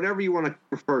 judges or whatever you want to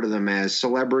refer to them as,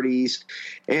 celebrities,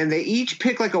 and they each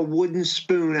pick like a wooden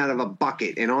spoon out of a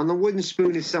bucket, and on the wooden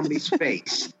spoon is somebody's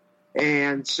face.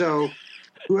 And so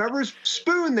whoever's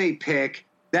spoon they pick,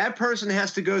 that person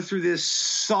has to go through this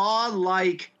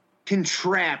saw-like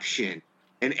contraption,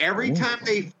 and every time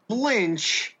they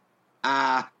flinch,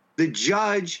 the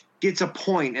judge gets a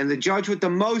point, and the judge with the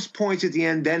most points at the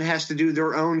end then has to do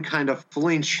their own kind of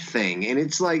flinch thing. And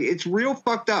it's like, it's real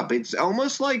fucked up. It's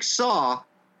almost like Saw.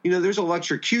 There's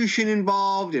electrocution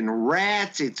involved and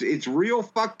rats. It's real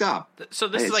fucked up. So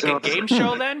this is like a game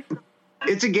show then?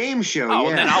 It's a game show. Oh,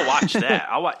 yeah. Then I'll watch that.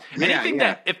 I'll watch anything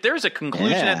that if there's a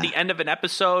conclusion Yeah. at the end of an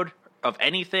episode of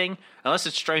anything, unless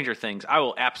it's Stranger Things, I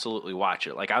will absolutely watch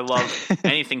it. Like I love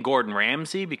anything Gordon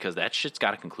Ramsay because that shit's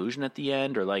got a conclusion at the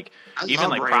end, or like even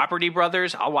like Property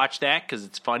Brothers. I'll watch that because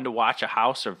it's fun to watch a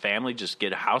house or family just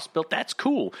get a house built. That's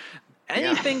cool.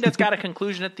 Anything that's got a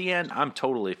conclusion at the end, I'm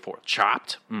totally for.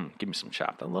 Chopped? Give me some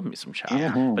Chopped. I love me some Chopped.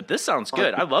 Yeah. But this sounds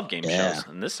good. I love game shows,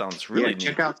 and this sounds really neat.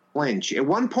 Check out Flinch. At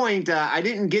one point, I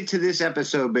didn't get to this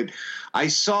episode, but I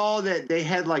saw that they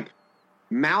had like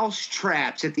mouse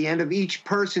traps at the end of each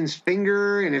person's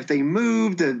finger, and if they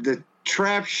moved, the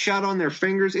trap shut on their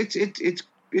fingers. It's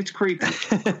creepy.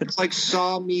 It's like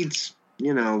Saw meets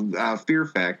Fear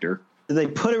Factor. Do they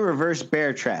put a reverse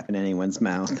bear trap in anyone's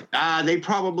mouth? They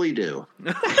probably do.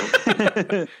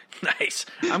 Nice.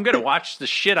 I'm gonna watch the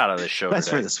shit out of this show. That's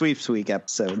today. for the Sweeps Week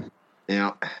episode.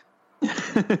 Yeah.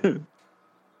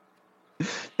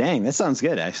 Dang, that sounds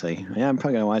good, actually. Yeah, I'm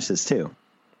probably going to watch this, too.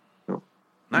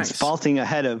 Nice. It's vaulting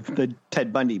ahead of the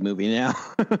Ted Bundy movie now.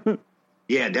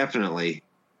 Yeah, definitely.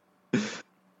 All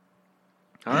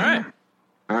right.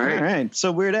 All All right. right,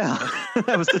 so Weird Al.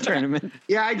 That was the tournament.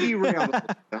 Yeah, I derailed.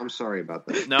 I'm sorry about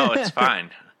that. No, it's fine.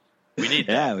 We need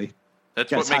that. Yeah, we That's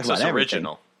gotta what talk makes us about everything.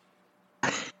 original.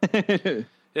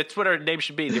 That's what our name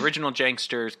should be. The original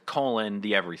Janksters,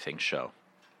 the Everything Show.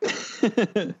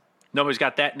 Nobody's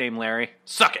got that name, Larry.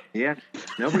 Suck it. Yeah.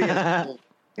 Nobody has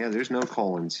Yeah, there's no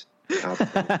colons.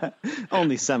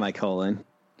 only semicolon.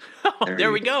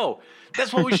 There we go.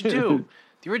 That's what we should do.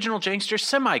 The original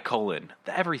Janksters,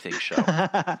 the Everything Show.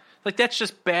 Like, that's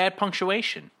just bad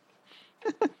punctuation.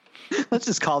 Let's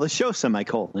just call the show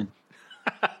semicolon.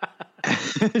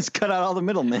 Just cut out all the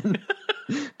middlemen.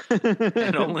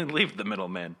 And only leave the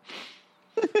middleman.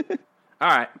 All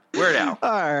right, Weird Al.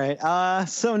 All right.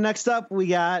 So next up, we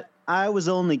got I Was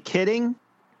Only Kidding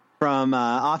from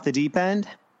Off the Deep End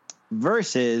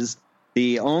versus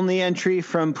the only entry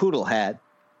from Poodle Hat.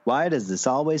 Why does this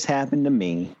always happen to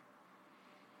me?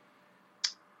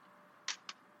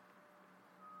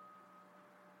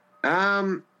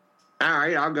 All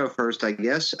right, I'll go first, I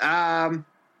guess. The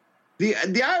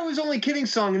I Was Only Kidding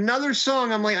song, another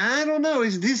song, I'm like, I don't know,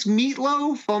 is this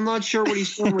Meatloaf? I'm not sure what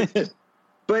he's doing with.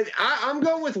 But I'm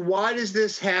going with Why Does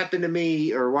This Happen to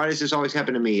Me, or Why Does This Always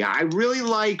Happen to Me? I really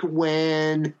like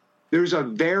when there's a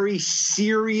very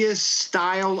serious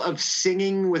style of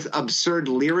singing with absurd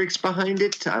lyrics behind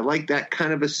it. I like that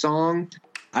kind of a song.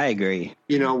 I agree.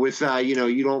 With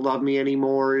You Don't Love Me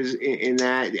Anymore is in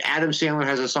that. Adam Sandler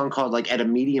has a song called like At a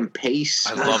Medium Pace.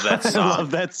 I love that I song.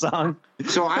 love that song.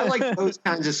 So I like those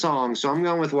kinds of songs. So I'm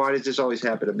going with Why Does This Always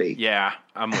Happen to Me? Yeah,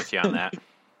 I'm with you on that.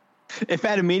 If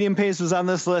At a Medium Pace was on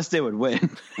this list, it would win.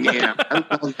 Yeah.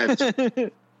 I love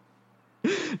that.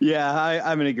 Yeah,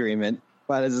 I'm in agreement.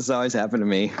 Why does this always happen to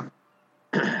me?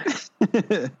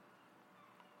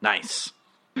 Nice.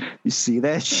 You see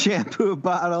that shampoo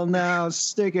bottle now?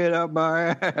 Stick it up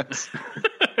our ass.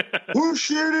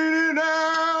 Push it in and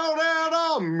out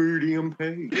at a medium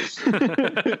pace.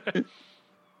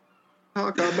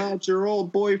 Talk about your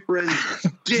old boyfriend's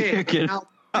dick and how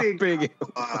big it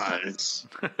was.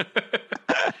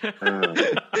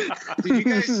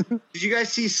 Did you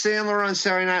guys see Sandler on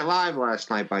Saturday Night Live last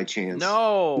night by chance?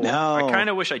 No. I kind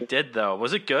of wish I did, though.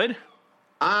 Was it good?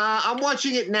 I'm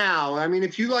watching it now. I mean,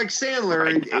 if you like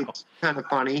Sandler, it's kind of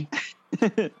funny.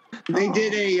 They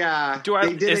did a.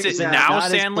 Is it now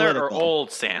Sandler or old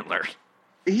Sandler?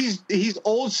 He's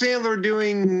old Sandler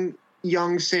doing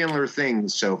young Sandler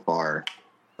things so far.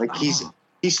 Like he's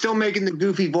still making the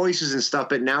goofy voices and stuff,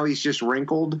 but now he's just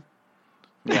wrinkled.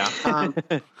 Yeah.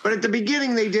 But at the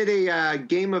beginning, they did a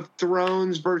Game of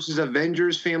Thrones versus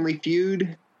Avengers Family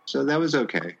Feud, so that was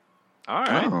okay. All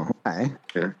right. Oh, okay.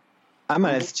 Yeah. I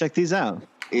might have to check these out.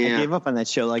 Yeah. I gave up on that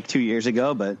show like 2 years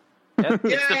ago, but It's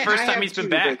the first time he's been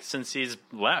back but... since he's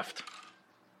left.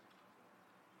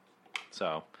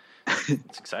 So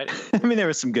it's exciting. I mean, there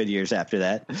were some good years after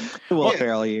that. The Will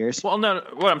Ferrell years. Well, no,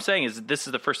 what I'm saying is this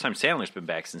is the first time Sandler's been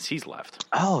back since he's left.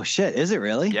 Oh, shit. Is it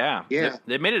really? Yeah. Yeah.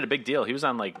 They made it a big deal. He was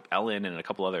on like Ellen and a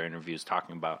couple other interviews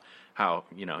talking about how,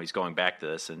 he's going back to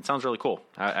this, and it sounds really cool.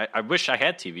 I wish I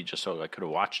had TV just so I could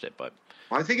have watched it, but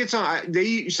I think it's on.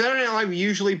 Saturday Night Live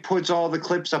usually puts all the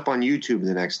clips up on YouTube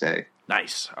the next day.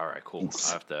 nice. All right, cool.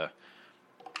 I'll have to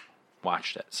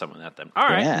watch some of that then. All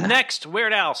right, next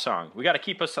Weird Al song. We got to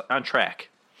keep us on track.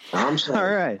 I'm sorry.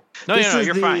 All right. No,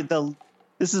 you're fine.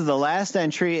 This is the last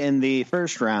entry in the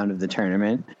first round of the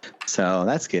tournament, so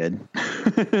that's good.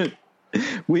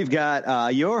 We've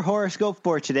got your horoscope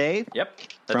for today. Yep,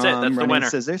 that's it. That's the winner.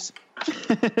 Scissors.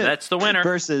 That's the winner.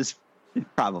 Versus,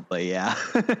 probably, yeah.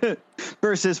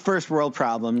 Versus First World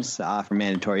Problems for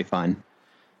Mandatory Fun.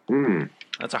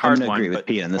 That's a hard I'm one. Agree with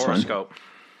Pete on this horoscope.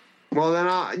 Well, then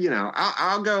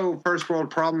I'll go First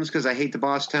World Problems because I hate the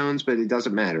Boss Tones, but it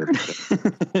doesn't matter.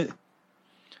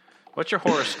 What's your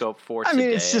horoscope for today? I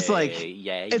mean, it's just like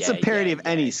it's a parody of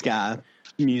any ska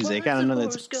music. I don't know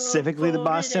that specifically the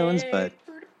Boss Tones, but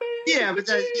yeah, but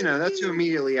that's who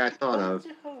immediately I thought of.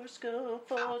 I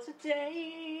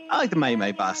like the Mighty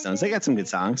Mighty Boss Tones. They got some good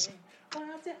songs.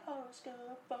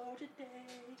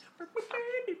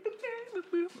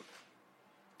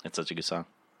 That's such a good song.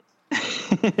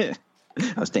 I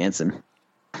was dancing.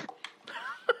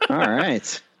 All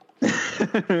right.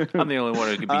 I'm the only one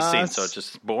who could be seen, so it's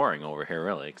just boring over here,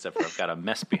 really, except for I've got a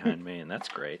mess behind me, and that's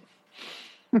great.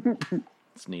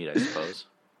 It's neat, I suppose.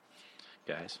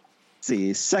 Guys. Let's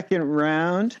see, second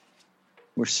round.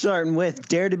 We're starting with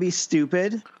Dare to Be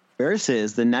Stupid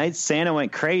versus The Night Santa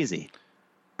Went Crazy.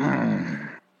 Tough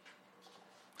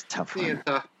one.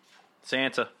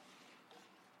 Santa.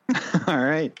 All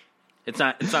right. It's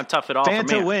not tough at all Fanta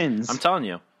for me. wins. I'm telling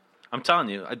you.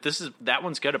 That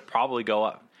one's going to probably go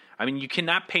up. I mean, you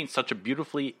cannot paint such a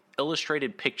beautifully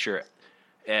illustrated picture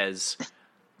as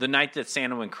The Night That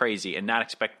Santa Went Crazy and not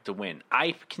expect it to win.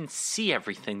 I can see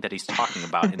everything that he's talking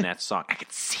about in that song. I can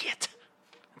see it.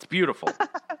 It's beautiful.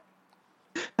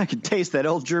 I can taste that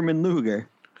old German Luger.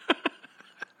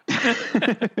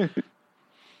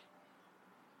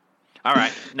 All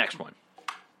right, next one.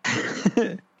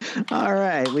 All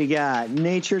right, we got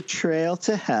Nature Trail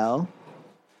to Hell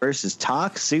versus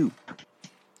Talk Soup.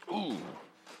 Ooh.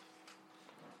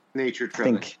 Nature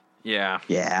Trail.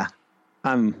 Yeah.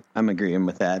 I'm agreeing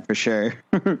with that for sure.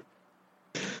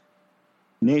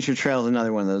 Nature Trail is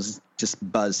another one of those just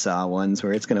buzzsaw ones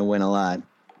where it's going to win a lot.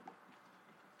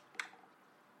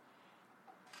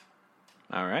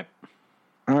 All right.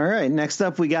 All right, next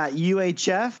up we got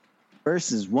UHF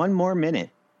versus One More Minute.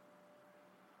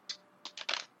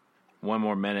 1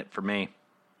 more minute for me.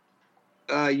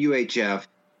 UHF.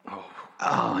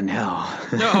 Oh no.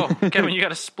 No, Kevin, you got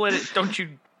to split it. Don't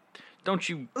you don't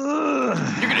you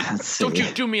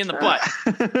do me in the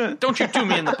butt. Don't you do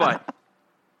me in the butt.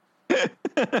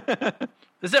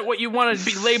 Is that what you want to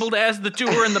be labeled as, the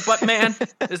doer in the butt man?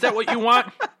 Is that what you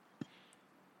want?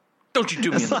 Don't you do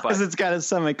me in the butt. As long as it's got a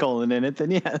semicolon in it, then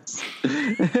yes.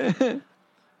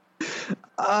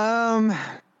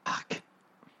 Fuck.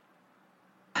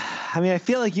 I mean, I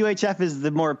feel like UHF is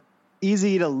the more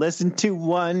easy to listen to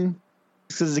one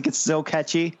because it gets so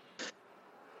catchy.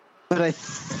 But I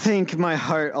think my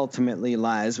heart ultimately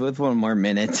lies with One More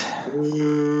Minute.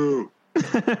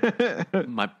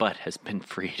 My butt has been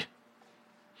freed.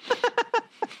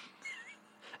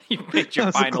 You've made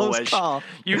your final wish. Call.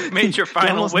 You've made your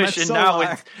final wish, and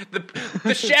now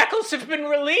the shackles have been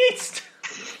released.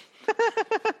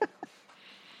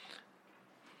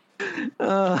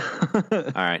 All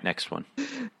right, next one.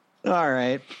 All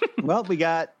right. Well, we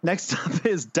got next up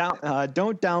is Don't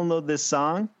Download This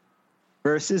Song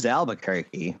versus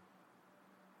Albuquerque.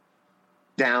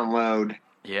 Download.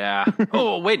 Yeah.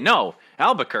 Oh, wait, no.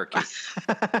 Albuquerque.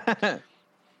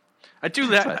 I do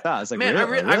that. I was like, Man,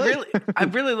 really? I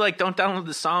really like Don't Download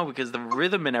the Song because the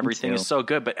rhythm and everything is so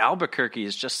good, but Albuquerque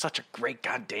is just such a great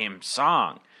goddamn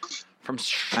song. From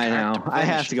I know. start to I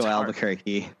have finish, to go it's hard.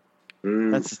 Albuquerque.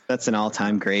 That's an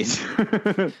all-time great.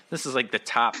 This is like the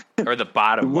top or the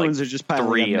bottom. The like wounds are just piling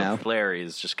three up now. of Larry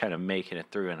is just kind of making it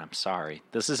through, and I'm sorry.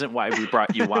 This isn't why we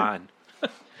brought you on.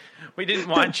 We didn't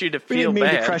want you to We feel didn't mean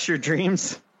bad. to crush your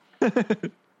dreams.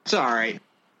 It's all right.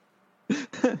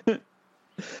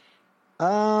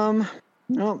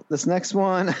 No, this next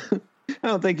one, I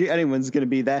don't think anyone's going to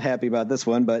be that happy about this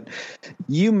one, but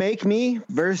You Make Me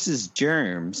versus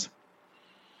Germs.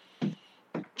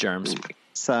 Germs.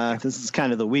 So, this is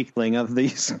kind of the weakling of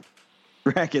these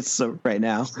brackets right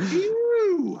now.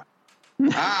 Ew.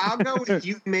 I'll go with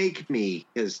You Make Me,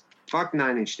 because fuck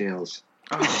Nine Inch Nails.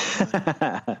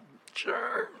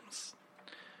 Germs.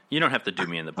 You don't have to do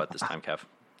me in the butt this time, Kev.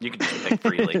 You can just pick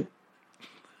freely.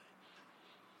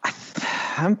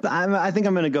 I think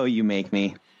I'm going to go You Make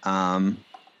Me. 'Cause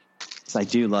I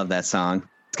do love that song.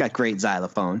 It's got great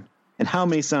xylophone. And how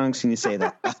many songs can you say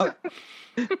that about?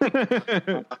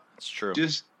 It's true.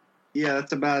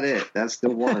 That's about it. That's the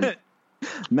one.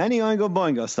 Many Oingo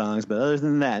Boingo songs, but other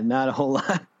than that, not a whole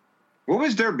lot. What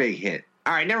was their big hit?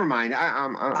 All right, never mind.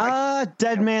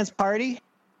 Dead Man's Party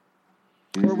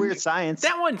or Weird Science.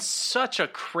 That one's such a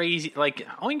crazy, like,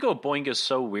 Oingo Boingo is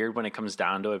so weird when it comes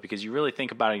down to it because you really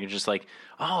think about it and you're just like,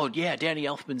 oh, yeah, Danny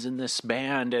Elfman's in this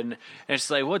band. And it's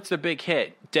like, what's the big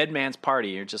hit? Dead Man's Party.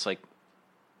 You're just like,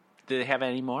 do they have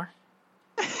any more?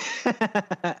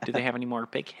 Do they have any more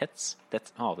big hits?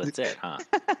 That's it, huh?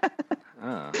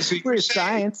 So Weird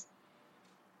Science.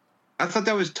 I thought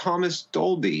that was Thomas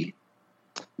Dolby.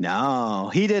 No,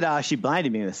 he did She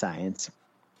Blinded Me with Science.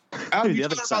 Oh, The you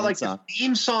other talking about like song. the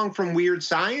theme song from Weird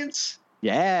Science?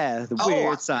 Yeah, the Oh,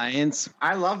 Weird Science.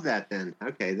 I love that then.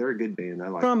 Okay, they're a good band. I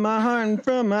like From my heart and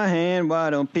from my hand, why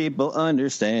don't people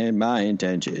understand my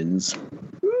intentions?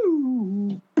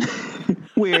 Woo.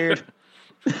 Weird.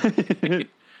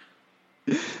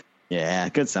 Yeah,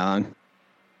 good song.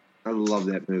 I love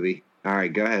that movie. All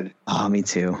right, go ahead. Oh, me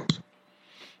too.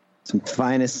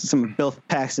 Some of Bill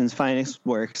Paxton's finest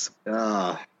works.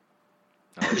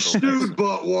 Snood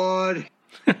Buttwad.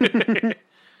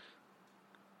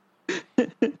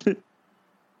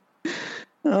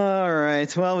 All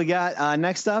right. Well, we got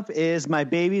next up is My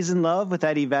Baby's in Love with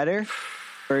Eddie Vedder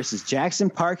versus Jackson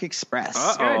Park Express.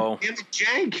 Uh-oh. Damn it,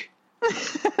 Jank.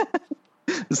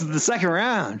 This is the second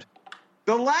round.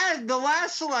 The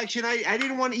last selection, I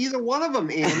didn't want either one of them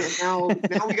in, and now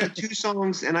we got two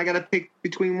songs, and I got to pick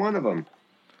between one of them.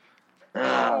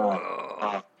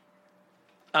 I'm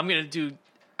going to do,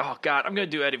 I'm going to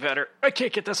do Eddie Vedder. I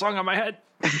can't get that song on my head.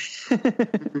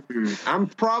 I'm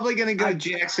probably going to go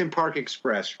Jackson Park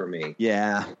Express for me.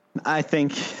 Yeah, I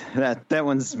think that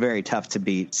one's very tough to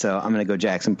beat, so I'm going to go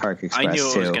Jackson Park Express, I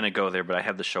knew too. I was going to go there, but I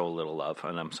had to show a little love,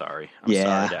 and I'm sorry. I'm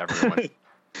Yeah. sorry to everyone.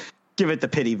 Give it the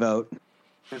pity vote.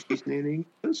 He's knitting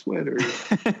a sweater.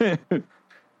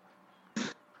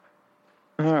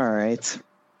 All right.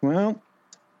 Well,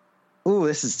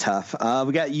 this is tough.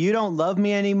 We got You Don't Love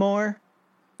Me Anymore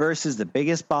versus The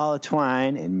Biggest Ball of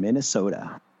Twine in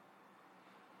Minnesota.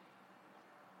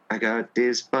 I got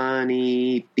this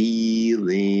funny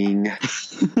feeling.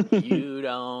 You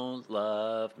don't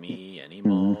love me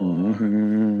anymore.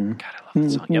 Mm-hmm. God, I love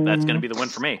that song. Yep, that's going to be the win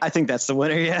for me. I think that's the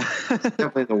winner, yeah.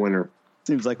 Definitely the winner.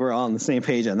 Seems like we're all on the same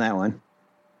page on that one.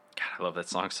 God, I love that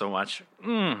song so much.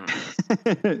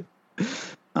 All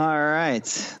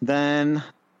right. Then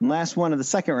last one of the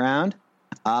second round.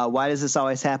 Why Does This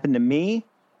Always Happen to Me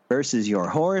versus your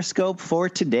horoscope for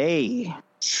today.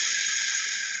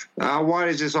 Why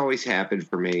does this always happen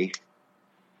for me?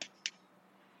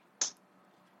 I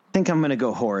think I'm going to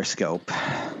go horoscope.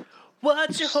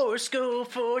 What's your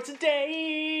horoscope for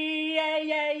today?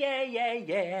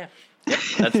 Yeah. Yep,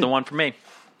 that's the one for me.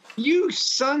 You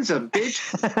sons of bitch.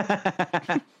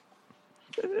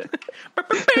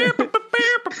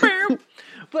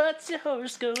 What's your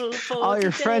horoscope for All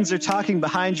your today? friends are talking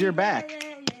behind your back.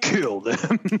 Kill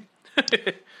them.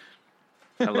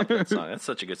 I love that song. That's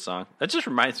such a good song. That just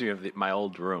reminds me of my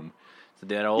old room.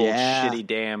 That old Yeah. shitty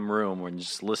damn room where you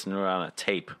just listening on a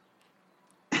tape.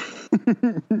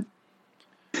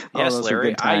 Yes, those were Larry,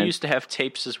 good I times. used to have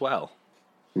tapes as well.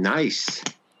 Nice.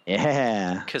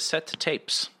 Yeah. Cassette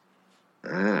tapes.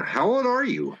 How old are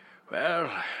you? Well,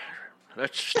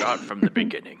 let's start from the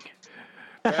beginning.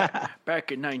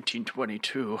 Back in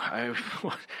 1922, I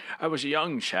was a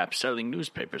young chap selling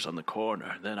newspapers on the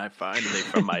corner. Then I finally,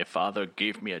 from my father,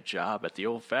 gave me a job at the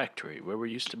old factory where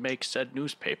we used to make said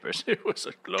newspapers. It was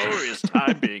a glorious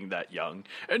time being that young,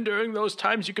 and during those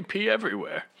times you could pee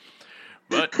everywhere.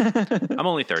 But I'm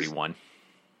only 31.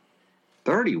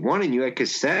 31 and you had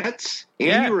cassettes? And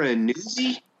Yeah. you were a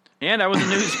newsie? And I was a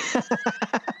news.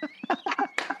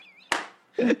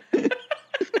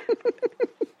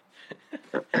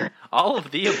 All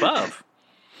of the above.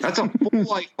 That's a full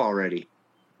life already.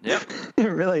 Yep. It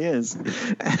really is.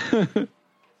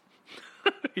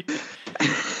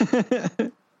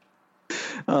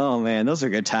 Oh man, those are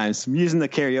good times. Using the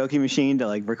karaoke machine to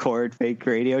like record fake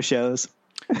radio shows.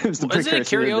 It was the Was it a precursor to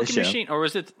this karaoke show. machine, or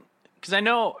was it? Because I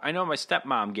know my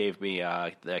stepmom gave me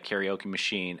the karaoke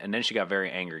machine, and then she got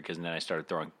very angry because then I started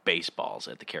throwing baseballs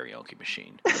at the karaoke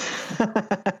machine.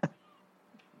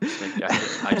 It's like,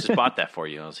 I just bought that for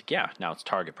you. And I was like, yeah, now it's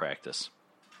target practice.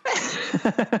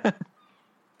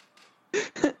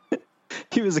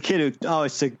 He was a kid who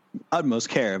always took utmost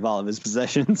care of all of his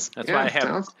possessions. That's Yeah,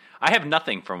 why I have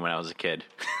nothing from when I was a kid.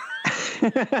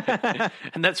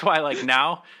 And that's why, like,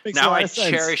 now Makes a lot I of sense.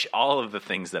 cherish all of the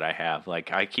things that I have.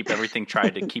 Like, I keep everything, try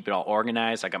to keep it all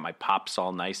organized. I got my pops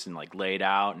all nice and like laid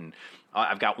out, and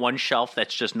I've got one shelf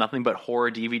that's just nothing but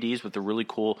horror DVDs with a really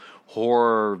cool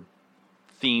horror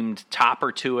themed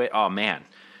topper to it. Oh man!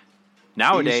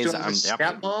 Nowadays, you still have a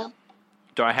stepmom?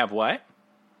 do I have what?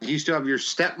 You still have your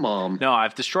stepmom? No,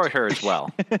 I've destroyed her as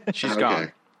well. She's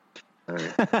gone. All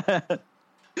right.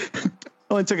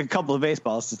 Only took a couple of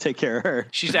baseballs to take care of her.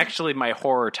 She's actually my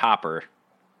horror topper.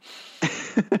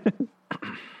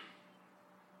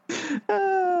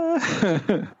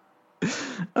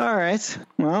 All right.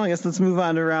 Well, I guess let's move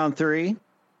on to round 3,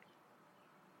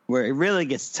 where it really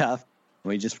gets tough.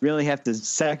 We just really have to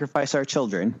sacrifice our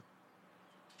children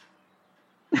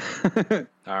All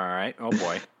right. Oh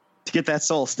boy. to get that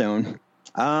soul stone.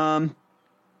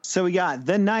 So we got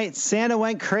The Night Santa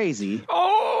Went Crazy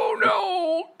Oh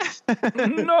no!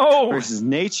 No! versus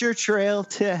Nature Trail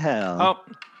to Hell. Oh,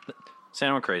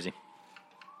 Santa went crazy.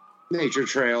 Nature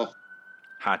Trail.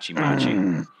 Hachi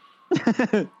Machi.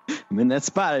 I'm in that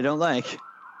spot I don't like.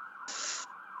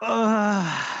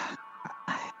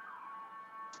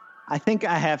 I think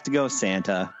I have to go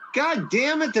Santa. God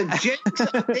damn it, the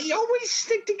Janksters, they always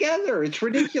stick together. It's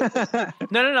ridiculous.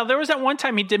 No. There was that one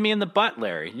time he did me in the butt,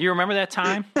 Larry. You remember that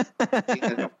time?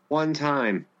 Yeah, one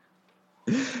time.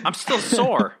 I'm still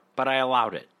sore, but I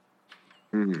allowed it.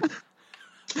 No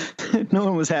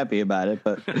one was happy about it,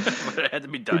 but But it had to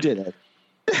be we done. did it.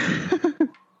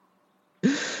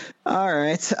 All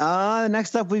right.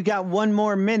 Next up, we've got One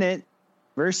More Minute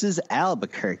versus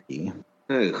Albuquerque.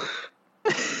 Ugh.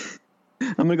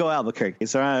 I'm going to go Albuquerque,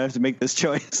 so I have to make this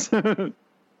choice. Oh,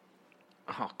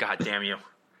 God damn you.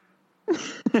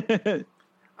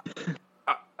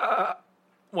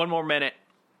 One more minute.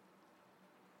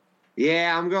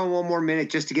 Yeah, I'm going one more minute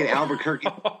just to get Albuquerque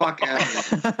the fuck out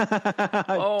of it.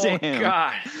 Oh, Damn.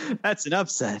 God. That's an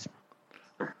upset.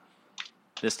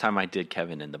 This time I did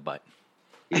Kevin in the butt.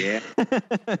 Yeah.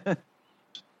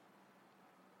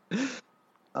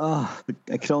 Oh,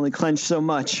 I could only clench so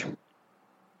much.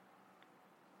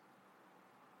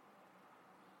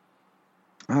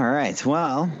 All right.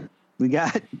 Well, we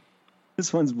got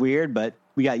this one's weird, but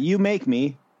we got You Make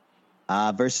Me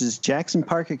versus Jackson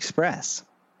Park Express.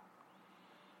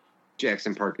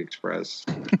 Jackson Park Express.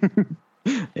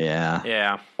 Yeah,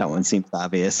 Yeah. that one seems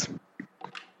obvious.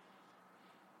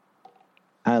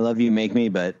 I love You Make Me,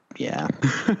 but yeah,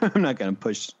 I'm not going to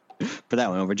push for that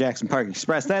one over Jackson Park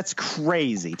Express. That's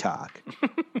crazy talk.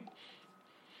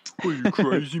 Are you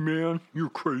crazy, man? You're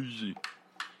crazy.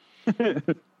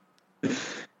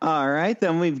 All right,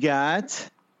 then we've got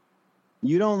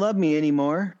You Don't Love Me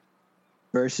Anymore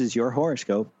versus Your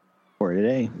Horoscope for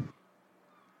today.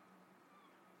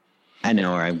 I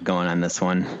know where I'm going on this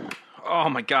one. Oh,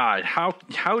 my God.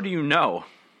 How do you know?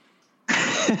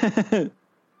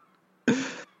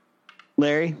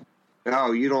 Larry?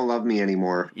 Oh, you don't love me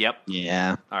anymore. Yep.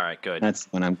 Yeah, All right, good. that's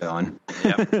when I'm going.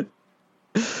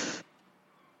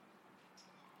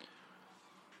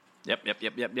 Yep.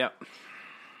 Yep.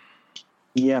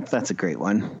 Yep, that's a great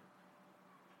one.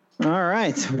 All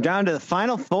right, we're down to the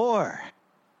final 4.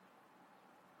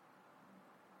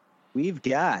 We've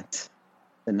got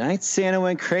The Night Santa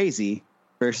Went Crazy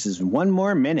versus One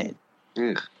More Minute.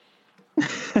 Ugh.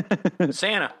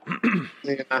 Santa.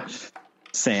 Yeah.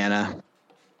 Santa.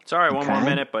 Sorry, one more Okay.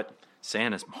 minute, but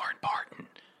Santa's more important.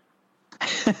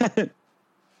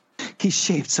 He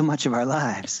shaped so much of our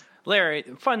lives. Larry,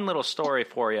 fun little story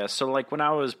for you. So, like, when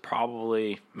I was it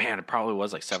probably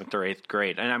was like 7th or 8th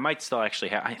grade, and I might still actually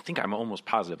have, I think I'm almost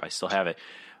positive I still have it.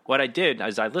 What I did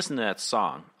is I listened to that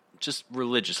song just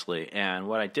religiously, and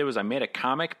what I did was I made a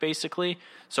comic, basically.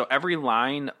 So every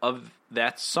line of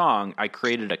that song, I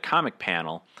created a comic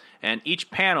panel, and each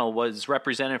panel was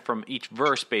represented from each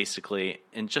verse, basically,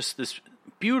 in just this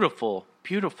beautiful,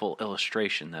 beautiful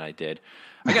illustration that I did.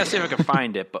 I gotta see if I can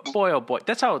find it, but boy, oh boy,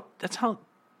 that's how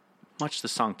much the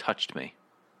song touched me.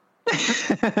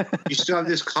 You still have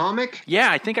this comic?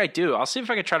 Yeah, I think I do. I'll see if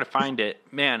I can try to find it.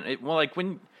 Man,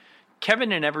 when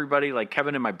Kevin and everybody, like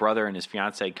Kevin and my brother and his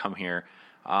fiance come here,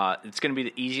 it's going to be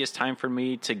the easiest time for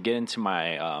me to get into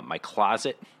my my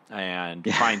closet and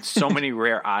find so many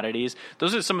rare oddities.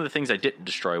 Those are some of the things I didn't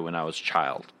destroy when I was a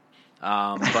child.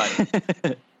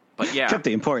 But yeah. Kept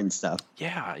the important stuff.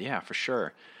 Yeah, for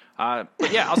sure. But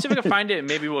yeah, I'll see if I can find it, and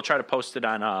maybe we'll try to post it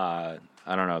on, I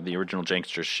don't know, the Original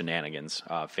Janksters Shenanigans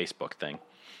Facebook thing.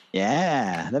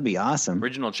 Yeah, that'd be awesome.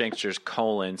 Original Janksters :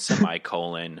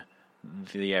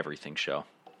 the Everything Show.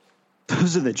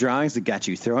 Those are the drawings that got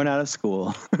you thrown out of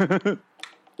school.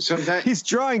 So he's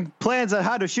drawing plans on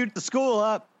how to shoot the school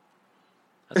up.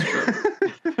 That's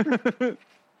true.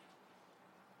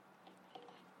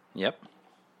 Yep.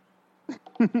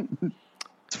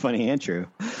 It's funny and true.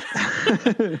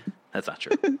 That's not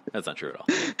true. That's not true at all.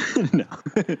 No.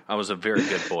 I was a very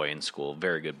good boy in school.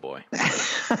 Very good boy.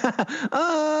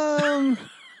 I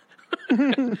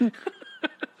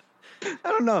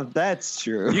don't know if that's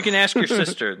true. You can ask your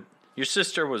sister. Your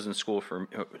sister was in school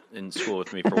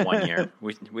with me for 1 year.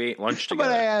 We ate lunch together.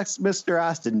 But I asked Mr.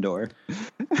 Ostendor.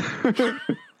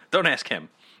 Don't ask him.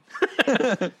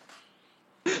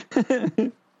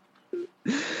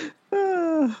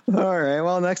 All right.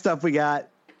 Well, next up we got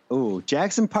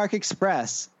Jackson Park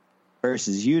Express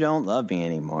versus You Don't Love Me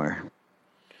Anymore.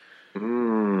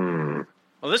 Mm.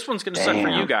 Well, this one's going to suck for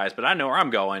you guys, but I know where I'm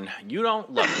going. You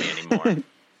don't love me anymore.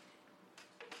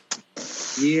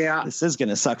 Yeah. This is going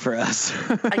to suck for us.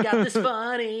 I got this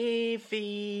funny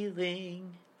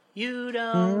feeling you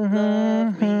don't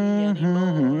love me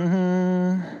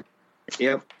anymore.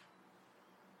 Yep.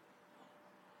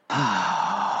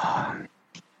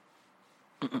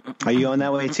 Are you going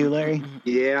that way too, Larry?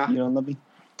 Yeah. You don't love me?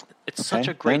 It's such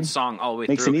a great song all the way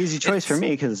Makes through. Makes an easy choice for me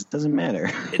because it doesn't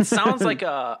matter. It sounds like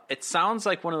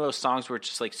one of those songs where it's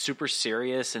just like super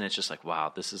serious, and it's just like,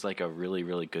 wow, this is like a really,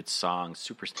 really good song.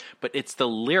 But it's the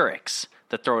lyrics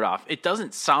that throw it off. It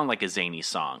doesn't sound like a zany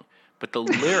song, but the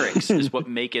lyrics is what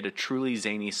make it a truly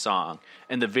zany song,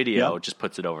 and the video just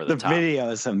puts it over the top. The video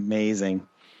is amazing.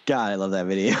 God, I love that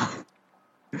video.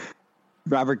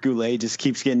 Robert Goulet just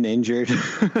keeps getting injured.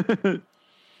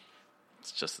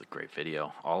 It's just a great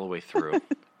video all the way through.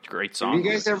 Great song. Have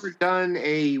you guys ever done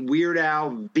a Weird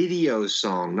Al video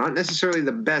song? Not necessarily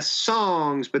the best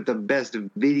songs, but the best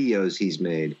videos he's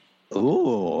made.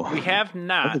 Ooh. We have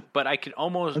not, but I could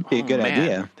almost... That'd be a good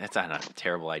idea. That's not a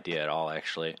terrible idea at all,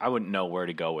 actually. I wouldn't know where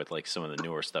to go with like some of the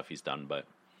newer stuff he's done, but...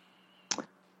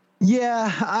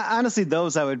 Yeah, honestly,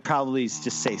 those I would probably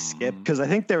just say skip, because I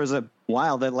think there was a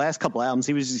while, the last couple albums,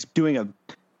 he was just doing a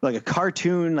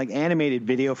cartoon, like animated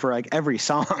video for like every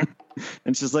song. And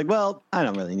it's just like, well, I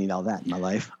don't really need all that in my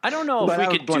life. I don't know if we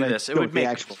could do this. It would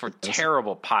make for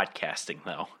terrible podcasting,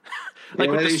 though.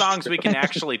 Like with the songs, we can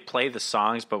actually play the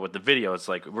songs, but with the video, it's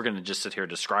like we're going to just sit here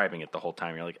describing it the whole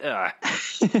time. You're like, ugh.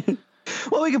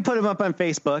 Well, we can put them up on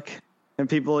Facebook, and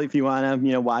people, if you want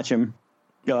to, watch them,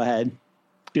 go ahead.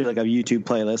 Do like a YouTube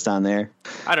playlist on there.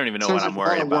 I don't even know what I'm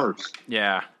worried about.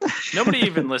 Yeah. Nobody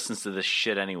even listens to this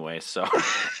shit anyway, so.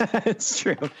 It's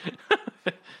true.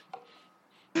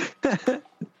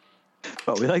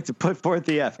 But we like to put forth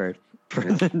the effort for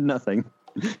nothing.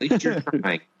 At least you're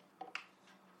trying.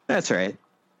 That's right.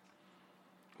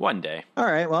 One day. All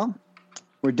right, well,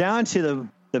 we're down to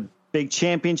the big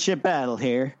championship battle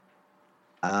here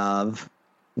of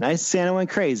Nice Santa Went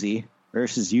Crazy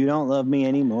versus You Don't Love Me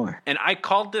Anymore. And I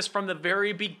called this from the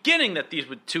very beginning that these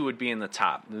two would be in the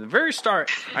top. At the very start,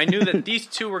 I knew that these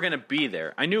two were going to be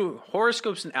there. I knew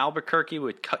Horoscopes in Albuquerque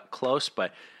would cut close,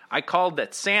 but I called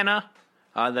that Santa,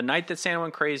 The Night That Santa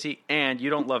Went Crazy, and You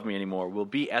Don't Love Me Anymore will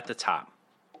be at the top.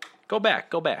 Go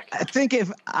back. I think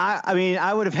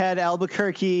I would have had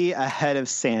Albuquerque ahead of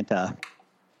Santa.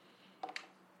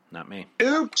 Not me.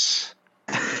 Oops.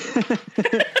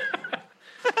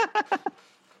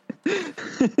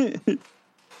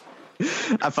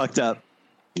 I fucked up.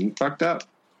 You fucked up.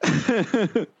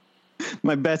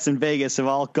 My bets in Vegas have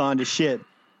all gone to shit.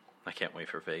 I can't wait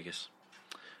for Vegas.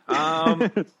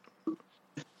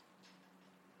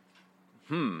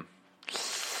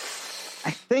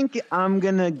 I think I'm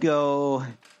going to go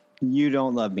You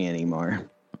Don't Love Me Anymore.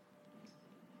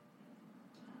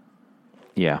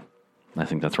 Yeah, I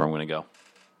think that's where I'm going to go.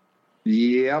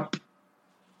 Yep.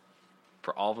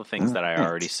 For all the things that I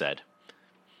already said.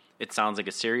 It sounds like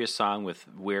a serious song with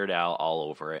Weird Al all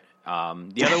over it.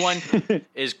 The other one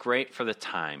is great for the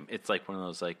time. It's like one of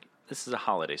those, like, this is a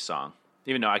holiday song.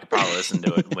 Even though I could probably listen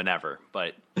to it whenever.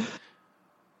 But,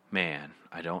 man,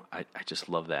 I just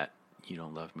love that. You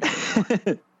Don't Love Me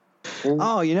Anymore.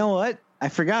 Oh, you know what? I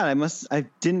forgot. I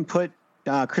didn't put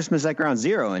Christmas at Ground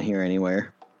Zero in here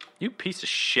anywhere. You piece of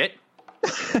shit.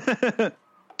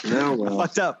 No, well. I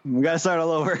fucked up. We got to start all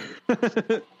over.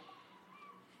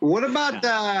 What about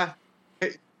have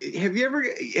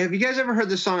you guys ever heard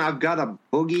the song I've Got a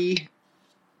Boogie?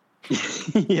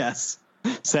 Yes.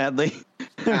 Sadly.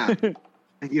 You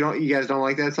guys don't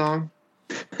like that song?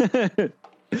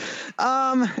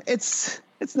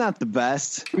 It's not the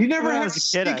best. You never When I had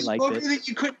was a kid, I liked boogie it. that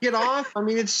you couldn't get off? I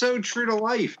mean, it's so true to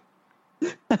life.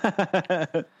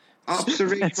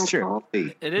 Observational That's true.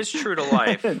 comedy. It is true to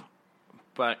life.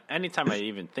 But anytime I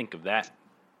even think of that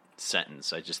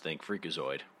sentence, I just think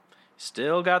Freakazoid.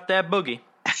 Still got that boogie.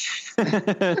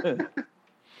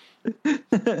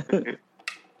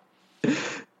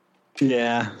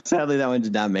 Yeah, sadly that one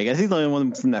did not make it. I think the only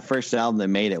one from that first album that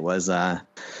made it was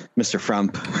Mr.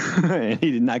 Frump.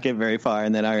 He did not get very far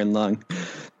in that Iron Lung.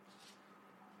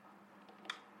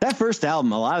 That first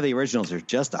album, a lot of the originals are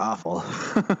just awful.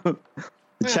 The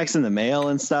Checks in the Mail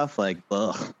and stuff, like,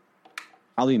 ugh.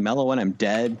 I'll Be Mellow When I'm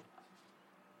Dead.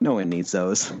 No one needs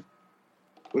those.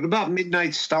 What about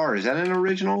Midnight Star? Is that an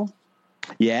original?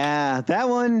 Yeah, that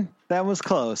was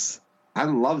close. I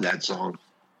love that song.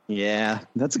 Yeah,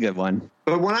 that's a good one.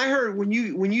 But when I heard when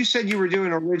you said you were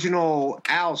doing original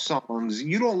Al songs,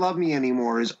 You Don't Love Me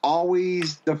Anymore is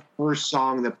always the first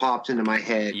song that pops into my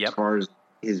head as far as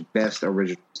his best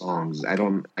original songs. I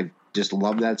just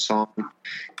love that song.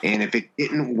 And if it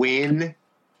didn't win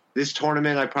this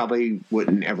tournament, I probably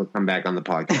wouldn't ever come back on the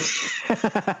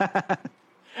podcast.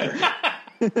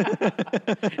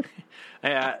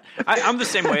 I'm the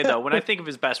same way, though. When I think of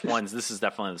his best ones, this is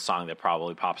definitely the song that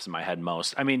probably pops in my head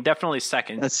most. I mean, definitely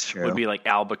second would be like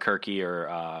Albuquerque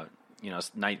or,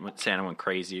 Night when Santa Went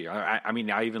Crazy. I mean,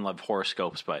 I even love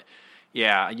Horoscopes, but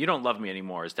yeah, You Don't Love Me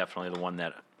Anymore is definitely the one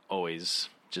that always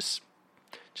just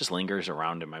lingers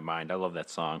around in my mind. I love that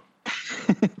song.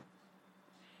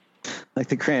 Like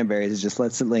the Cranberries, it just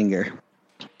lets it linger.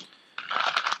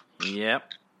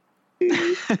 Yep.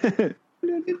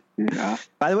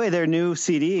 By the way, their new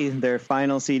CD, their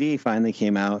final CD, finally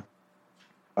came out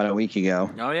about a week ago.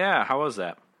 Oh yeah, how was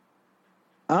that?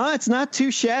 It's not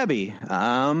too shabby.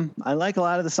 I like a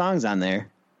lot of the songs on there.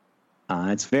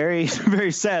 It's very,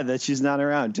 very sad that she's not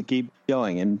around to keep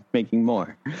going and making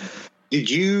more. Did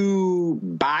you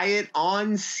buy it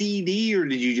on CD or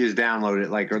did you just download it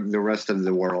like the rest of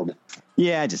the world?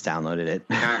 Yeah, I just downloaded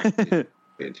it.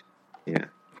 Good. Yeah.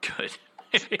 Good.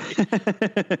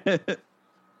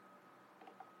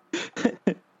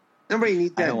 Nobody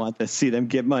needs that. I don't want to see them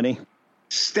get money.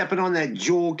 Stepping on that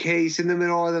jewel case in the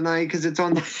middle of the night because it's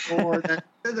on the floor.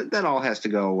 that all has to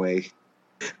go away.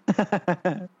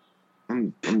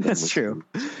 I'm That's true.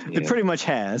 Yeah. It pretty much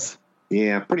has.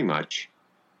 Yeah, pretty much.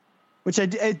 Which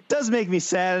it does make me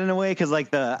sad in a way because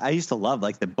I used to love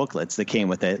like the booklets that came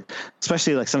with it,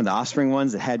 especially like some of the Offspring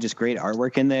ones that had just great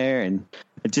artwork in there, and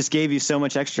it just gave you so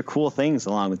much extra cool things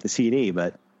along with the CD.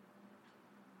 But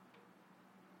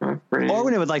or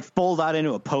when it would like fold out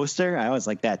into a poster, I always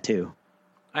like that too.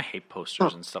 I hate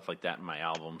posters and stuff like that in my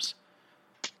albums.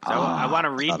 I want to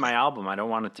read my album. I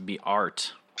don't want it to be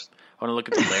art. I want to look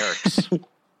at the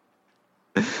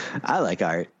lyrics. I like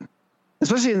art.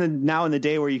 Especially now in the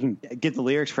day where you can get the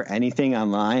lyrics for anything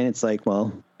online, it's like,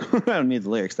 well, I don't need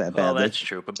the lyrics that badly. Well, that's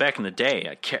true. But back in the day,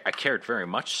 I cared very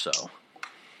much so.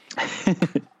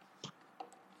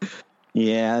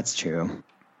 Yeah, that's true.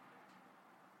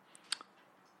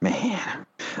 Man.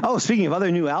 Oh, speaking of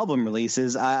other new album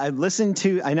releases, I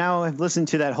now have listened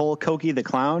to that whole Cokie the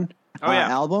Clown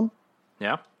album.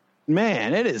 Yeah.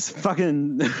 Man, it is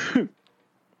fucking the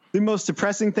most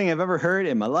depressing thing I've ever heard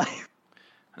in my life.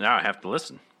 Now I have to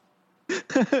listen.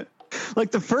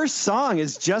 Like the first song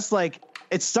is just like,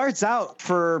 it starts out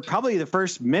for probably the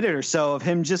first minute or so of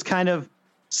him just kind of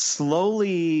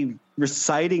slowly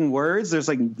reciting words. There's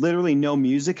like literally no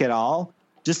music at all.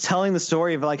 Just telling the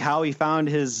story of like how he found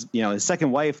his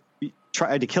second wife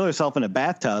tried to kill herself in a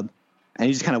bathtub and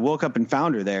he just kind of woke up and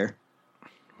found her there.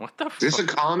 What the fuck? Is this a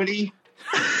comedy?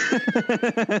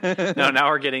 No, now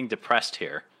we're getting depressed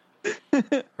here.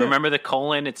 Remember the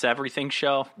Colon It's Everything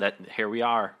show? Here we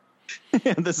are.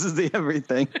 Yeah, this is the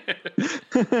everything.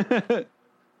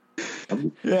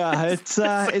 Yeah, it's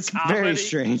very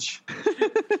strange.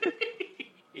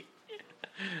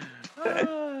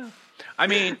 I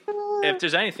mean, if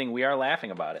there's anything, we are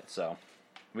laughing about it, so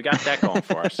we got that going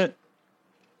for us.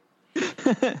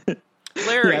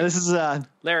 Larry, yeah, this is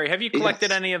Larry, have you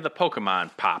collected any of the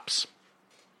Pokemon Pops?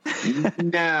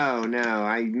 No,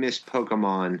 I miss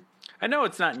Pokemon. I know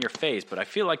it's not in your phase, but I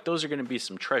feel like those are going to be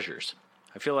some treasures.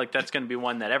 I feel like that's going to be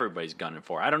one that everybody's gunning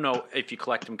for. I don't know if you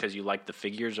collect them because you like the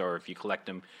figures or if you collect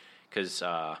them because,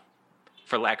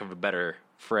 for lack of a better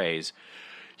phrase,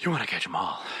 you want to catch them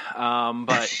all.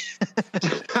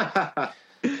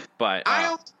 But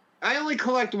I only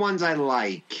collect ones I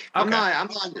like. Okay. I'm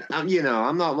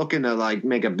not looking to like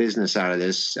make a business out of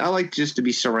this. I like just to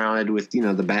be surrounded with, the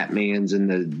Batmans and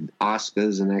the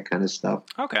Oscars and that kind of stuff.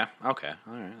 Okay. All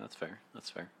right, that's fair.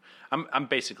 I'm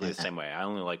basically the same way. I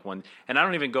only like one, and I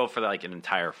don't even go for like an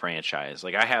entire franchise.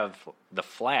 Like I have the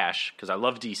Flash because I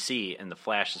love DC, and the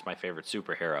Flash is my favorite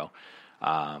superhero.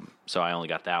 So I only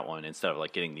got that one instead of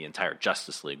like getting the entire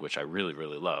Justice League, which I really,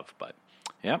 really love. But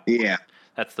yeah,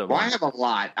 that's the. Well, one. I have a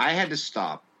lot. I had to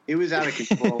stop. It was out of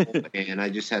control, and I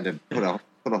just had to put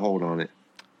a hold on it.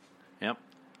 Yep,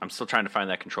 I'm still trying to find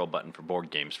that control button for board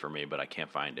games for me, but I can't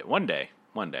find it. One day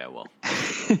I will.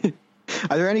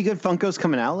 Are there any good Funkos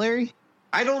coming out, Larry?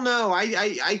 I don't know.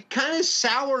 I kind of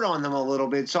soured on them a little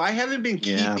bit, so I haven't been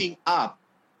keeping up.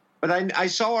 But I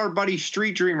saw our buddy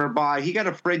Street Dreamer buy. He got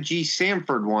a Fred G.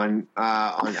 Sanford one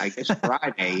on, I guess,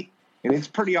 Friday, and it's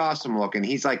pretty awesome looking.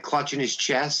 He's like clutching his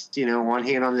chest, one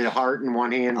hand on the heart and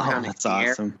one hand kind of that's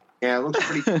awesome. Yeah, it looks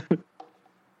pretty.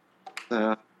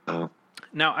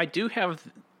 Now I do have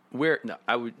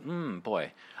I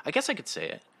guess I could say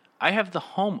it. I have the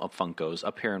home of Funkos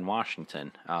up here in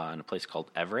Washington, in a place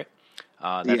called Everett.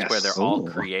 That's where they're all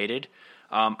created.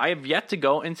 I have yet to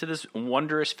go into this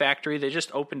wondrous factory. They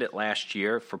just opened it last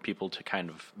year for people to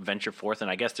kind of venture forth, and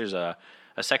I guess there's a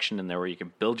section in there where you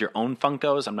can build your own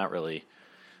Funkos.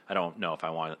 I don't know if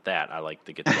I want that. I like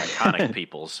to get the iconic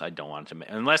peoples. I don't want to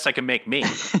unless I can make me.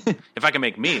 If I can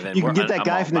make me, then you can get that I'm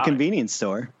guy all from the about it. convenience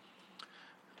store.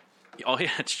 Oh,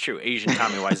 yeah, it's true. Asian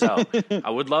Tommy Wiseau. I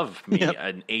would love me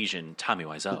an Asian Tommy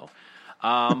Wiseau.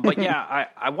 But yeah,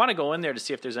 I want to go in there to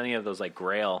see if there's any of those like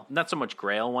Grail, not so much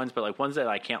Grail ones, but like ones that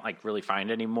I can't like really find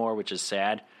anymore, which is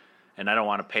sad. And I don't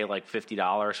want to pay like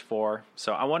 $50 for.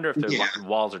 So I wonder if the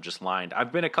walls are just lined.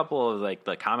 I've been a couple of like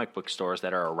the comic book stores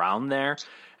that are around there.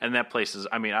 And that place is,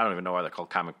 I don't even know why they're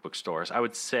called comic book stores. I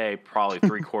would say probably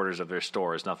 3/4 of their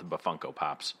store is nothing but Funko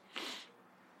Pops.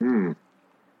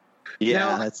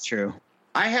 Yeah, that's true.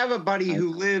 I have a buddy who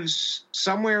lives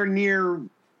somewhere near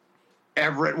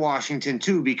Everett, Washington,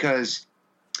 too, because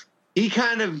he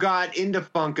kind of got into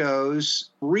Funkos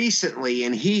recently,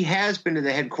 and he has been to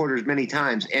the headquarters many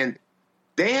times, and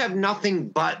they have nothing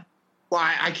but, well,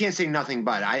 I can't say nothing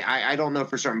but, I don't know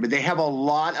for certain, but they have a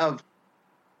lot of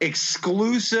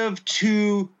exclusive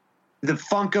to the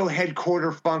Funko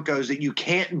headquarter Funkos that you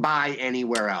can't buy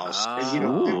anywhere else.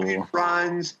 Limited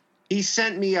runs. He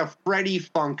sent me a Freddy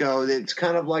Funko that's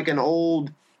kind of like an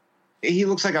old, he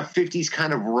looks like a 50s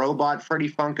kind of robot Freddy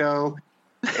Funko.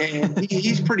 And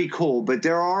he's pretty cool, but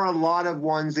there are a lot of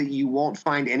ones that you won't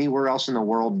find anywhere else in the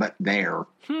world but there.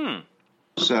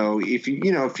 So if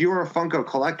you're a Funko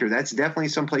collector, that's definitely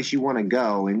someplace you want to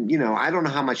go. And, I don't know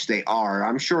how much they are.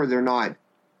 I'm sure they're not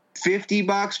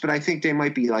 $50, but I think they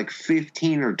might be like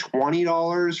 $15 or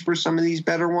 $20 for some of these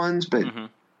better ones. But,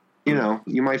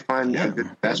 you might find a good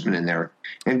investment in there.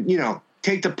 And,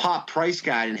 take the pop price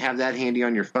guide and have that handy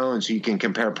on your phone so you can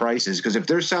compare prices. Because if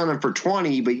they're selling them for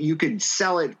 20, but you could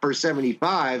sell it for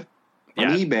 75 on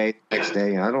eBay the next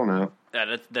day, I don't know.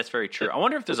 Yeah, that's very true. I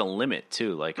wonder if there's a limit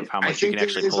too, like of how much you can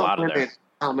actually pull out of there.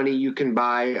 How many you can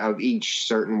buy of each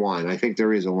certain one? I think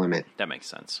there is a limit. That makes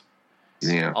sense.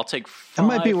 Yeah, I'll take. That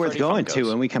might be worth Freddy going Funkos to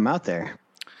when we come out there.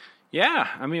 Yeah,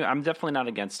 I'm definitely not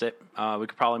against it. We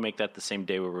could probably make that the same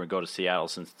day where we go to Seattle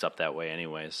since it's up that way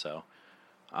anyway. So.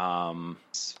 And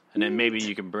then maybe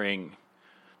you can bring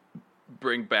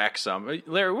back some.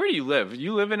 Larry, where do you live?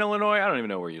 You live in Illinois? I don't even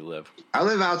know where you live. I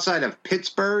live outside of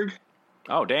Pittsburgh.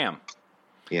 Oh, damn.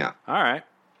 Yeah. All right.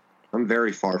 I'm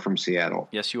very far from Seattle.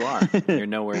 Yes, you are. You're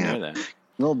nowhere near that. A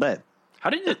little bit. How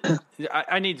did it?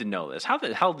 I need to know this. How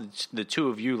did the two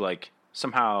of you like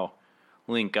somehow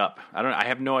link up? I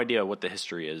have no idea what the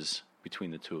history is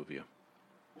between the two of you.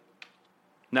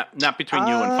 Not between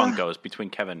you and Funkos, between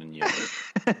Kevin and you.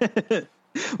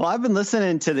 Well, I've been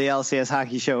listening to the LCS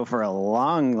Hockey Show for a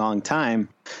long, long time,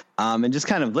 and just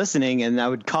kind of listening. And I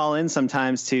would call in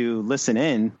sometimes to listen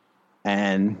in.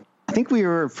 And I think we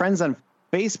were friends on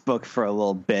Facebook for a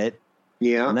little bit.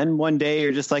 Yeah. And then one day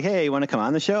you're just like, hey, you want to come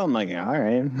on the show? I'm like, all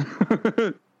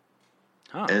right.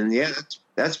 Huh. And yeah,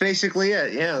 that's basically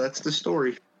it. Yeah, that's the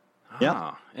story.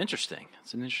 Ah, interesting.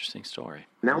 It's an interesting story.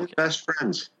 Now we're best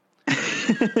friends.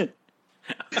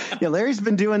 Yeah, Larry's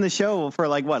been doing the show for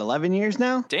like, what, 11 years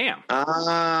now? Damn.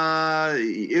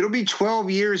 It'll be 12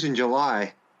 years in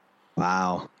July.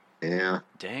 Wow. Yeah.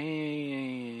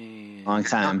 Dang. Long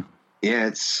time. Yeah,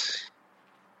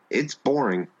 it's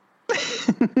boring.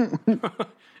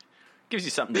 Gives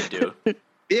you something to do.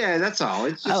 Yeah, that's all.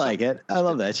 It's just I like it. I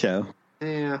love that show.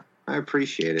 Yeah, I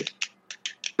appreciate it.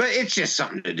 But it's just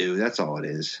something to do. That's all it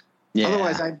is. Yeah.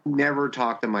 Otherwise, I'd never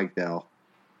talk to Mike Dell.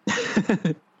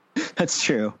 That's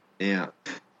true. Yeah.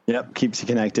 Yep, keeps you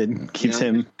connected. Keeps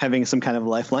him having some kind of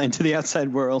lifeline to the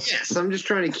outside world. Yes, I'm just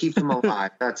trying to keep him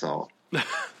alive. That's all.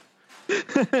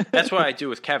 That's what I do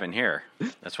with Kevin here.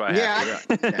 That's why I have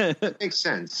to do it. Yeah, that makes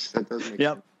sense. That does make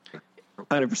Yep.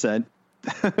 sense.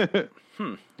 100%.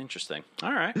 Interesting.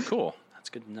 All right, cool. That's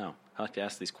good to know. I like to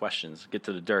ask these questions. Get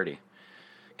to the dirty.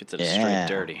 Get to the straight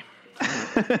dirty.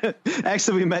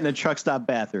 Actually, we met in a truck stop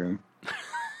bathroom.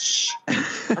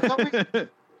 I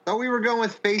thought we were going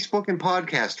with Facebook and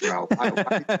podcast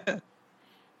route.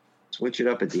 Switch it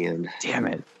up at the end. Damn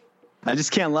it. I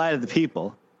just can't lie to the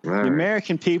people. All The right.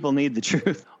 American people need the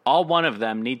truth. All one of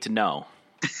them need to know.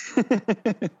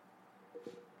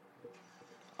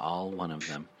 All one of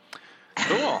them.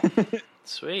 Cool.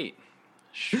 Sweet.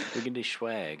 Schwiggity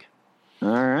swag. All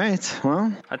right.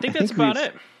 Well, I think that's about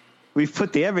it. We've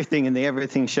put the everything in the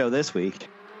everything show this week.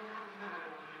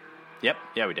 Yep.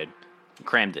 Yeah, we did.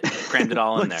 Crammed it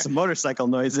all in Like there. some motorcycle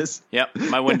noises. Yep.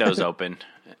 My window's open.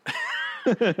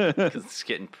 'Cause it's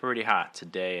getting pretty hot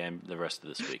today and the rest of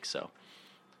this week. So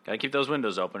got to keep those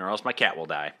windows open or else my cat will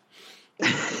die. All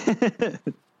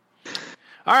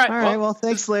right. All right. Well,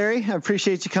 thanks, Larry. I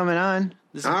appreciate you coming on.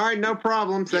 All right, no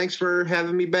problem. Thanks for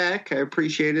having me back. I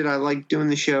appreciate it. I like doing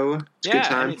the show. It's a good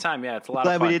time. Anytime. Yeah, it's a lot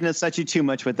Glad of fun. we didn't upset you too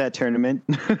much with that tournament.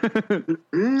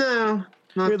 No.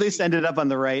 We at least ended up on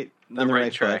the right The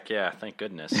right foot. track, yeah, thank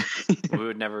goodness. We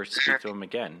would never speak to him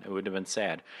again. It would have been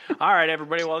sad. All right,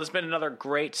 everybody. Well, this has been another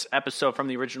great episode from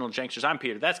the original Janksters. I'm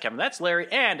Peter. That's Kevin. That's Larry.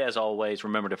 And as always,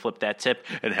 remember to flip that tip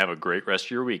and have a great rest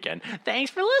of your weekend. Thanks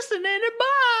for listening and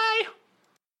bye.